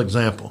you a little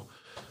example.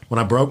 When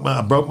I broke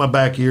my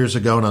back years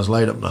ago and I was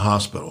laid up in the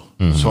hospital,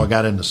 so I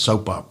got into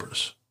soap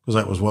operas because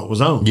that was what was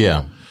on.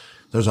 Yeah,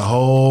 there's a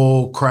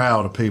whole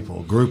crowd of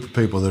people, group of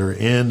people that are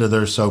into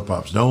their soap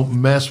operas.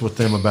 Don't mess with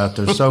them about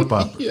their soap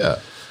operas. Yeah.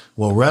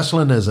 Well,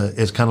 wrestling is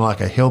kind of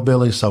like a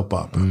hillbilly soap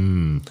opera.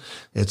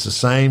 It's the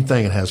same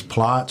thing. It has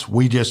plots.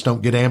 We just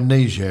don't get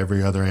amnesia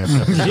every other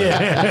episode.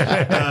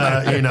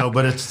 You know,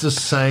 but it's the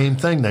same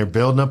thing. They're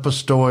building up a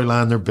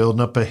storyline. They're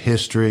building up a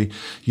history.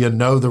 You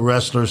know the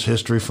wrestler's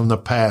history from the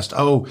past.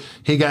 Oh,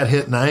 he got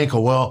hit in the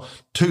ankle. Well,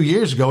 2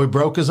 years ago, he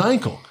broke his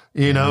ankle.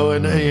 You know,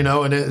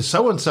 and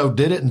so-and-so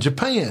did it in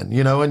Japan,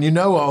 you know, and you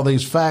know all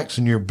these facts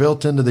and you're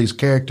built into these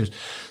characters.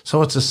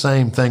 So it's the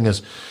same thing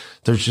as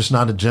there's just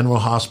not a General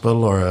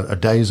Hospital or a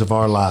Days of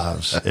Our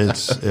Lives.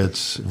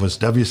 It was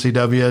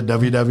WCW,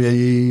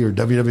 WWE, or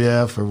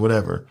WWF or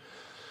whatever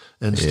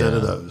instead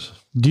of those.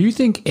 Do you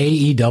think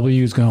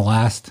AEW is going to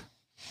last?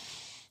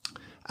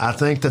 I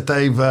think that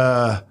they've,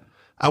 I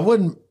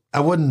wouldn't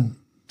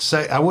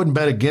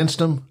bet against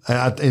them.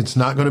 It's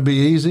not going to be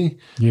easy,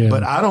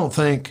 but I don't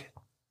think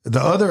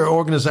the other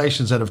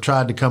organizations that have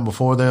tried to come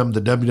before them, the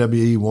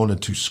WWE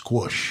wanted to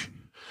squish.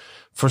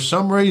 For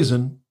some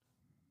reason,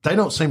 they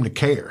don't seem to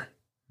care.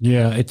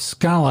 Yeah, it's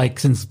kind of like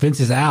since Vince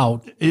is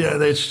out.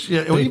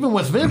 Even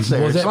with Vince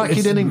there, it's like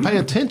he didn't even pay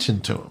attention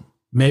to him.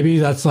 Maybe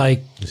that's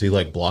like. Is he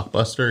like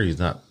Blockbuster? He's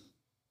not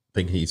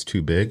thinking he's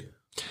too big?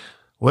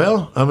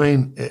 Well, I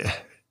mean,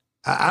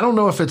 I don't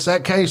know if it's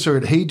that case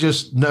or he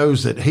just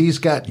knows that he's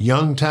got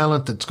young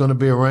talent that's going to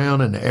be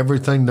around and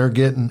everything they're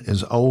getting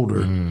is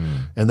older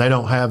and they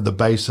don't have the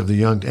base of the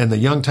young. And the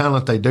young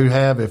talent they do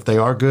have, if they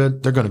are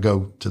good, they're going to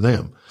go to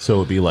them. So it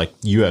would be like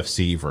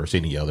UFC versus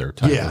any other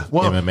type of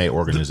MMA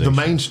organization.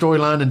 The main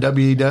storyline in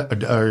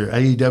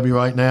AEW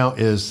right now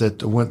is that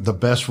the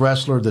best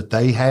wrestler that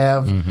they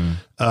have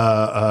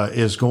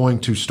is going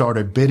to start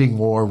a bidding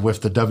war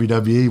with the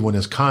WWE when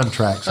his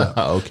contract's up.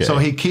 Okay. So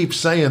he keeps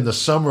saying the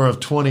summer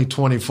of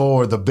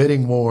 2024, the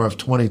bidding war of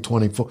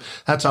 2024.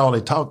 That's all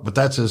he talked, but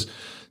that's his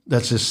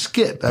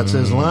skit. That's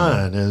his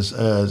line is,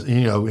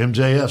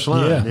 MJF's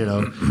line,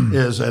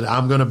 is that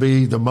I'm going to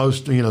be the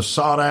most,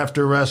 sought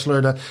after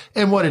wrestler.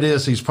 And what it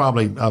is, he's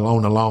probably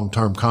on a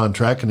long-term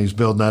contract and he's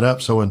building that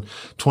up. So in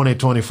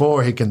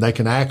 2024, they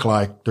can act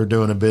like they're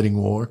doing a bidding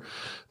war.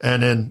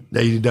 And then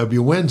AEW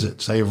wins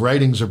it. Say if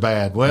ratings are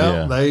bad.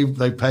 Well,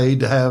 they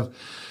paid to have,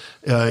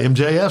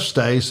 MJF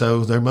stay.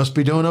 So they must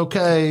be doing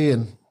okay.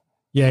 And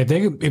if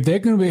they're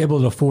going to be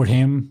able to afford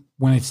him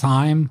when it's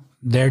time,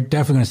 they're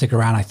definitely going to stick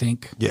around, I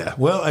think. Yeah.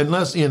 Well,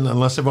 unless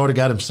they've already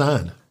got him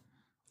signed.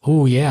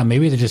 Oh, yeah.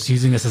 Maybe they're just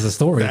using this as a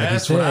story.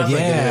 That's what I think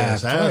it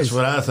is. That's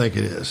what I think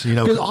it is.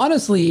 Because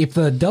honestly, if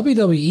the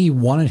WWE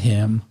wanted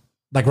him,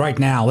 like right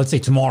now, let's say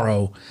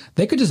tomorrow,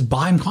 they could just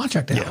buy him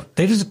contract out. Yeah.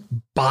 They just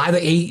buy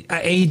the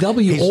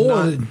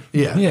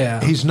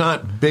AEW He's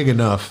not big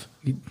enough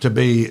to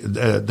be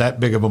that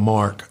big of a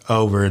mark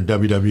over in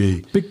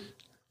WWE.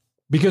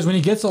 Because when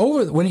he gets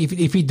over,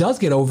 if he does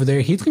get over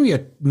there, he's going to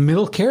be a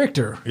middle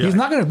character. Yeah. He's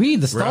not going to be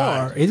the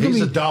star. Right.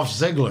 He's a Dolph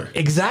Ziggler.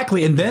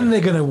 Exactly. And then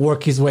they're going to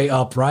work his way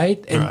up,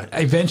 right? And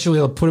eventually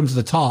they'll put him to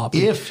the top.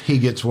 If he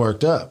gets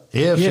worked up.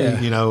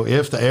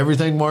 If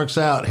everything works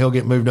out, he'll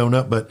get moved on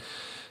up. But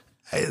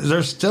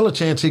there's still a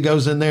chance he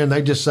goes in there and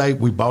they just say,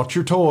 we bought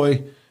your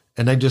toy,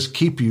 and they just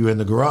keep you in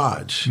the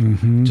garage.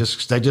 Mm-hmm.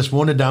 They just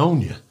wanted to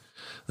own you.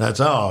 That's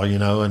all,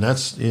 and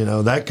that's,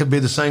 that could be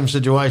the same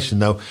situation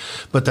though.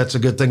 But that's a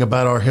good thing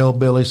about our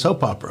hillbilly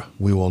soap opera.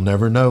 We will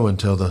never know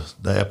until the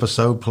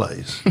episode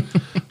plays.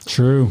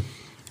 True.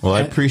 Well,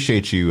 I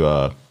appreciate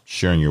you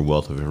sharing your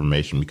wealth of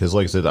information because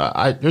like I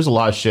said, there's a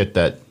lot of shit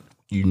that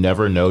you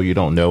never know, you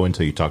don't know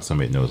until you talk to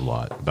somebody that knows a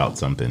lot about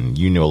something.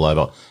 You know a lot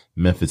about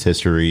Memphis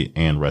history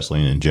and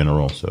wrestling in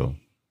general. So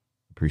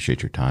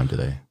appreciate your time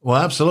today. Well,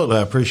 absolutely.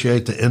 I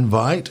appreciate the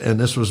invite, and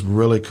this was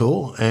really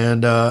cool.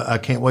 And I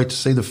can't wait to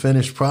see the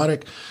finished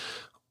product,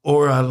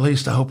 or at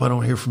least I hope I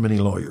don't hear from any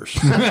lawyers.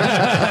 All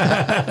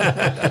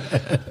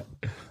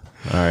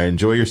right.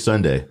 Enjoy your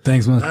Sunday.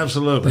 Thanks, man.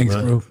 Absolutely. Thanks,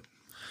 man. bro.